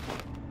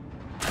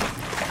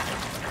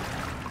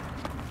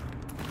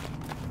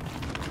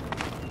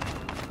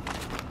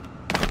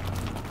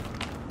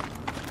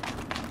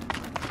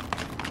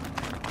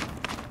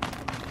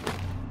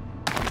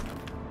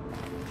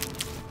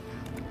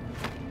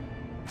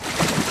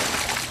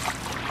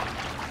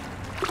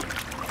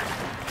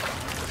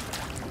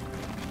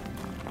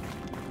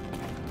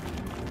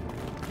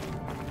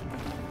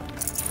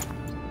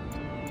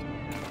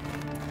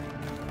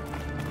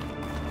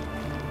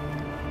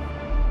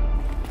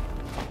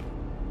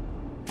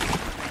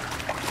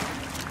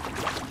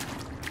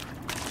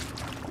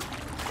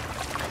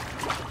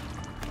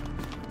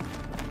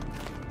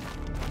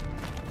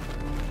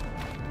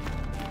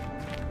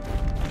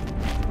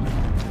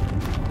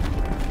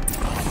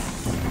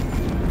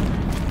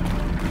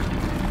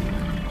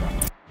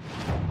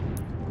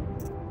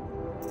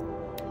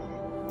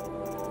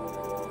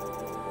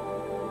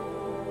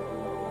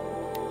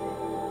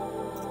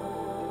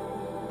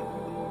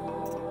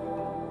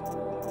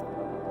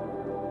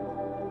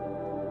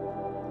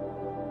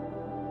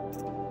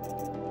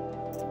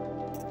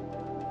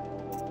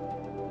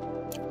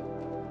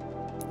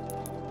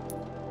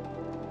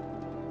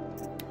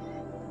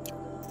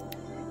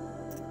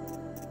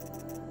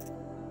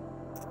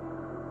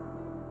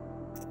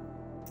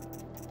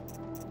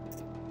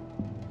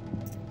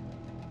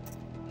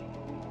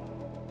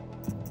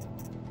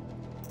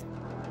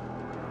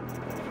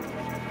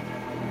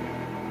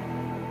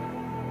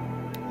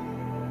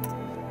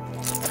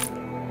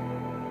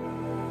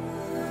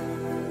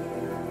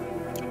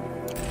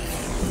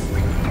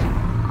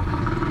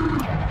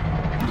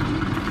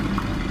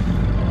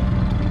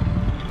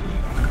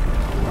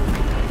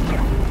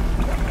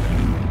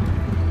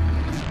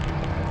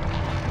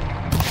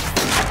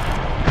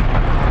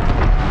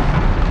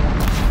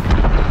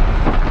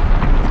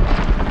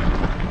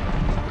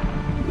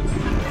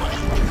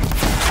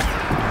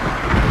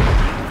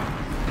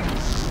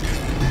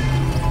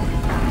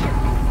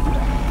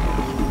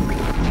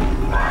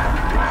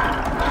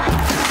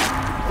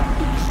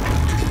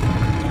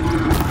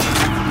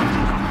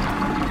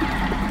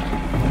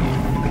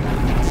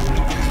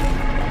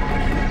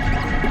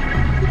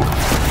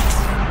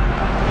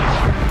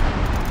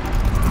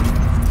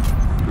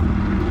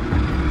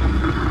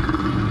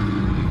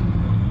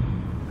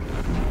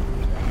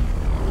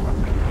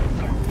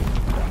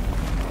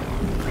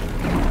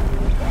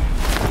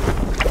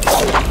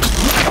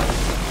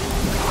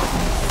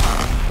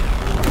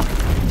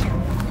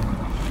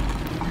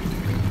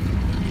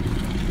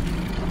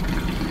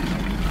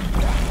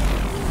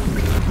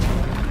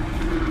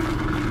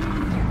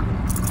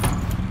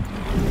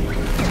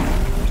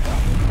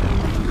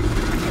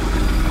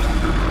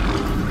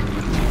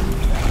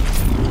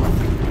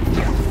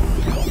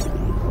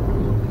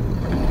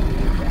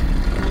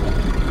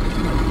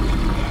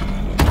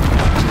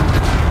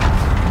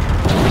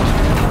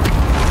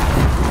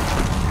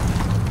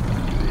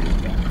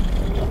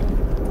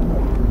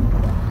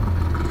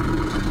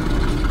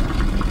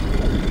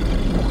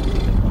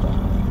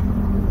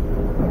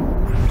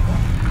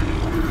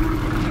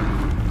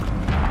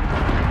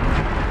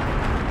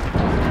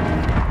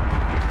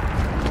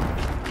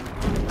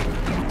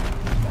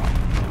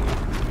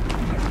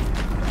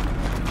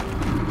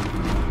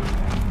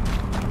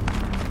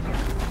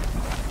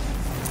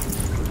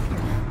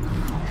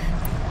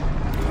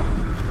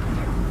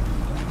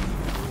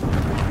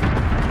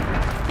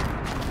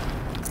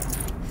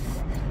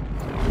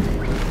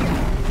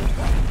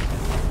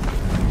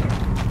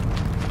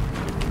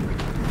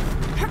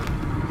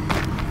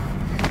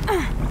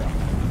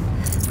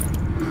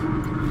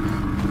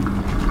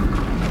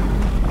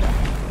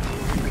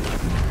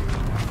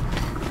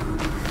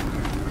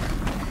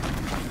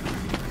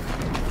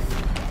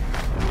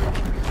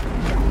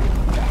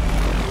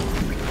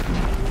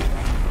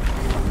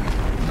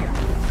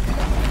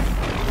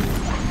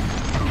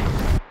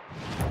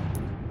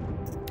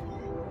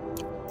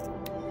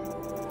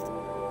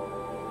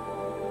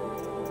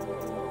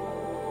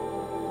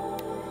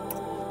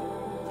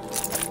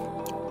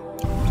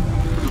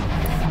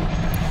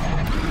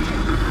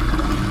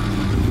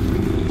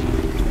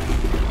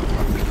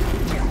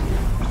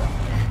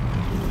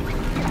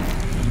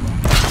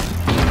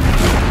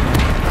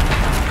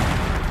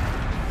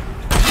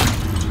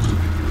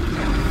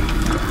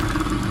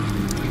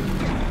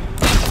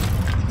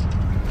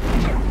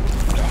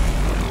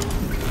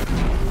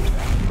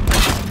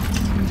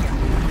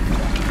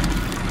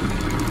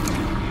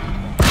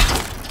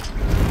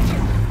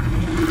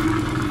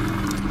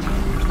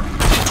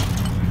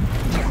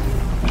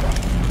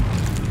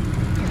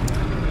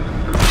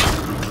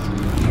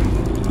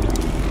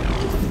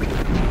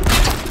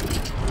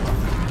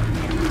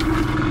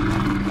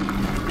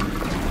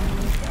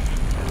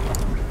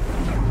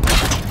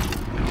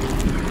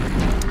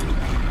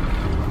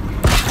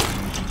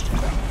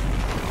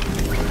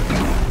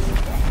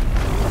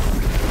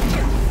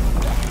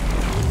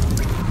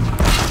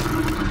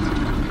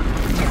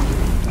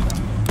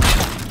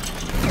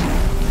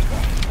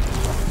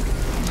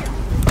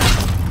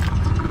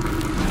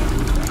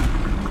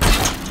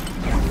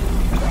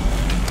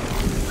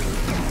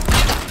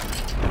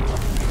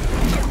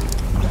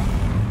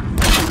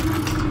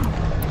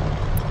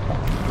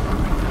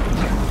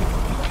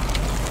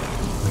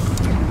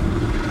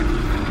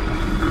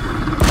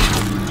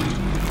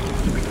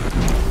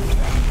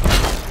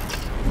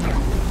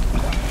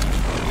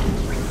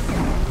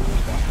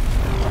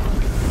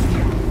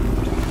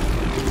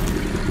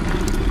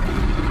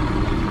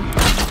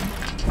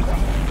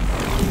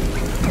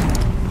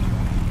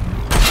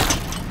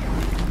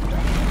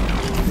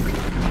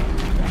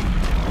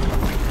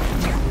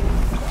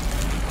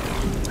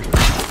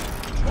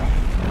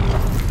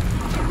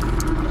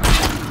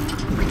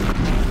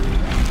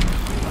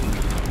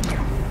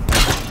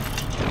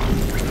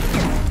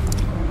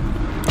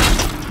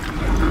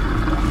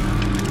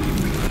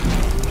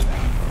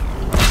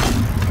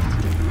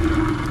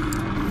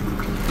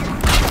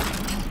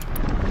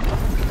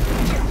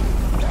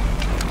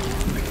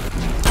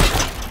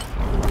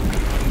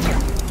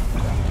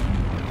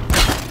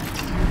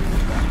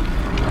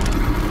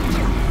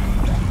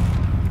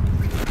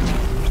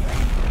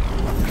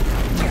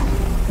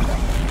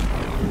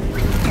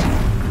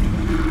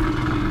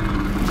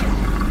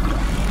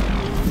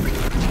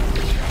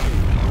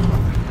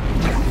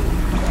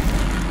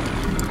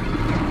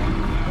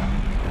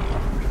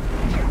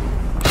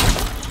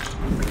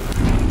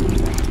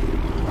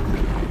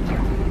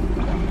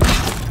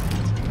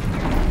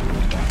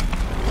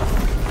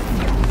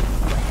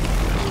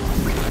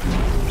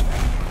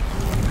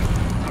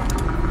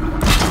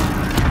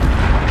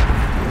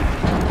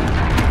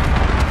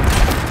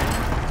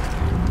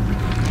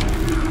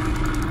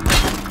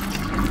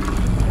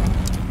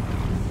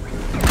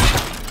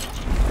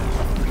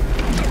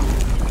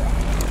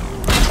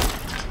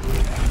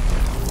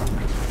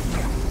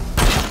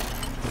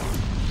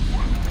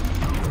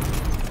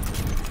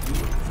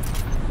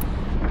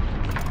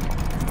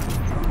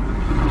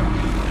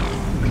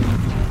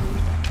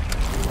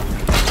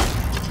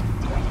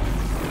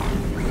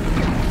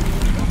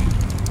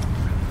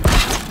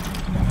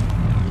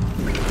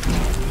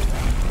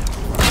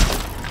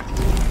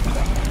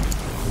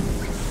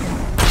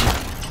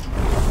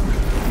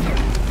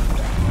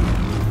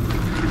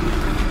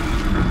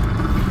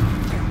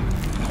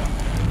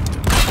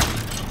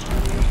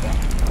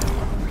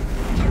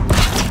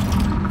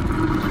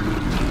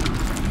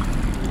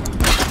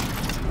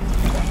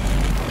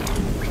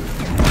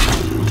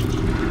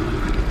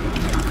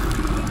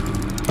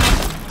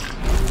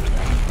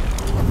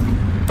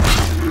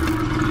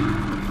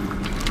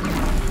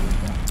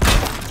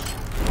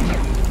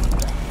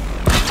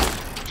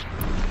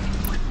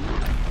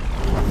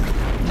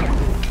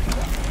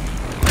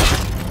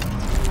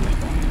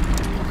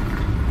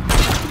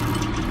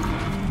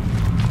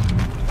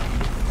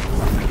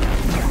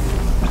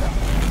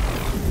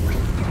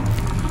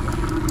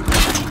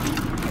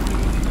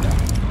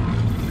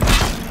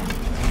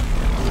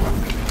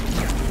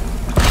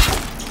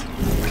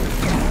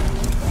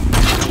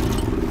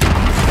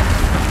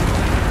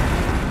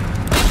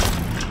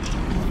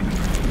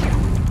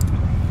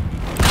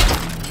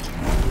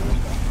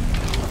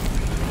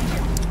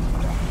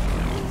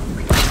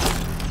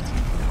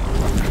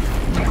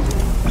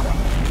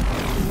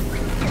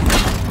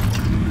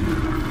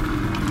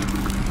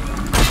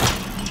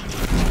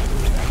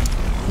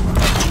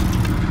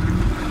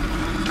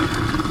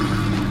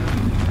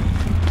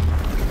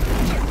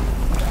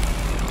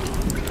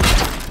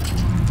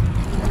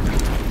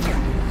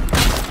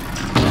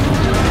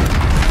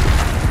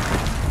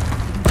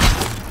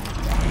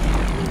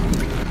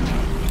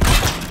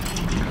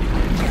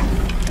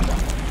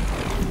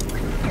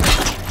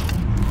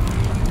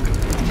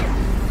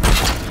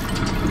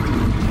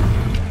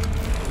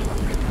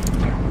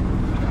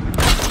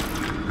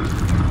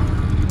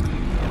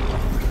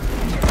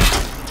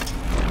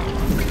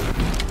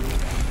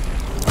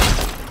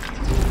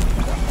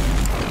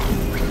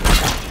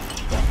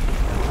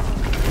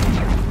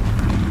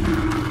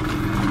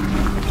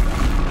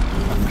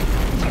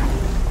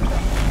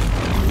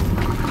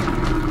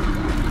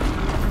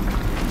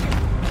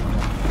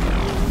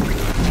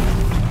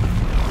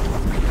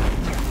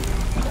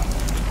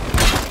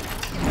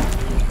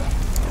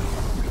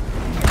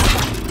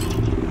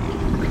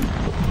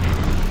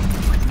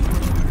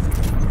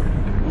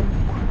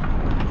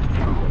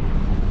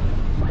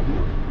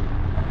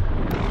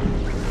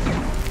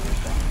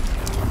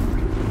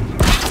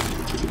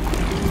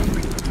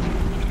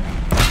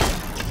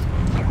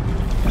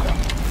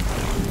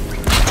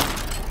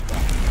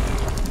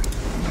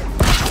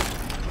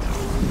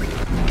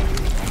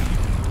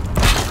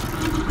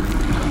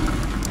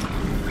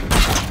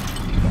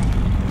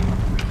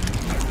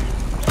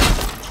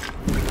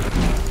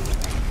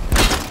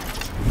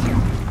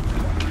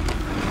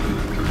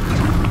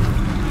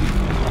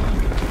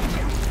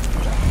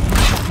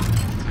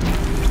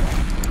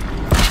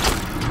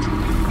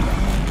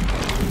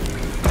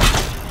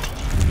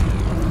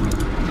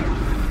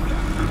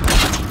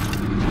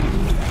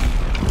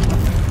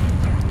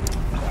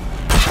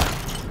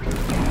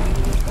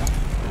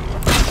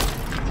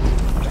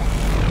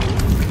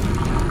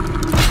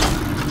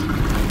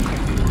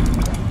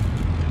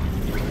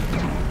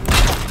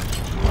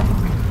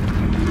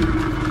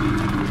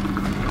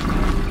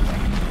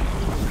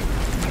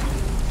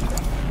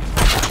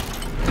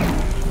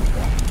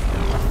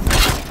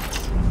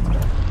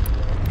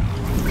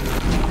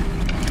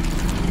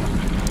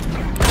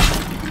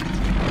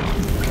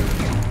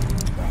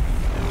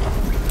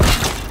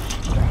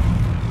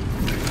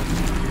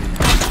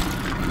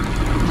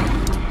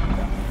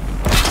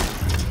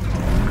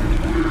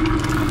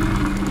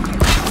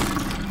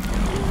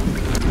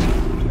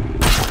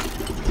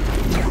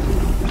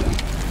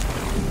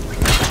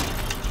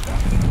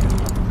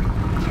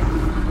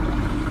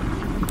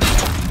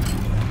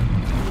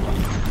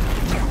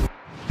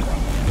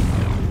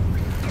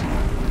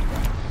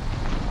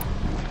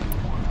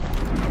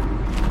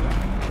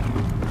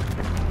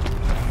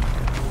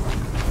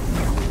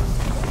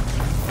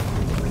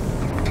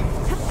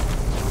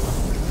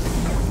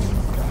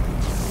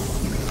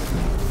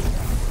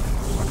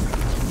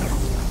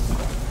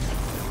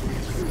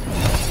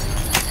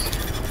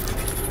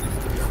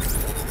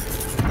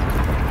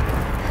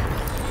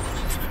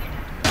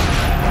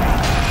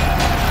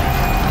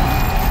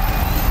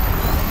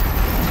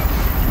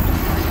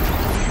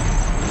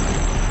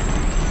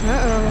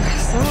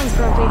 Someone's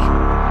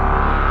grumpy.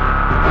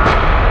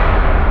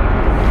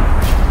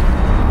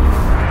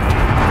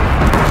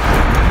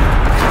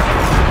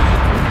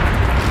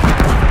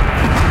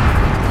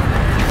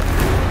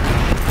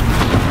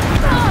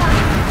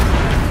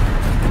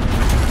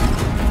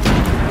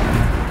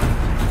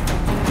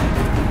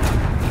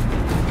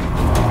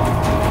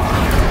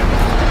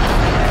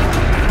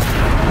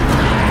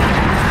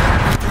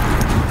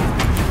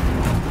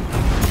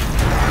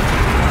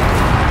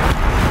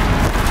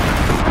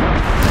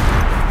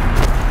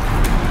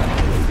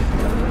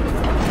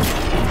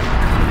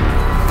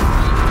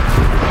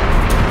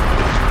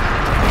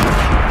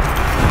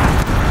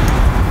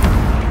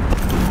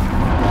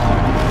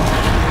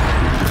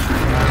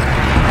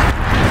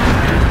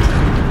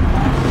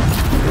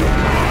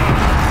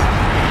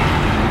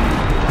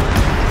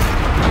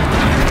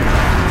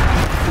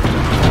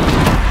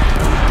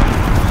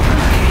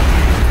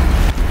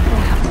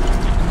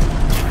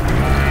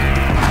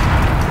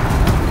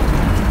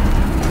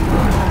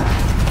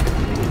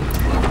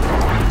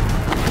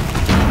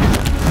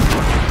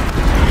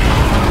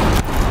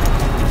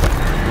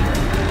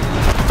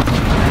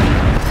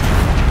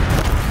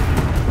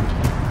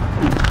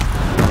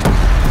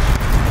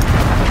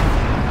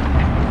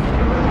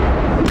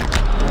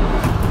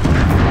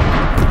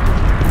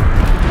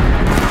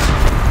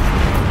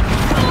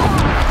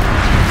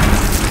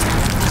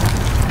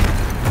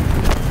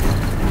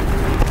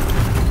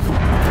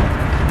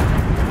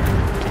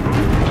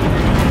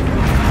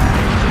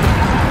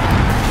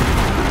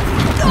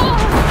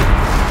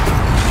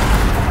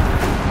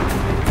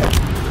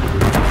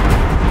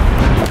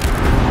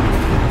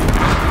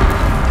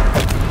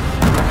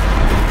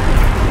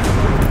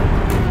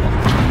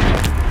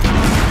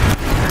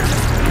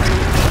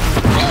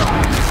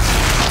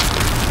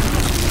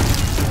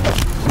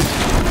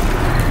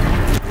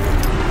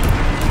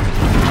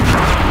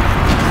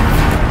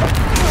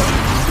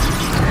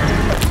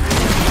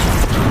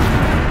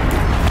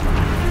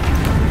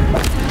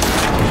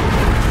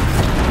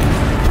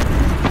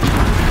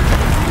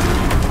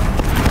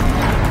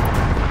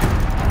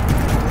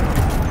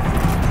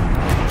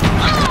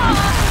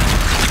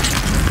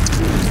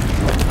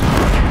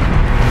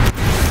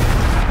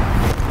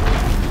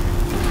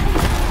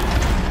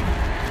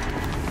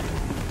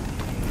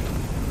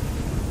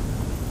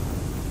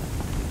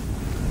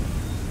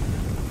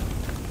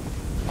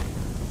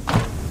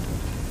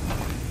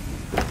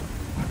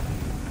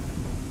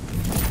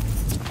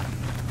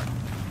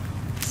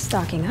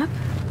 Stocking up.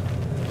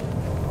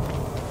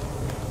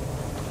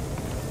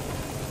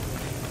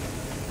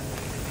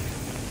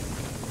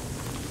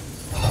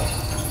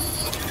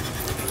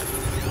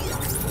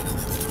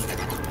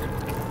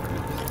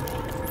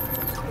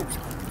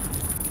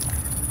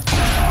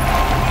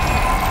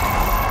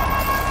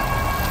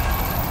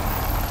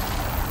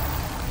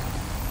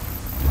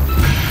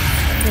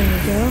 There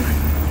we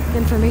go.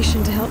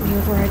 Information to help me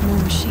override more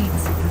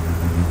machines.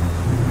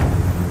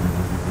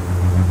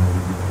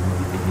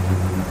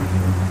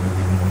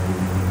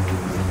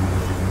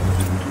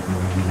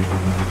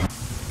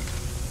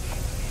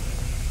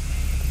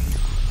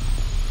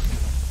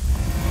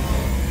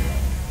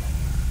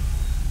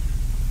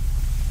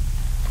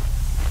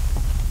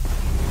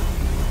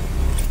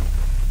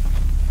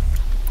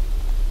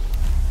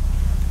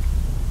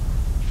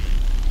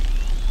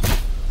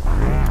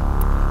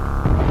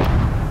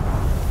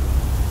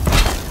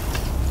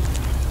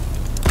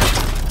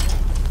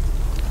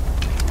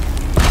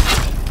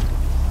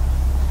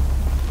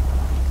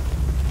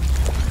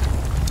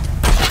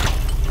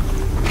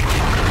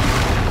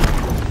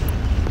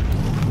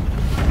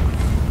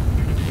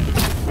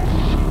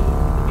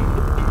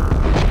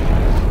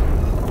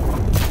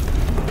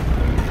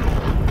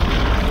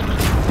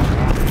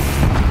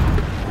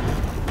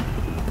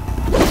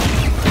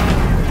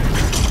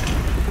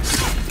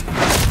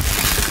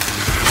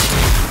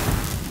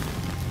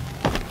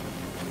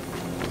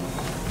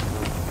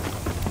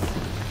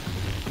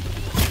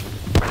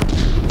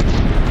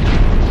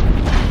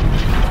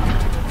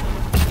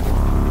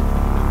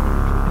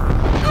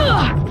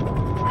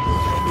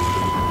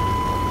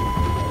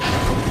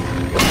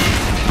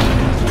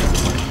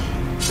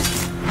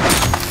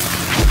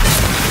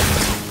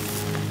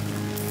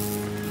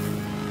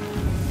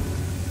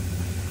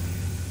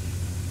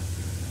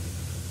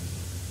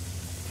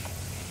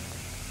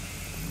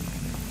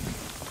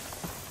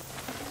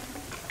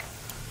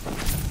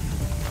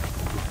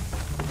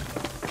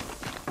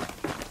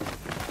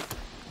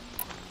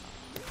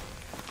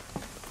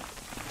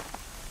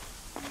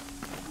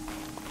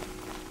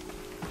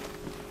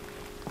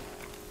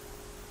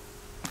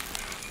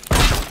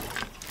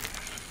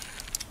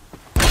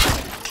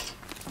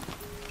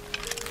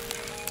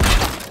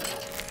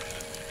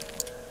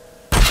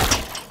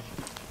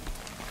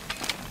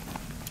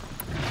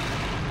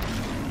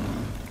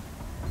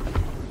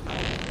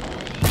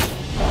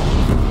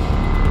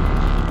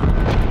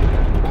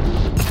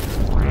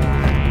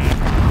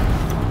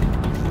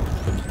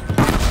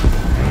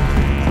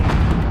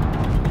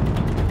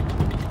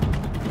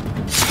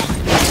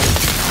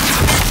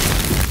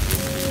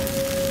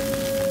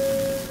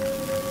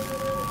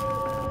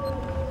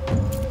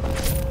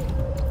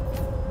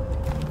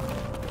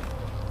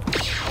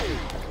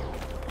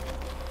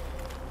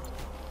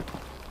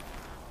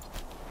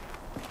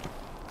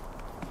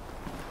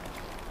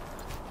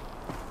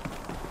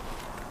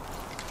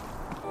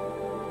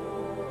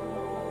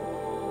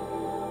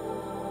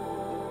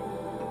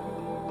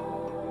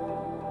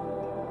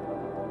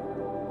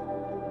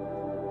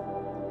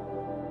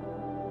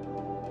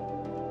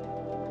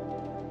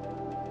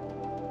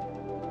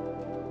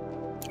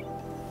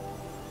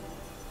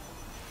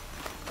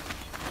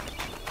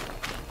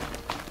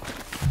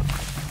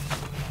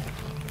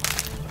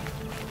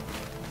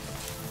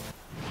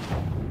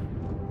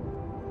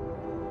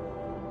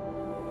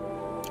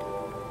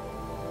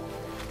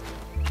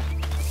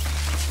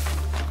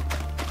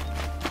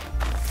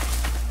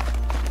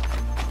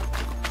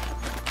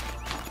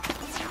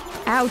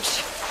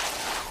 Ouch.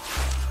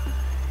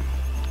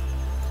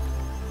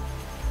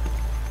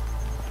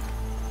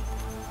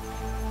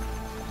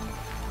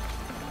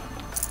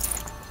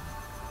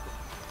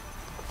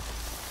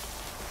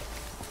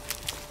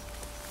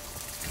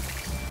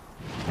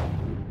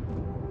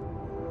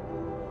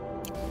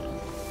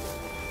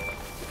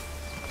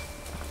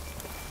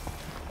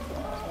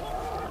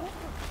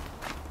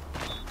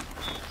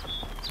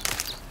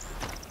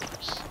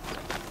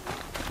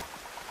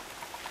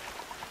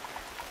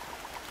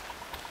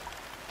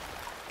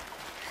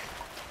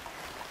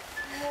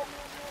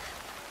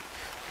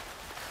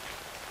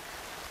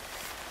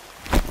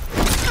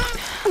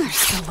 They're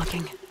still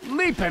looking.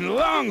 Leaping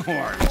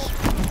longhorns!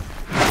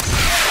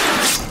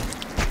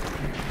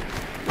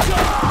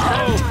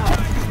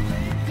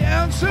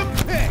 Down some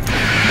pick!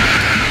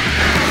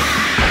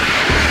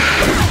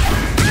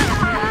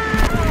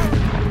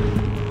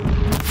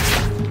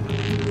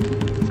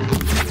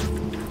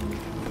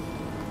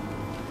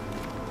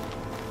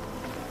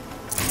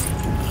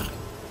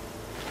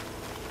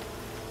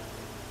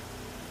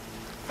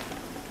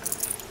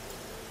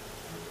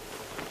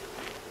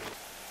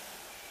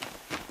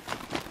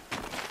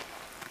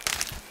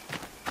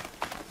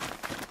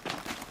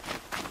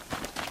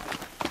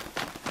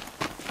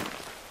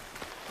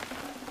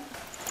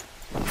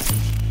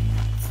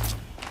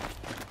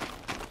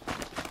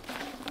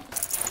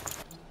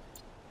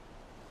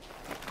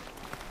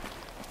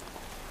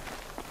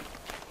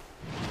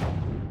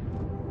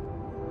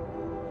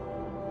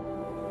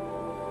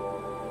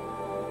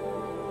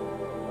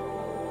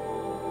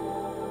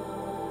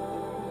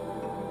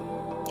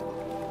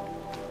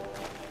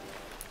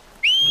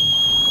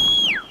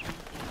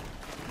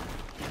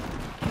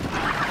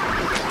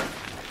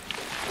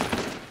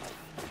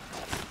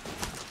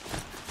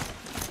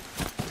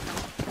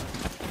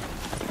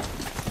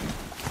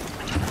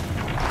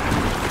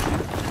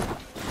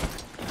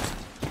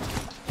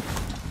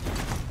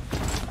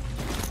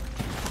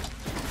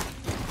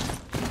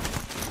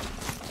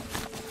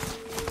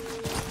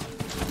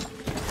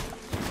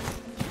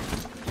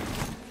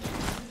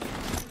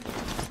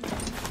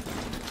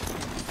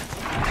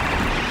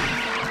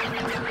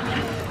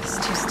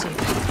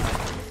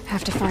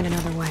 Have to find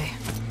another way.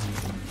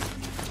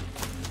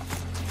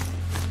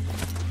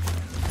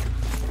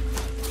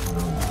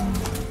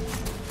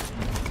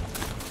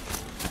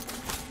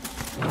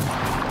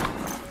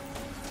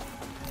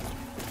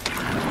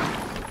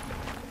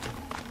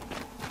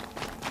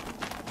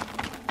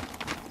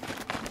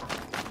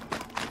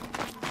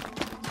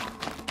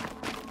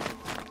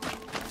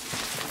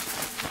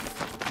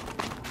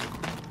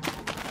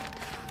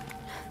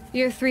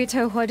 You're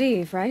Three-Toe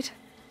Huadiv, right?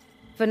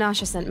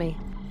 Vanasha sent me.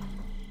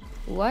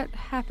 What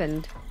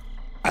happened?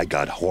 I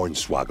got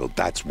hornswoggled,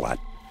 that's what.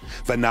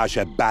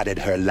 Vanasha batted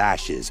her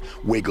lashes,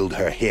 wiggled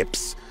her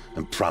hips,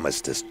 and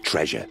promised us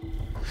treasure.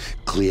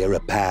 Clear a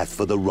path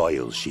for the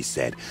royals, she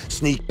said.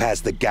 Sneak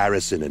past the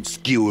garrison and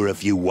skewer a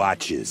few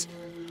watches.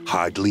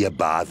 Hardly a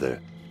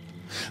bother.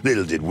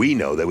 Little did we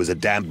know there was a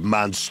damned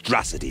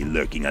monstrosity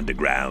lurking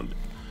underground.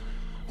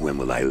 When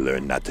will I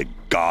learn not to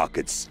gawk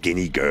at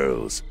skinny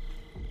girls?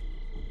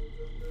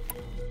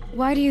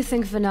 Why do you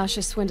think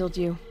Vanasha swindled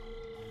you?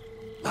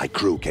 My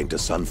crew came to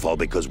Sunfall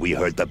because we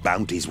heard the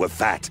bounties were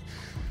fat.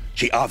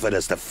 She offered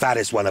us the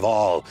fattest one of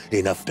all,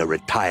 enough to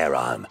retire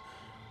on.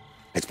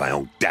 It's my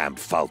own damned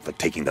fault for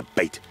taking the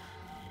bait.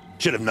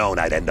 Should have known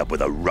I'd end up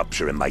with a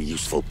rupture in my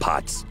useful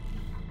parts.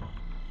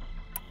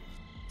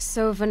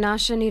 So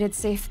Vanasha needed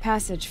safe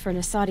passage for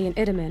Nasadi and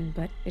Idaman,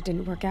 but it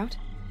didn't work out?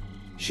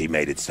 She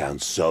made it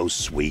sound so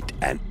sweet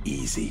and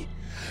easy.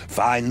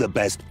 Find the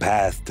best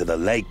path to the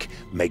lake,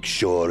 make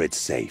sure it's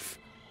safe.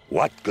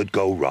 What could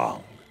go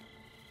wrong?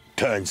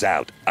 Turns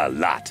out, a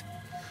lot.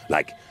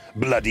 Like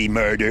bloody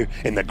murder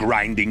in the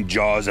grinding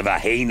jaws of a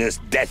heinous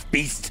death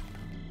beast.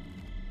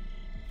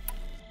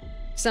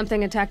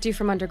 Something attacked you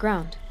from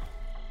underground.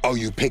 Oh,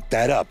 you picked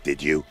that up,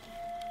 did you?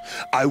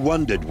 I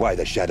wondered why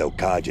the Shadow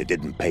Kaja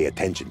didn't pay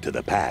attention to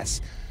the pass.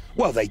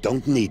 Well, they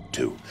don't need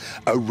to.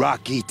 A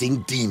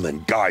rock-eating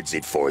demon guards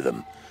it for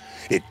them.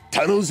 It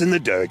tunnels in the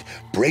dirt,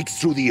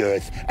 breaks through the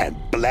earth, and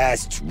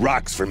blasts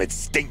rocks from its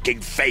stinking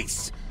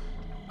face.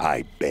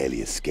 I barely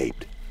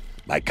escaped.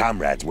 My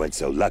comrades weren't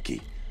so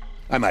lucky.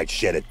 I might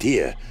shed a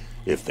tear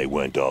if they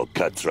weren't all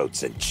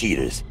cutthroats and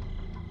cheaters.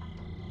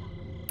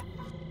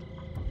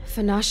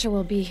 Vanasha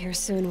will be here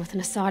soon with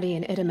Nasadi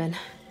and Idaman.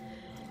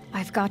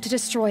 I've got to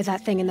destroy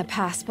that thing in the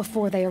pass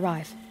before they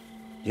arrive.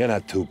 You're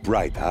not too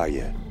bright, are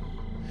you?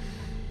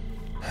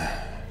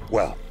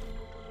 Well,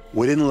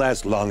 we didn't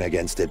last long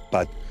against it,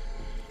 but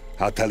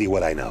I'll tell you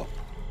what I know.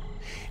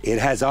 It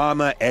has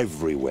armor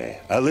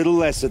everywhere, a little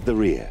less at the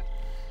rear.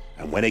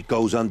 And when it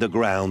goes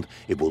underground,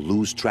 it will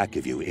lose track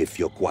of you if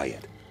you're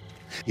quiet.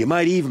 You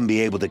might even be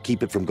able to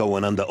keep it from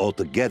going under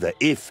altogether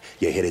if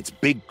you hit its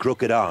big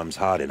crooked arms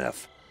hard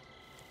enough.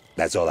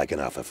 That's all I can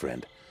offer,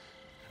 friend.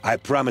 I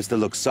promise to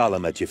look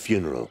solemn at your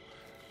funeral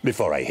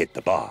before I hit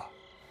the bar.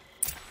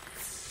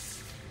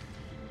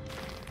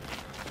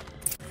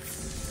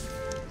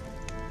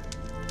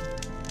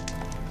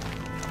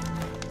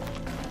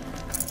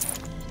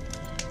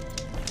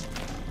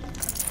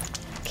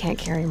 can't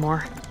carry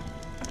more.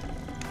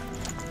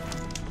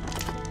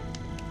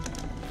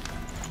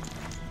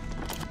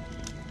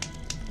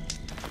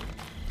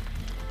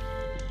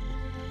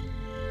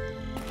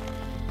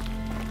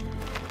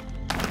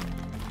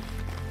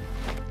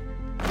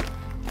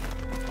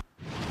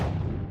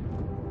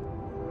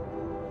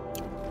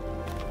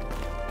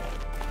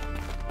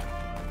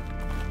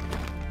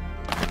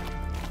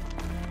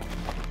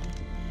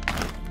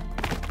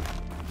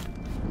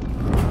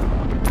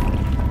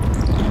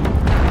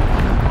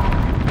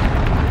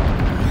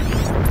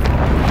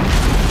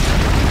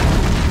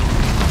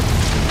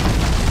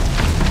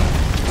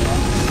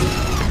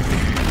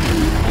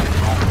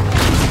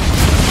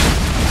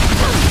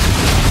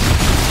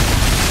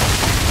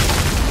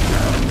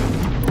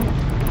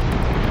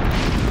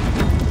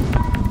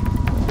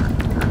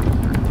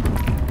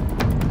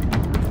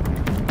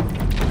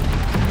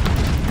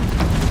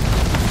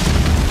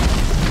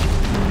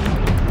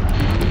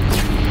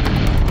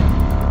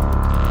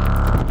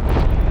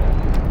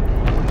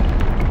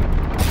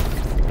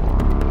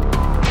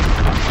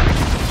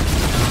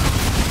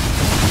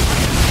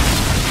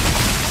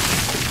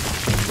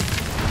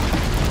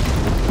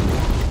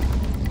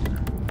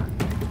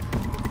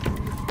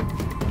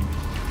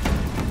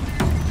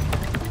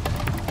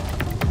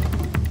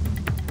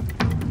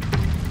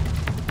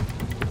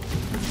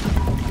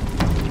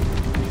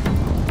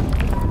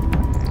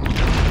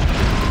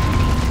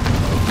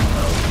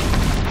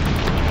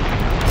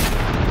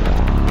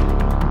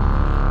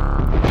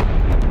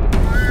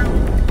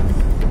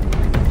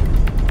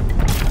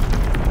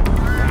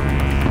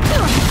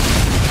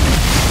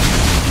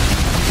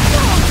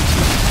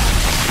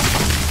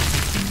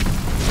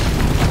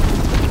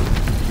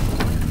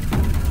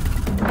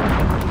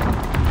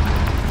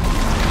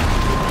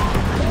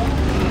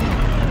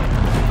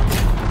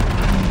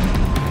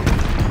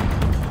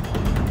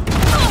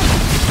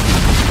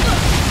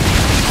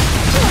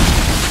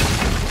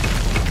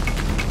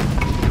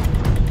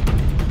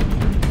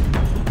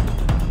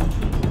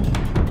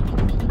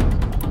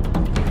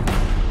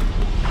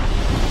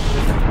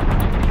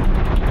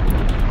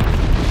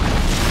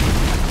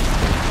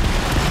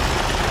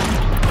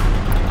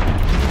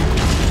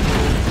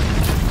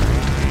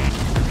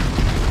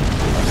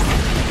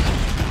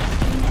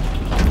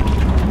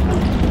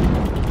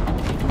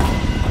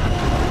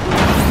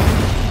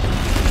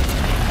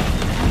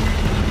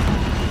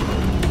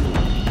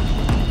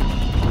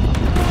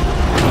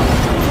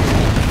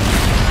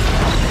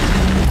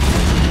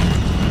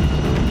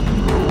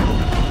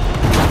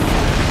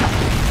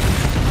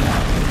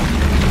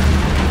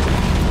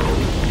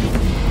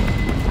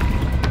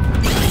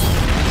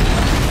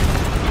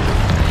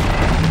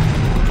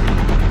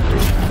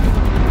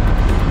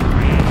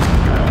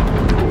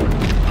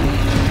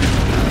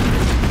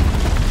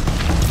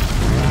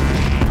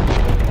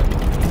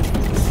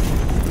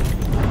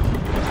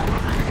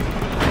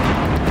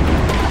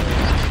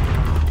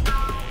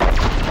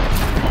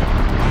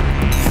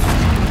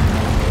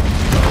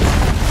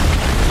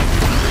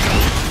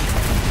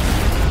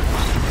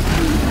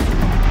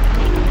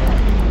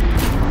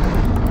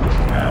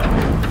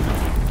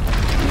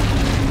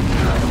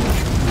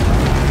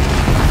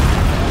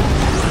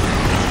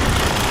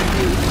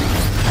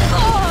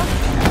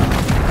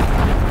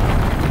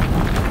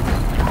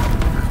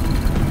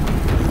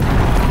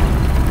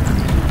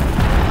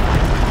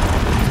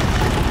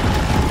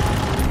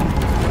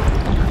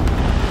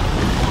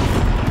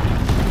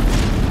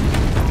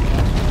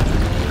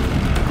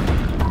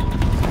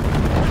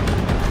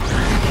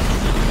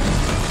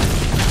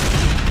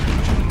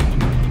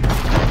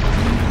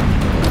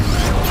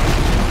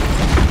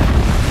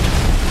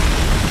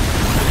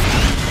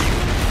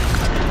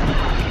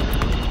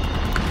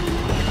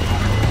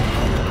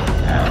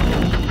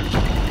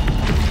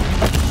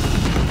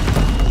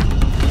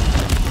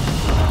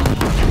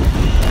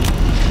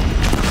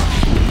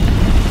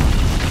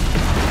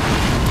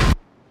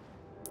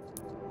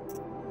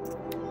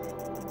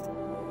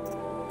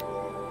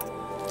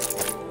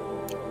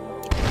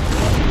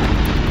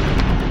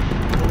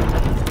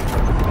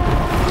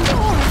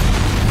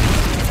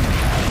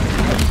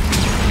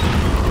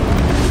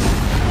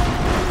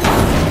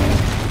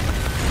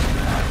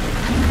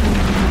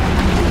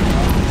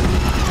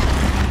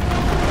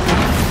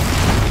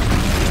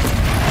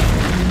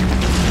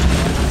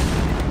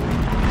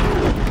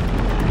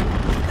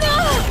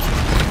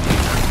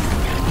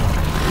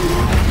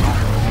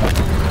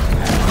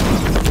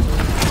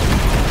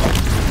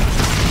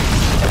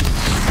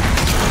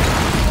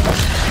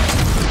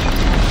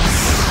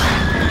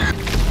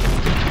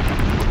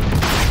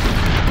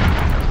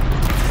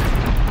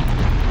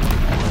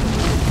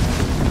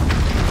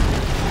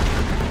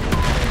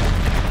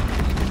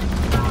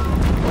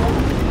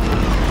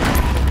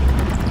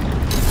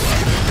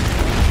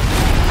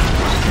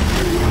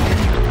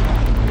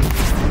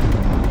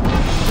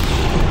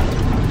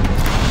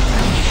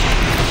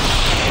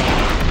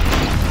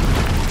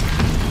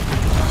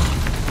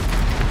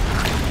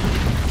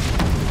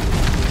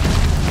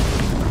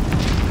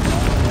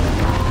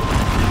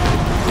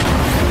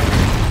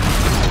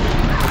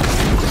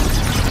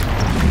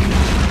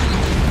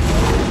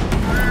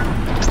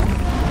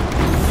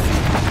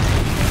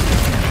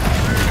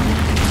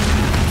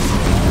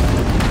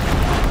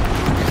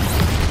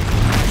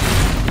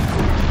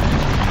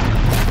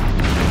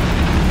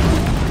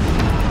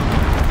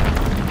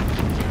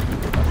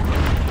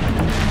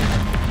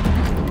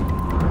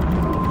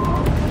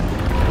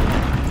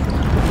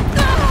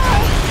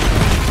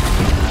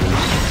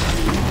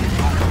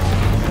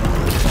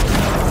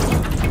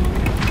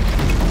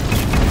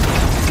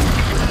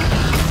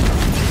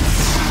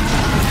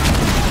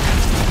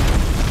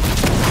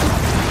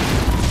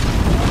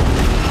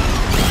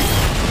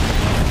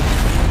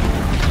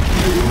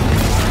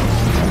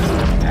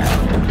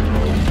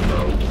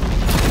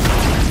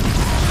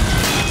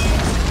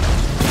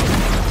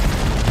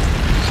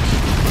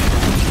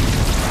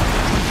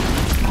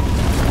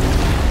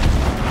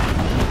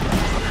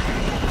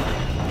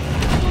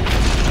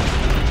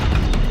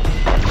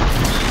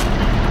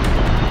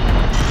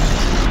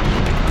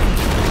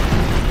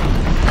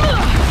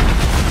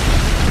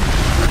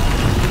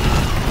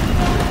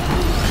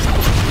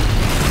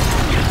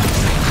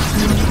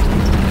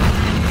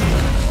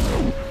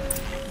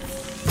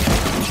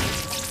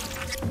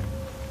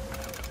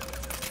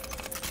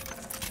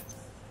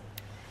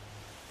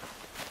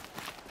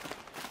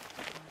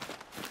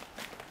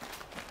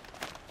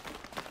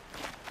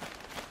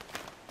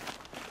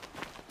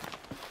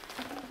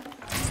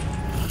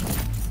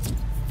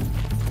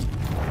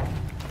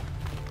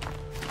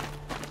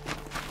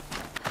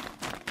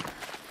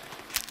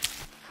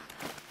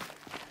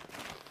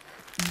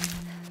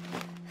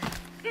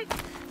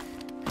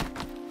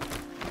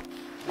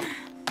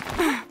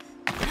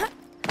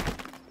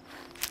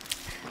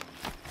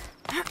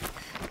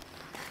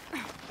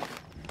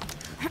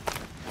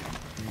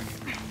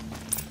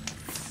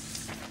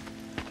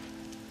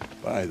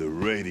 By the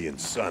radiant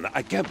sun,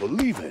 I can't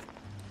believe it.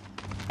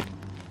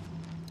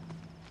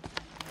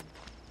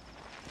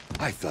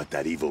 I thought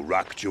that evil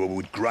rock jewel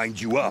would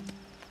grind you up.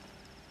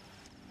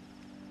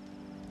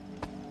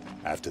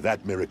 After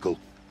that miracle,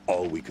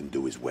 all we can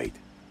do is wait.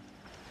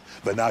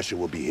 Vanasha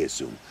will be here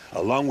soon,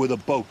 along with a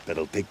boat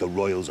that'll take the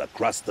royals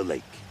across the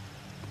lake.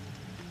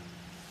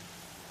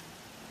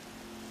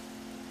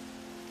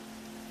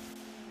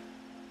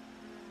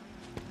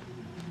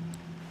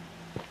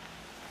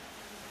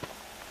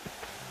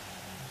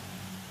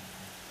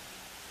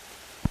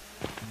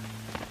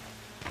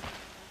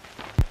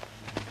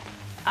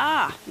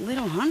 Ah,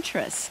 little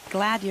huntress.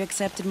 Glad you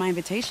accepted my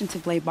invitation to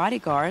play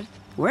bodyguard.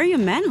 Where are your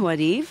men,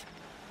 Huadiv?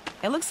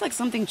 It looks like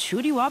something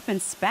chewed you up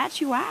and spat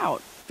you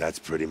out. That's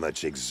pretty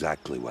much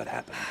exactly what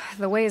happened.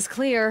 The way is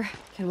clear.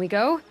 Can we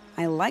go?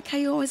 I like how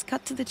you always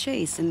cut to the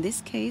chase. In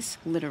this case,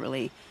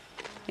 literally.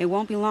 It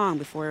won't be long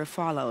before we're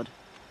followed.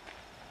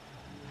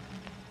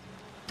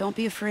 Don't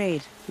be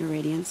afraid, Your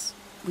Radiance.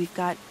 We've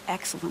got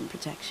excellent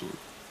protection.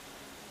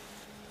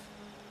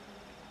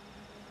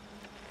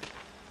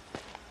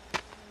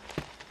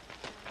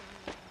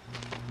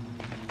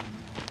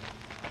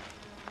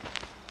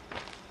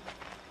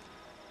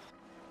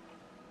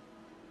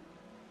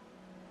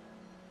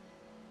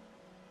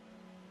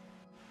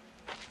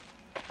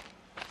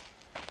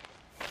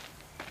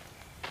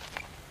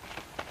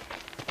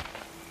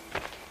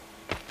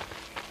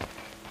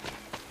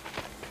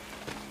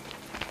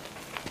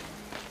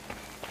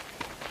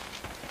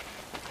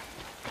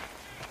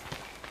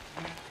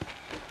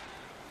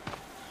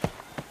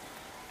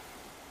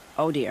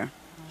 Oh dear,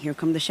 here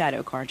come the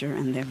Shadow Carja,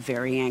 and they're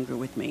very angry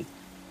with me.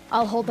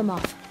 I'll hold them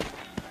off.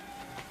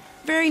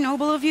 Very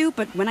noble of you,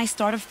 but when I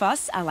start a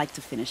fuss, I like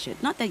to finish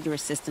it. Not that your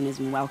assistant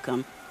isn't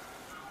welcome.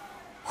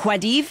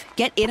 Huadiv,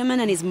 get Idaman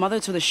and his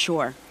mother to the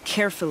shore.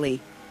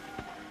 Carefully.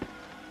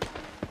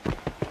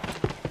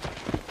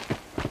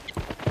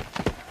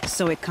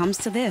 So it comes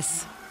to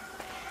this.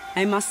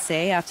 I must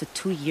say, after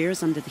 2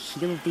 years under the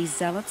heel of these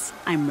zealots,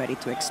 I'm ready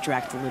to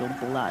extract a little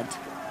blood.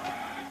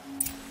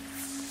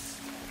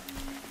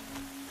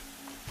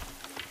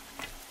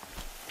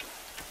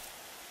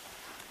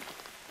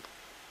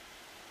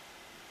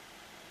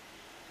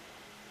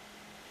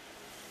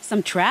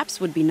 Some traps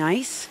would be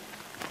nice.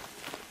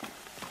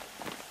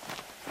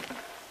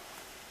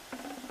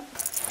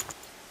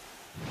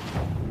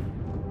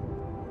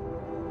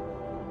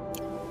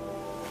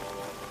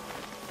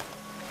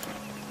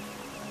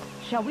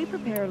 Shall we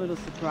prepare a little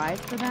surprise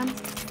for them?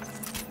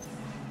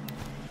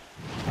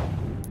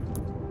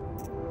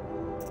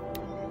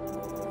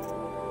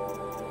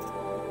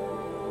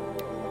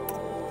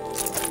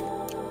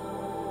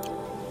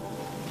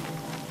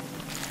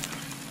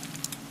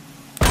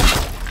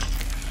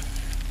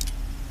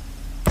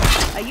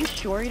 Are you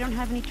sure you don't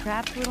have any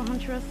traps, little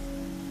huntress?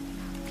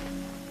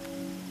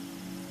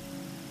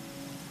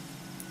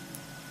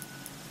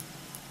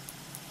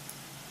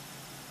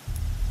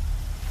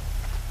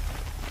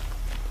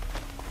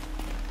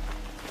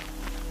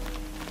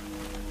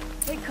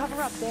 Take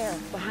cover up there,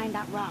 behind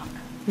that rock.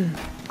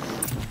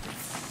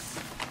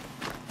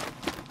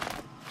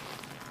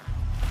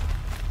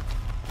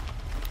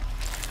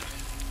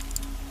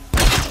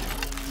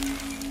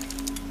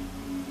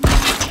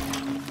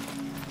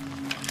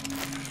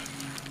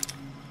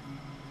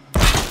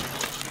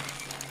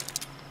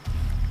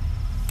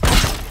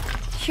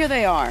 Here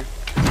they are.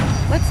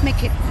 Let's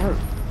make it hurt,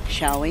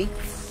 shall we?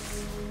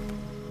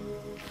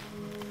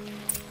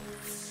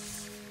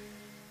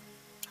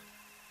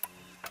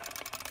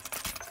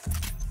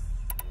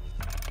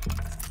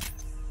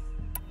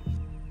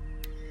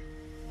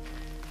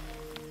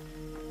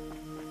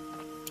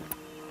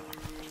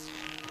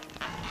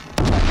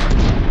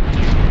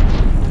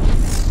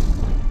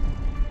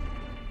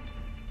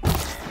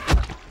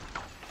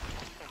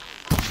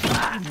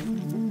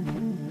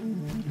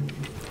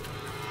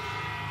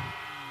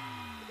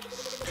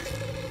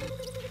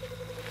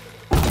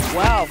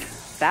 Well,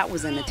 that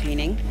was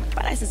entertaining,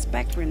 but I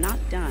suspect we're not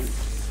done.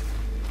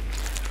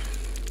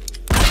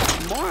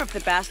 More of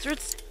the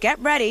bastards. Get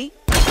ready.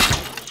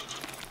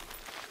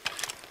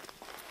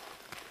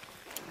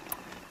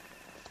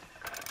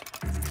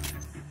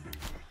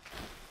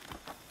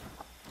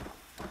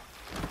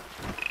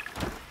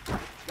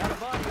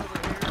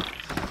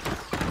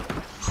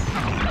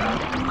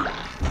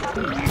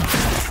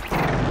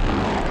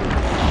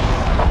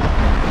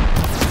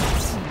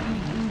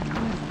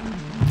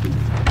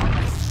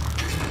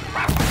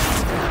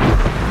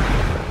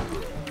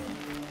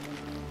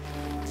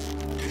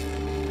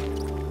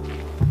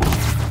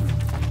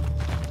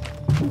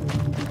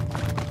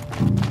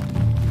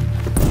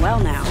 Well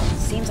now,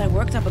 seems I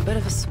worked up a bit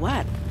of a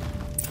sweat.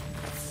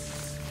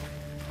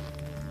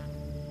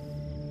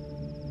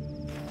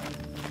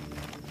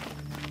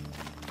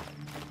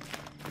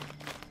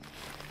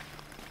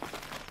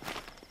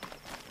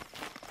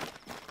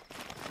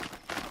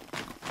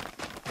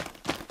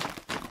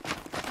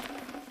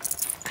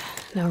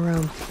 No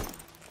room.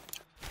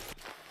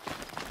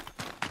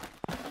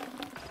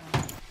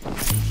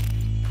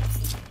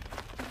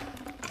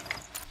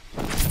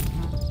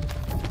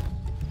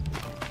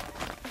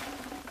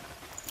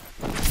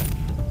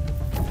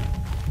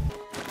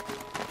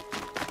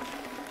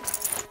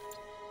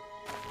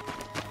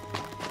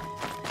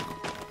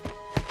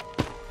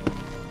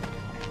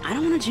 I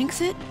don't want to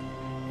jinx it,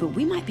 but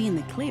we might be in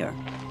the clear.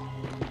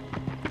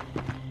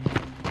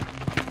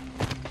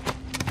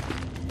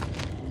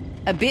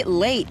 A bit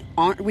late,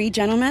 aren't we,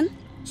 gentlemen?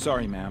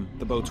 Sorry, ma'am.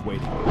 The boat's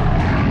waiting.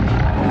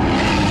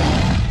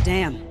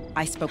 Damn,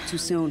 I spoke too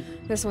soon.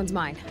 This one's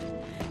mine.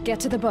 Get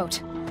to the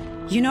boat.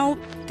 You know,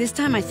 this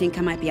time I think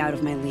I might be out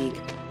of my league.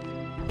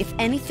 If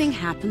anything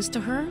happens to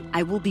her,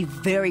 I will be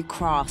very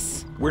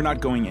cross. We're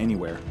not going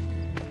anywhere.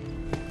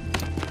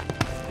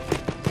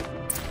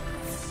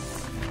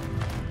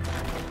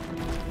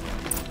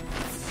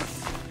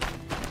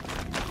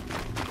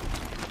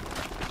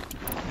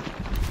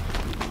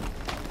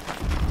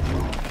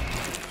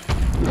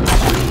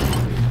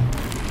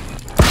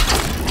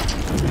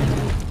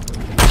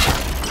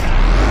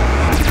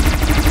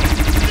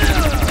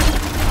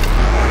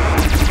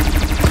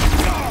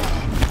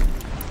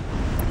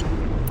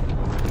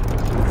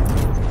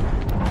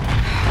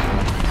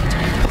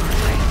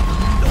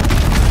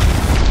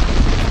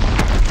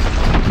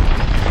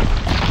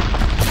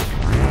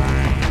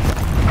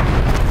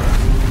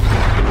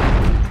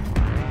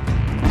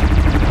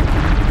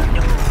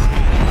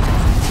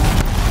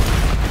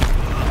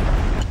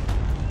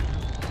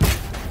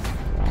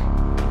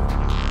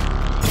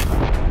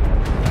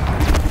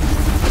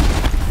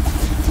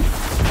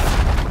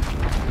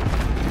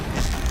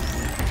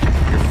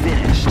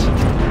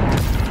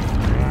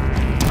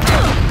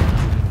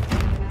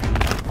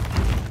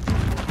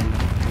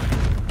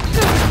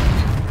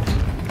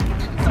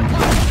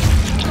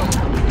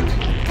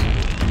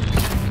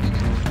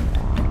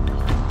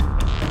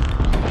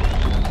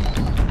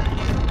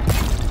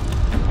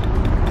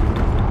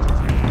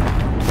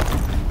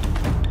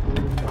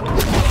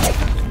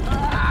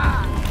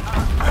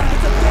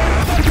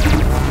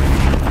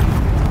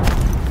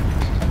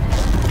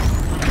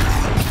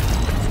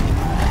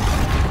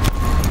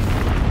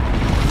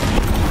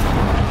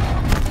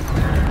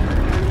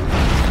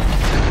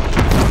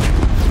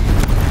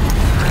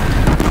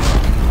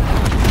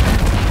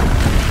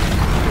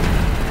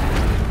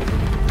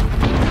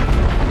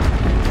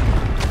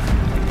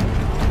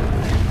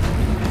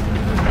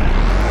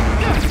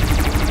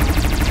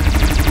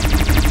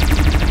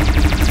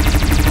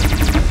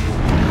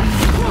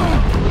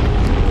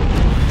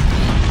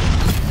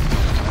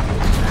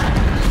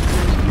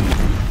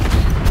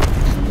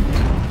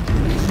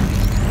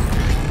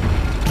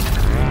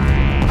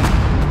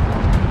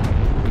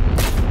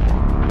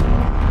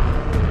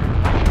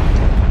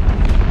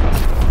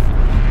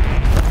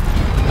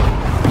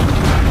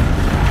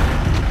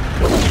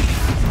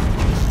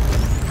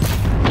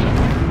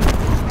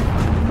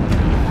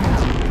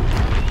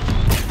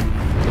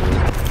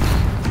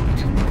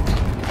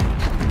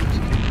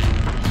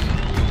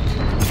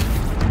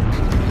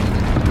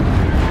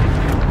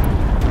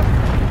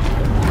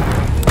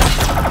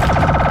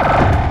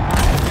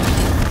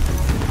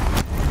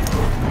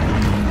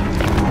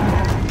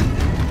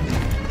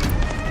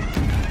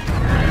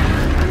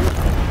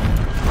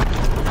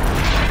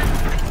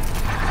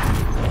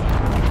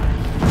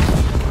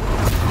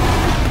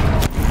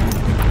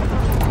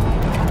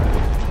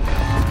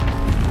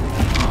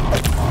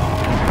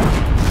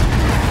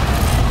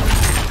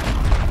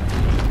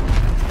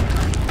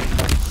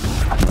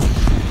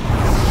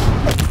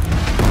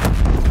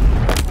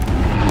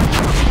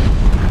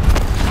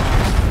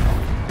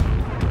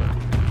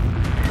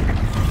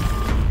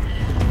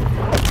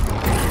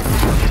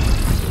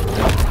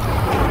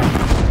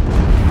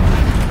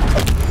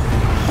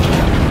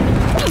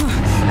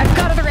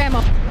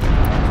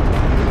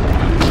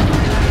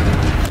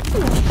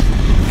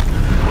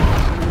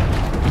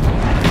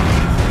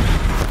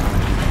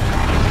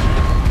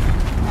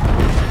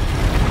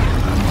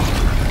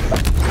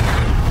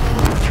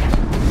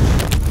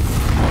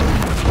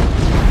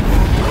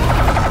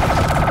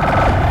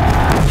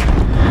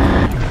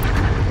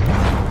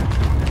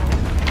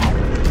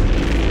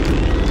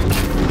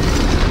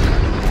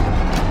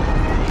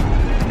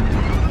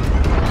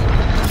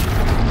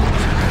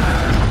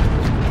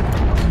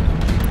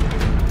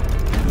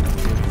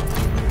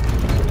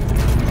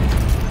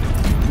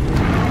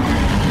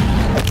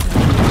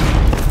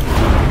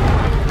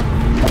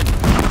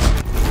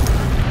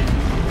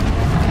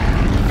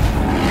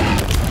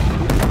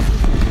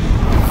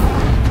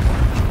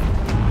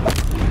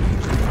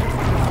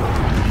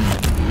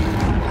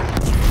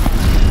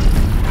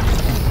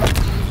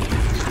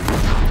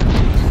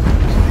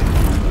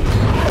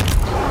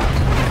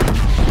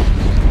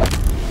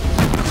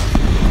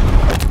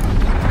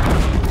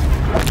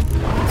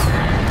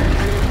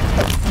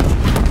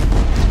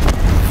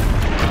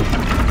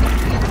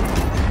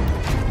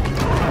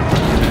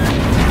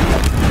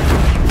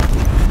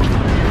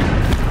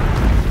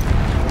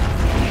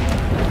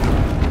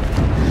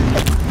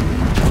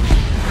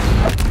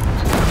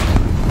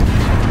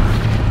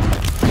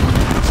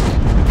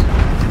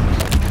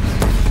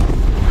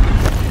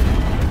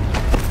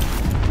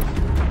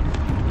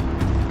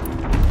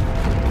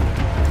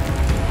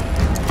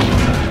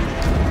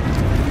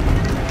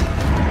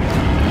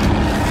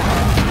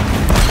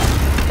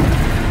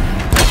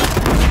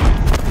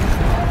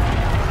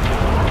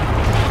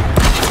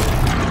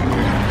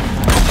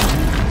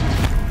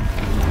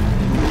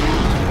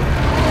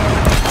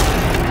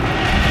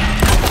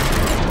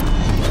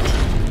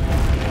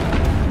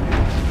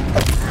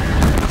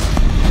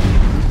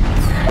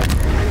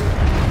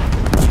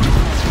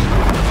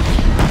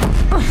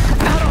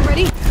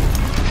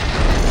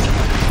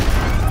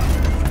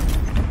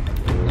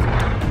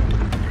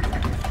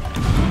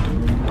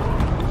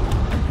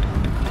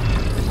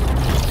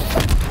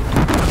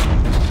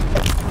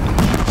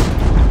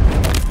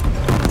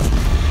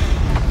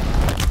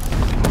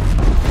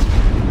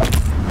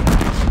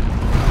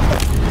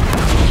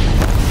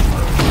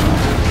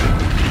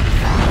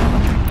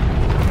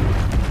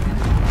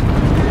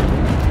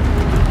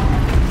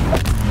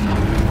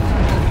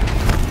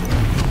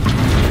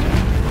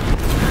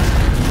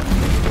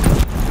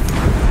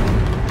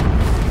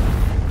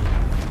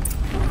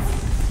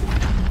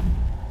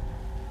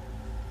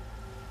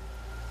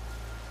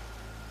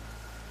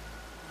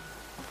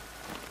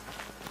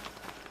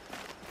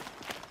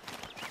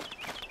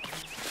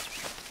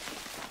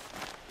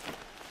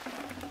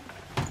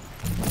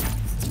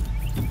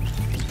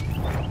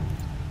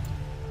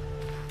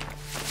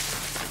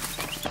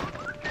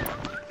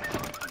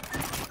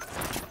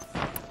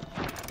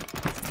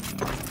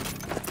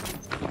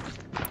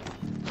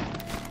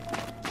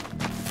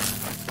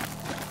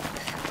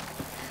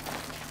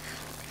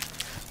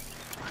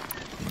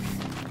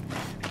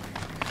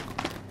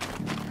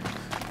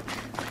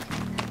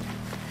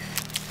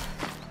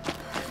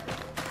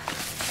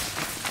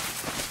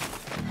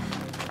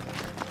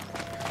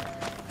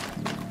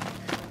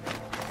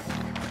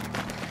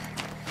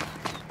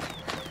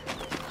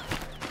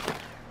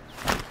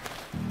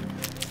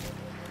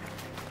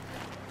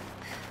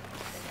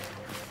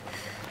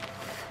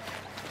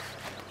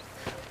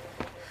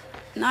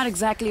 Not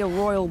exactly a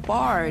royal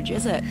barge,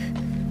 is it?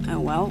 Oh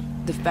well,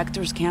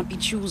 defectors can't be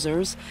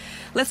choosers.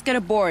 Let's get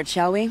aboard,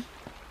 shall we?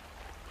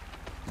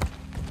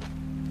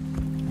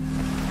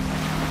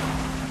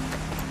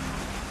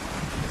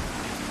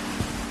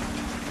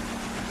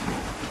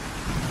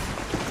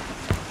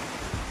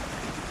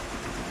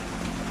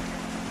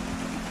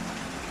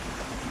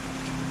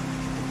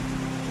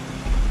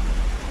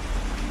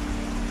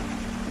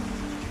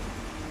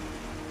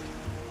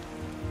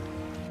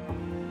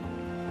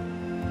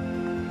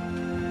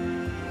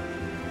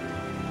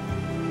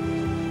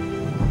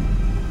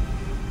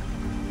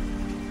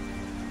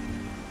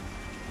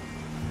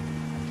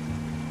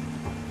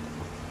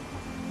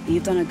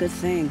 You've done a good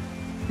thing.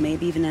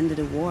 Maybe even ended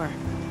a war.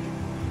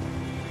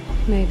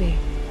 Maybe.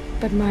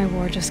 But my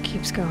war just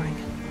keeps going.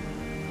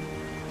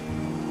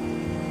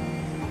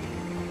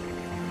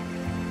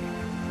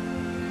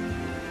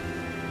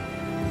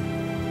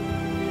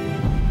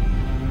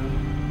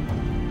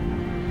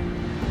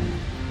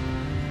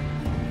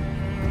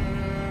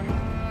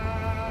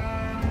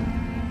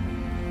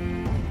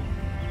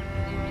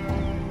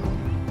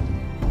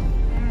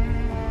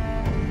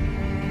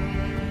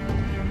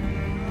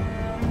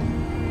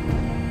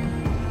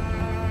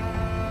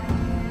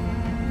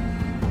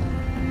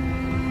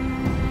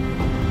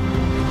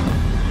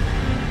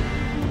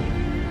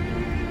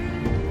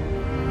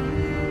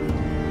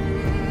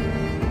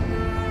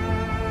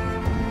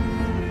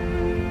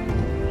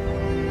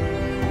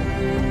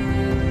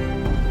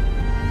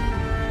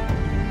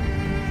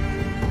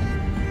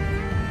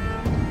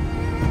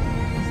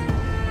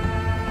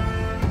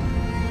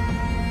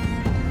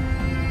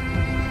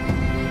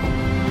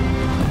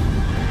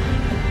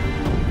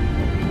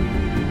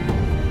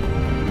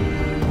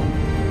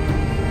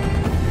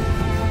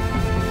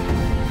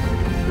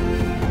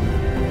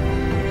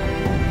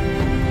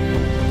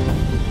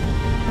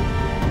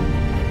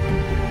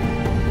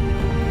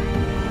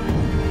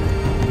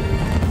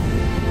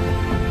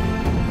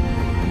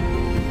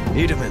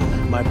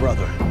 Edaman, my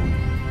brother,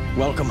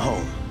 welcome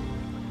home.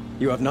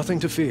 You have nothing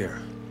to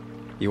fear.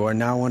 You are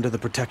now under the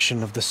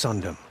protection of the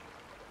Sundom.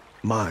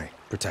 My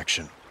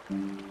protection.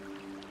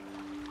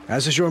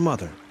 As is your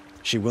mother,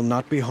 she will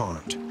not be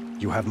harmed.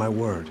 You have my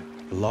word,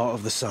 the law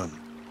of the sun.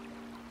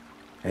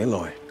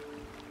 Aloy,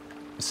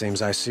 it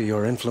seems I see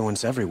your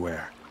influence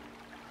everywhere.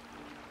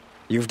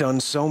 You've done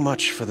so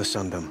much for the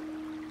Sundom,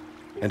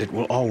 and it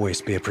will always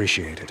be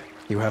appreciated.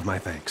 You have my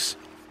thanks.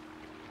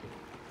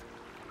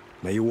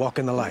 May you walk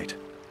in the light.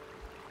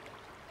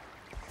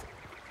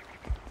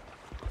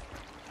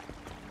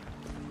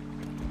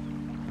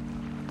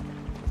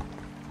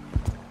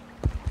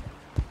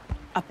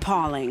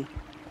 Appalling.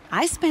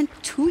 I spent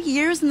 2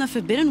 years in the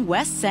Forbidden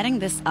West setting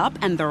this up,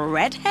 and the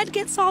redhead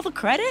gets all the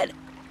credit?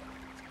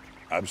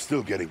 I'm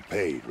still getting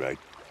paid, right?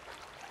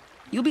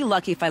 You'll be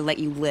lucky if I let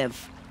you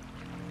live.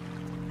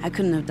 I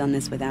couldn't have done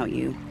this without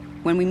you.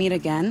 When we meet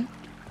again,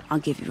 I'll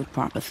give you a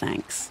proper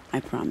thanks.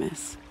 I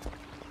promise.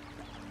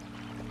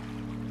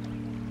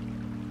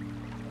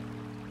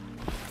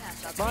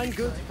 Fine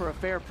goods for a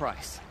fair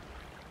price.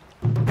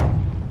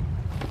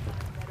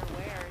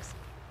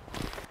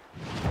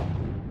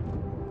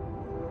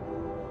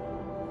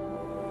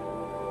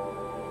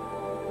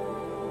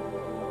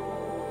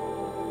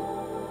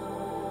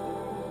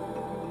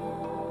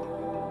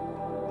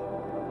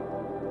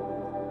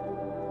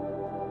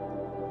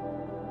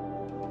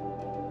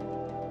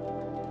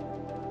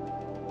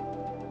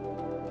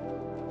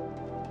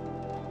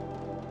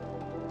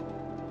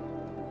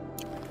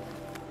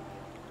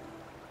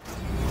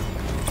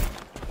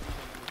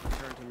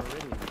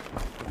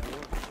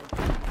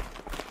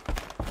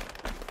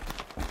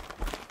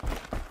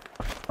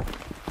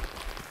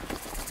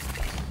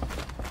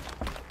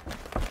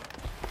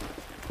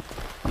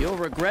 You'll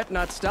regret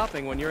not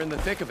stopping when you're in the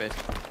thick of it.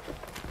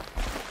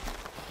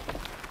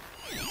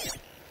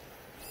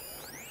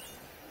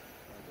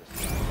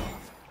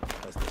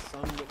 As the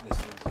sun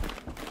witnesses.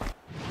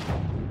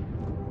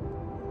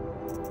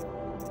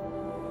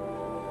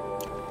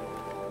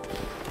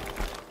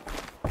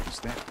 Is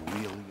that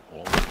really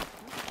all?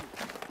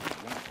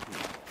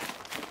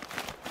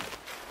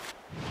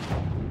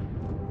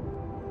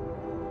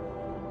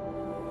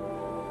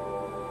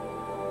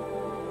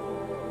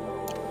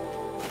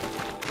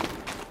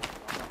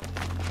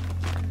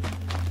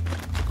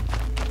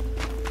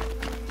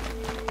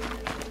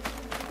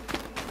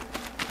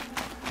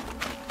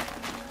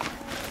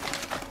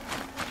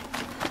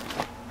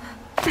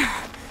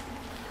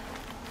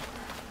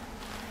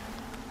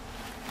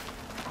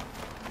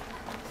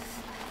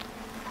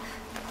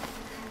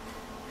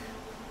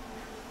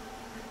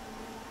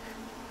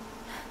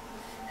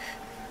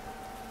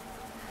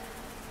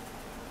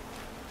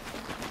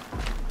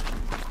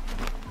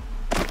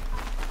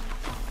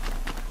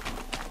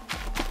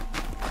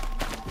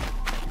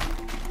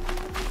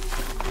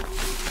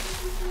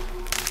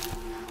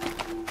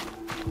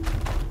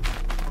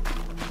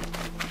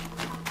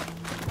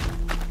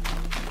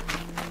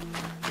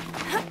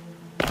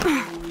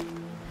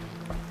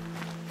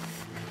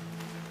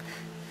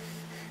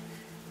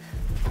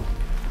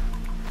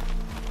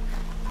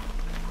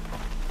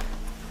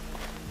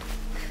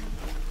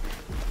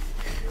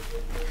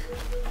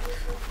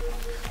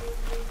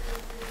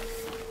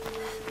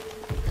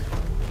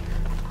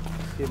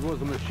 It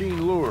was a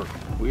machine lure.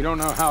 We don't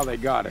know how they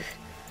got it.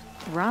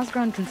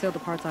 Razgrund concealed the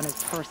parts on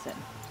his person,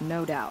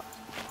 no doubt.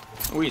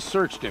 We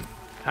searched him.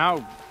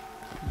 How?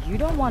 You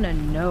don't want to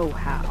know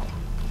how.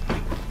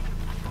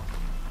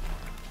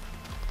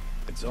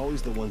 It's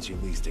always the ones you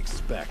least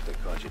expect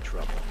that cause you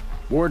trouble.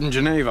 Warden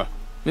Geneva.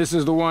 This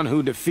is the one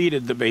who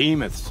defeated the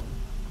behemoths.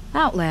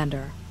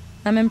 Outlander.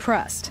 I'm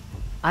impressed.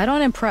 I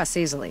don't impress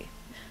easily.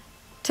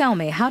 Tell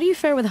me, how do you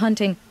fare with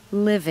hunting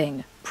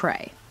living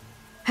prey?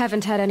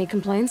 Haven't had any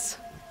complaints.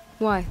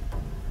 Why?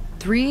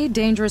 3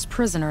 dangerous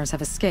prisoners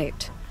have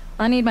escaped.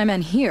 I need my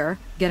men here,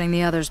 getting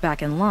the others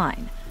back in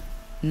line.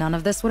 None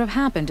of this would have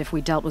happened if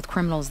we dealt with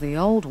criminals the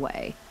old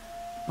way.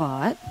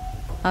 But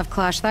I've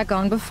clashed that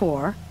gong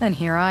before, and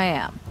here I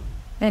am.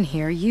 And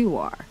here you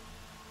are.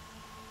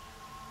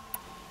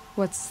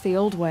 What's the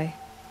old way?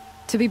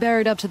 To be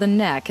buried up to the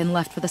neck and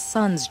left for the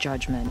sun's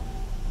judgment.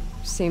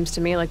 Seems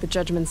to me like the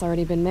judgment's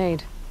already been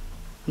made.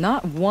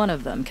 Not one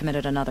of them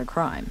committed another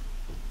crime.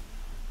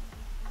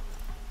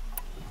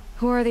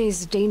 Who are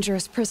these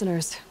dangerous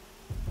prisoners?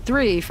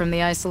 3 from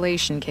the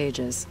isolation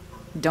cages.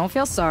 Don't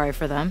feel sorry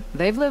for them.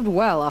 They've lived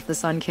well off the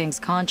Sun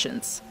King's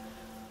conscience.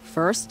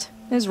 First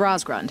is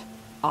Razgrund.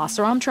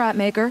 Oseram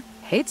trapmaker,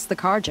 hates the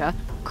Karja,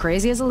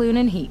 crazy as a loon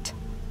in heat.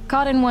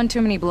 Caught in one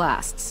too many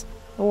blasts.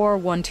 Or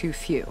one too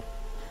few.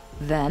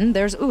 Then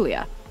there's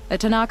Ulia, a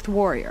Tanakh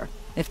warrior,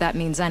 if that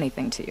means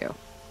anything to you.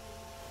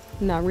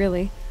 Not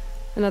really.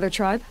 Another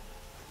tribe?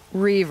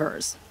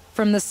 Reavers,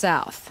 from the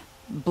south.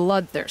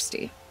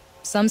 Bloodthirsty.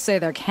 Some say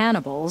they're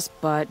cannibals,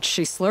 but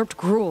she slurped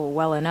gruel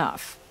well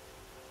enough.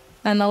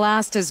 And the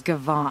last is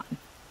Gavan,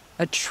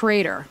 a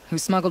traitor who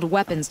smuggled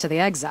weapons to the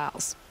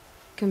exiles.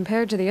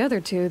 Compared to the other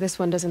 2, this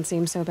one doesn't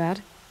seem so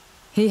bad.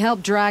 He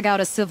helped drag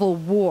out a civil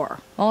war,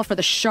 all for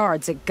the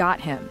shards it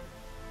got him.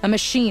 A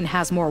machine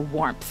has more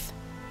warmth.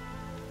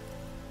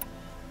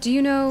 Do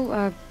you know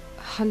a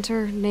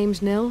hunter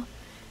named Nil?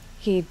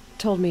 He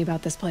told me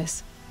about this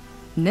place.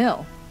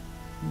 Nil?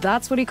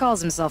 That's what he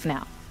calls himself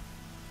now.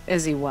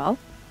 Is he well?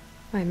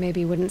 I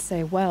maybe wouldn't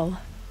say well.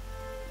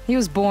 He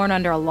was born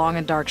under a long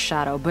and dark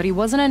shadow, but he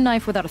wasn't a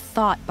knife without a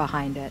thought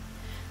behind it.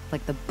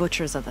 Like the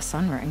butchers of the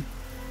Sun Ring.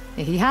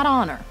 He had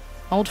honor,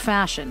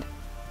 old-fashioned.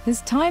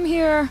 His time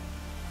here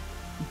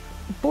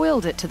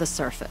boiled it to the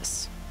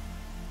surface.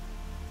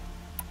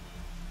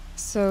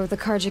 So the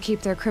Karja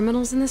keep their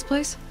criminals in this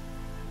place?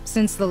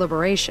 Since the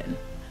liberation.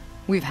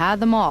 We've had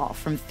them all,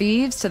 from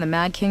thieves to the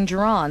Mad King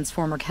Jiran's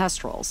former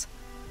kestrels.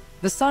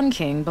 The Sun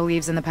King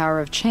believes in the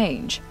power of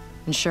change,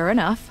 and sure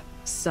enough,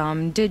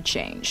 some did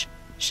change.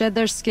 Shed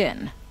their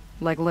skin,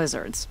 like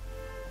lizards.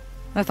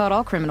 I thought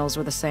all criminals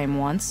were the same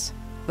once.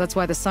 That's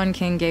why the Sun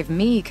King gave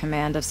me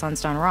command of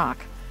Sunstone Rock.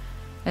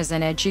 As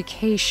an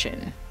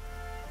education.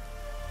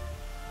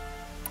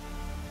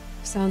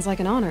 Sounds like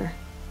an honor.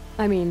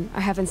 I mean, I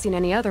haven't seen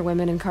any other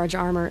women in Karja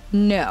armor.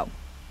 No.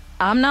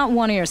 I'm not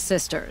one of your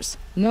sisters.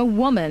 No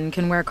woman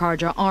can wear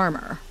Karja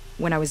armor.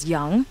 When I was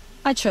young,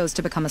 I chose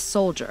to become a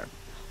soldier.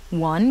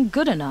 One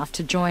good enough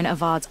to join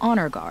Avad's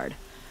honor guard.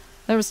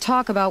 There was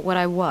talk about what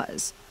I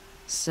was.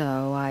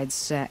 So I'd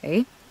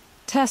say,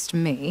 test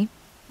me,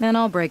 and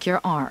I'll break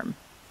your arm.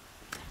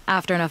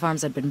 After enough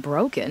arms had been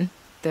broken,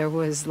 there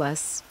was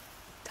less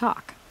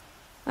talk.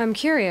 I'm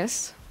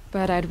curious,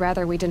 but I'd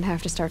rather we didn't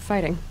have to start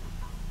fighting.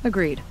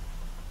 Agreed.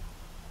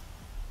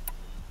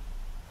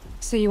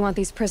 So you want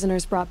these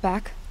prisoners brought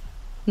back?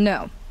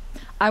 No.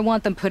 I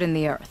want them put in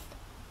the earth.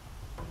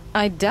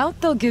 I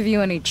doubt they'll give you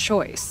any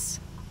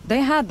choice.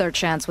 They had their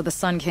chance with the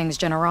Sun King's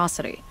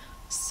generosity.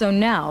 So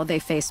now they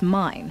face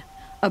mine.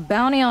 A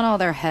bounty on all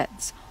their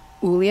heads.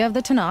 Ulia of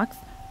the Tanakh,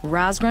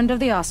 Razgrund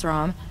of the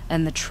Oseram,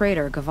 and the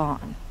traitor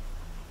Gavan.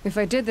 If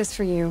I did this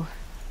for you,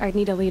 I'd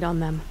need a lead on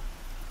them.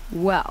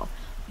 Well,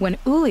 when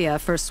Ulia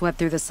first swept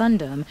through the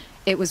Sundom,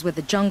 it was with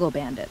the jungle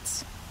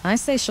bandits. I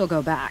say she'll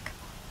go back.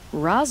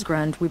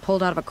 Razgrund we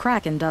pulled out of a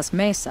crack in Dusk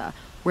Mesa,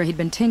 where he'd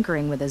been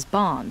tinkering with his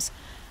bombs.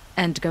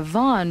 And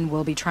Gavan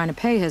will be trying to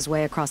pay his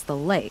way across the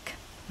lake.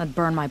 I'd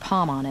burn my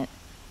palm on it.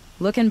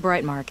 Look in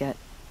Bright Market.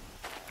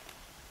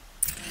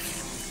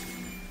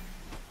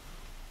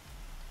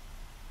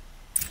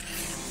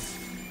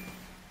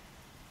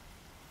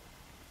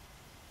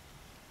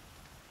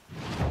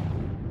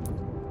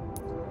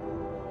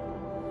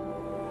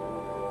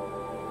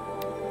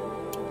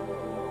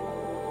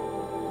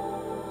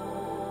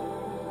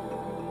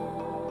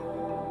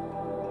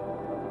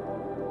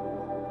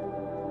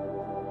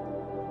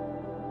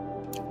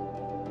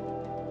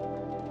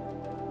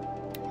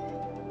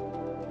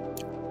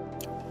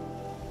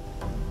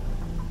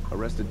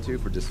 Arrested 2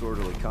 for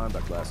disorderly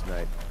conduct last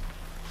night.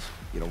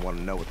 You don't want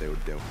to know what they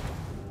would do.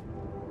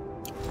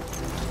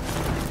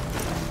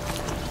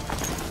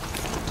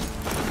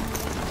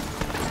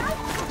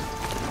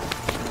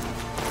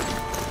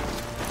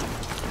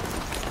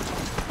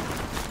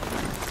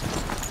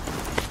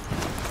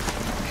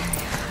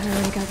 I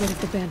already got rid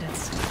of the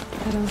bandits.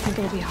 I don't think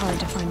it'll be hard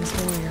to find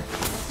this warrior.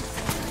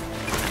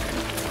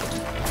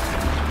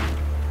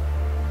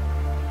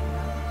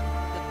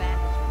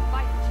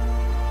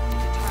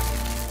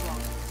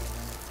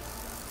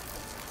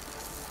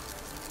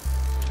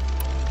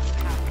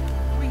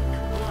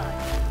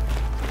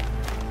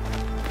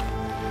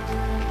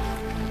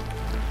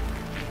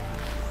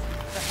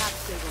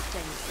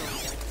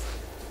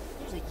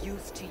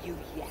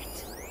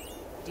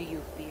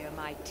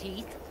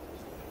 teeth.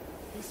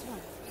 This one,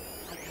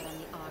 I cut on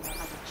the armor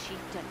of a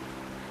chieftain.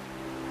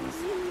 This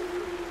one,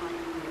 I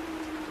built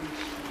in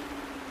sheep.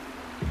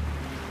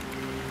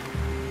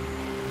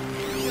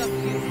 Each of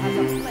you has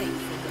a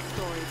place in the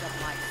stories of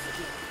my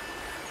skill.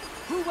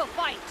 Who will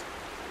fight?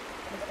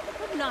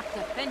 Would not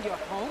defend your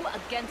home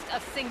against a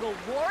single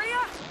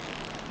warrior?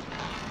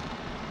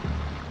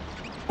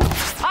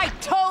 I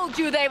told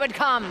you they would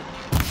come!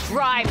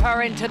 Drive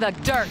her into the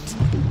dirt!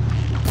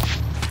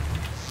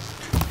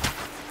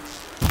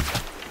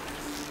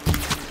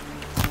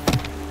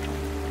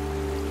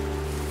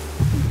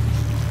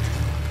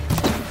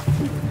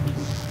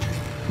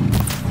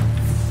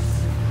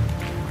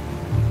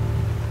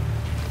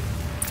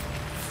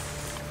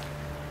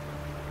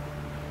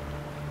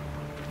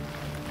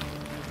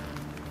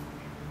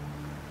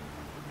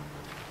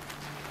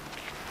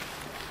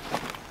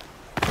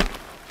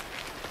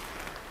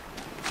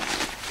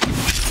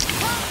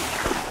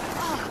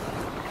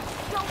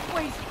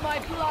 My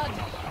blood!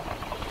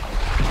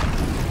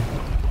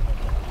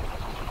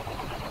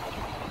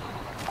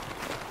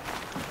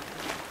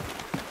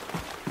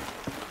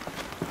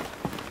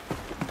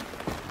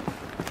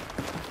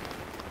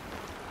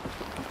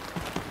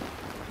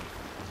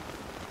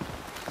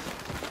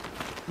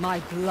 My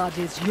blood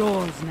is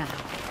yours now.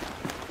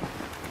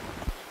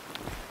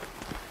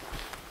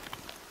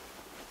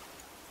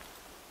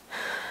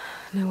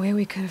 No way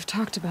we could have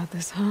talked about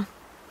this, huh?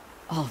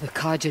 All the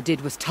Carja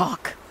did was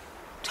talk.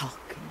 Talk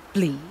and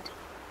bleed.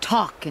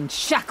 Talk and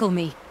shackle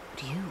me.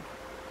 But you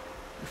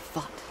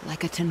fought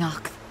like a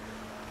Tanakh.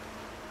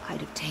 I'd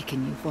have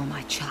taken you for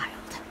my child.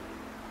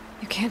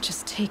 You can't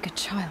just take a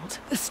child.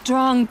 The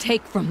strong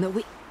take from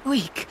the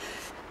weak.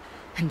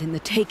 And in the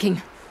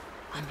taking,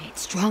 I'm made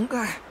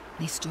stronger.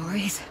 These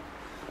stories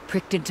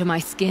pricked into my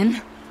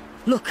skin.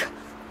 Look.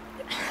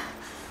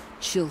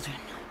 Children,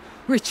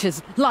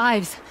 riches,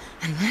 lives,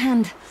 and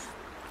land.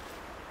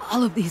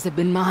 All of these have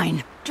been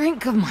mine.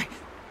 Drink of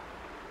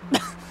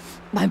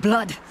my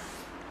blood,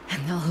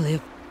 and they'll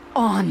live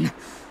on.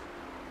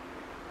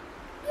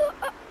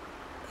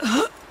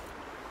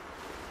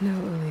 No,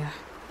 Ulia.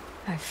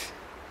 I've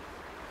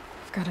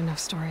got enough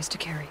stories to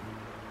carry.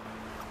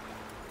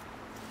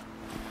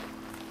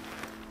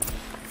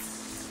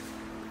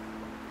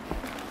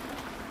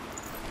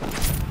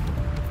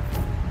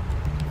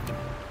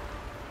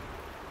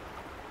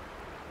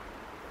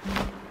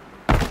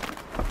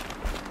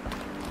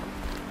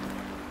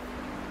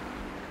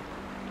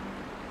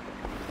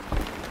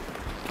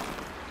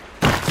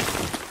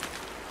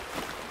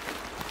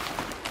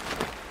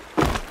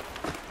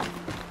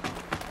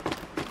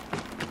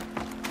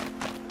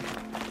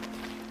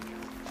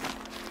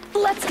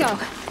 Let's go.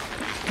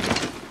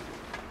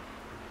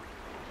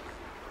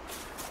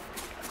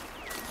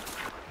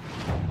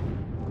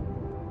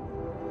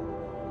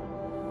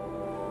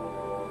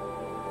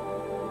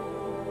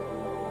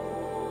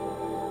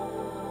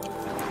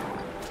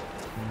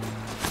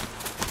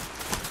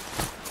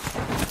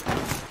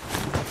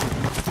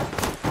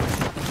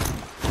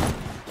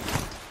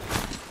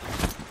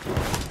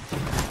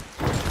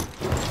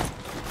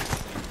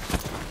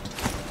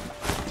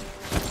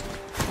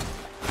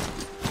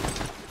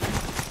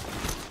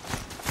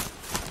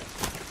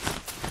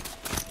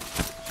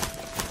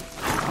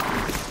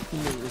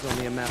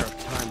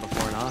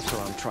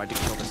 Tried to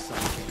kill the Sun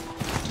King.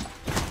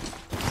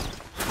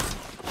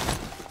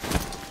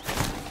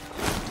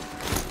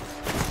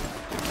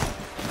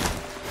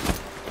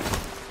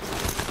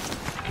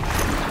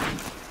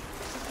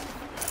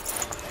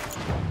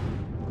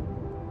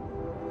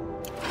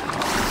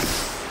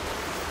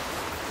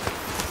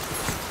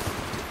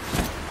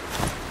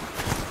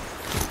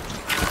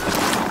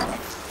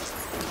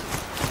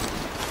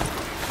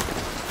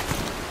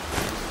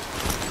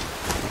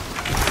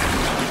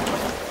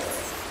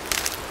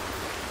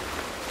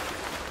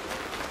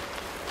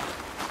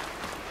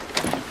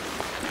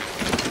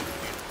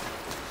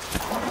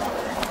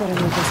 Better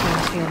move this one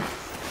up here.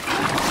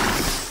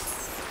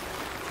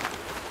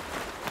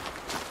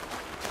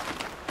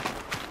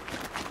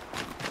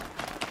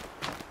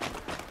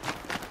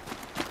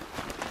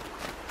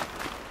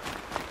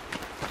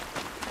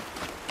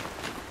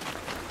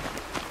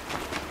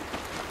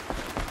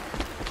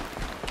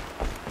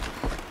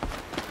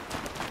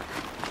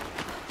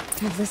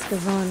 If this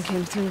Gavan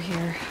came through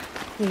here,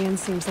 the inn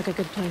seems like a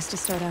good place to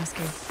start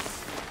asking.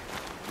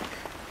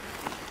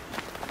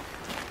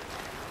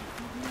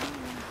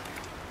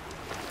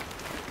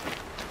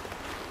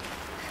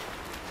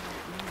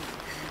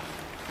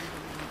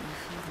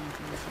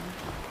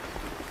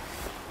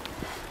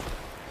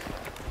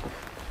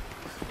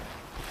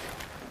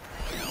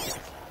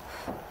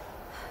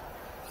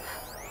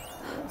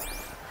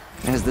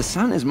 As the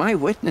sun is my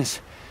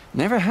witness,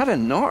 never had a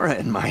Nora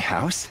in my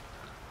house.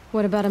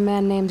 What about a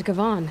man named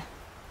Gavan?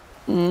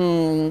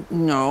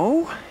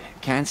 No.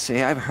 Can't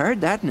say I've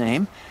heard that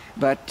name.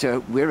 But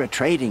we're a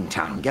trading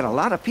town. Get a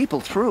lot of people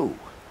through.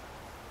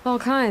 All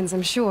kinds,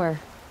 I'm sure.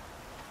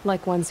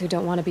 Like ones who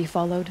don't want to be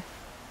followed.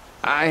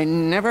 I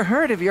never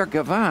heard of your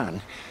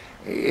Gavan.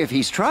 If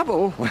he's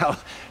trouble, well,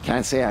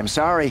 can't say I'm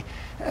sorry.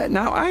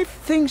 Now, I've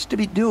things to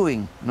be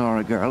doing,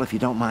 Nora girl, if you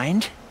don't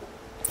mind.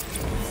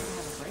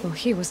 Well,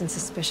 he wasn't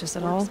suspicious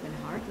at all.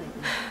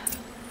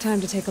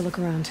 Time to take a look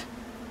around.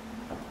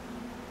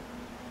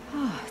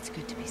 Oh, it's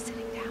good to be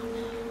sitting down.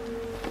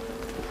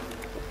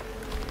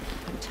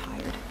 I'm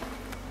tired.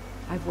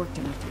 I've worked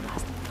enough to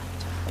last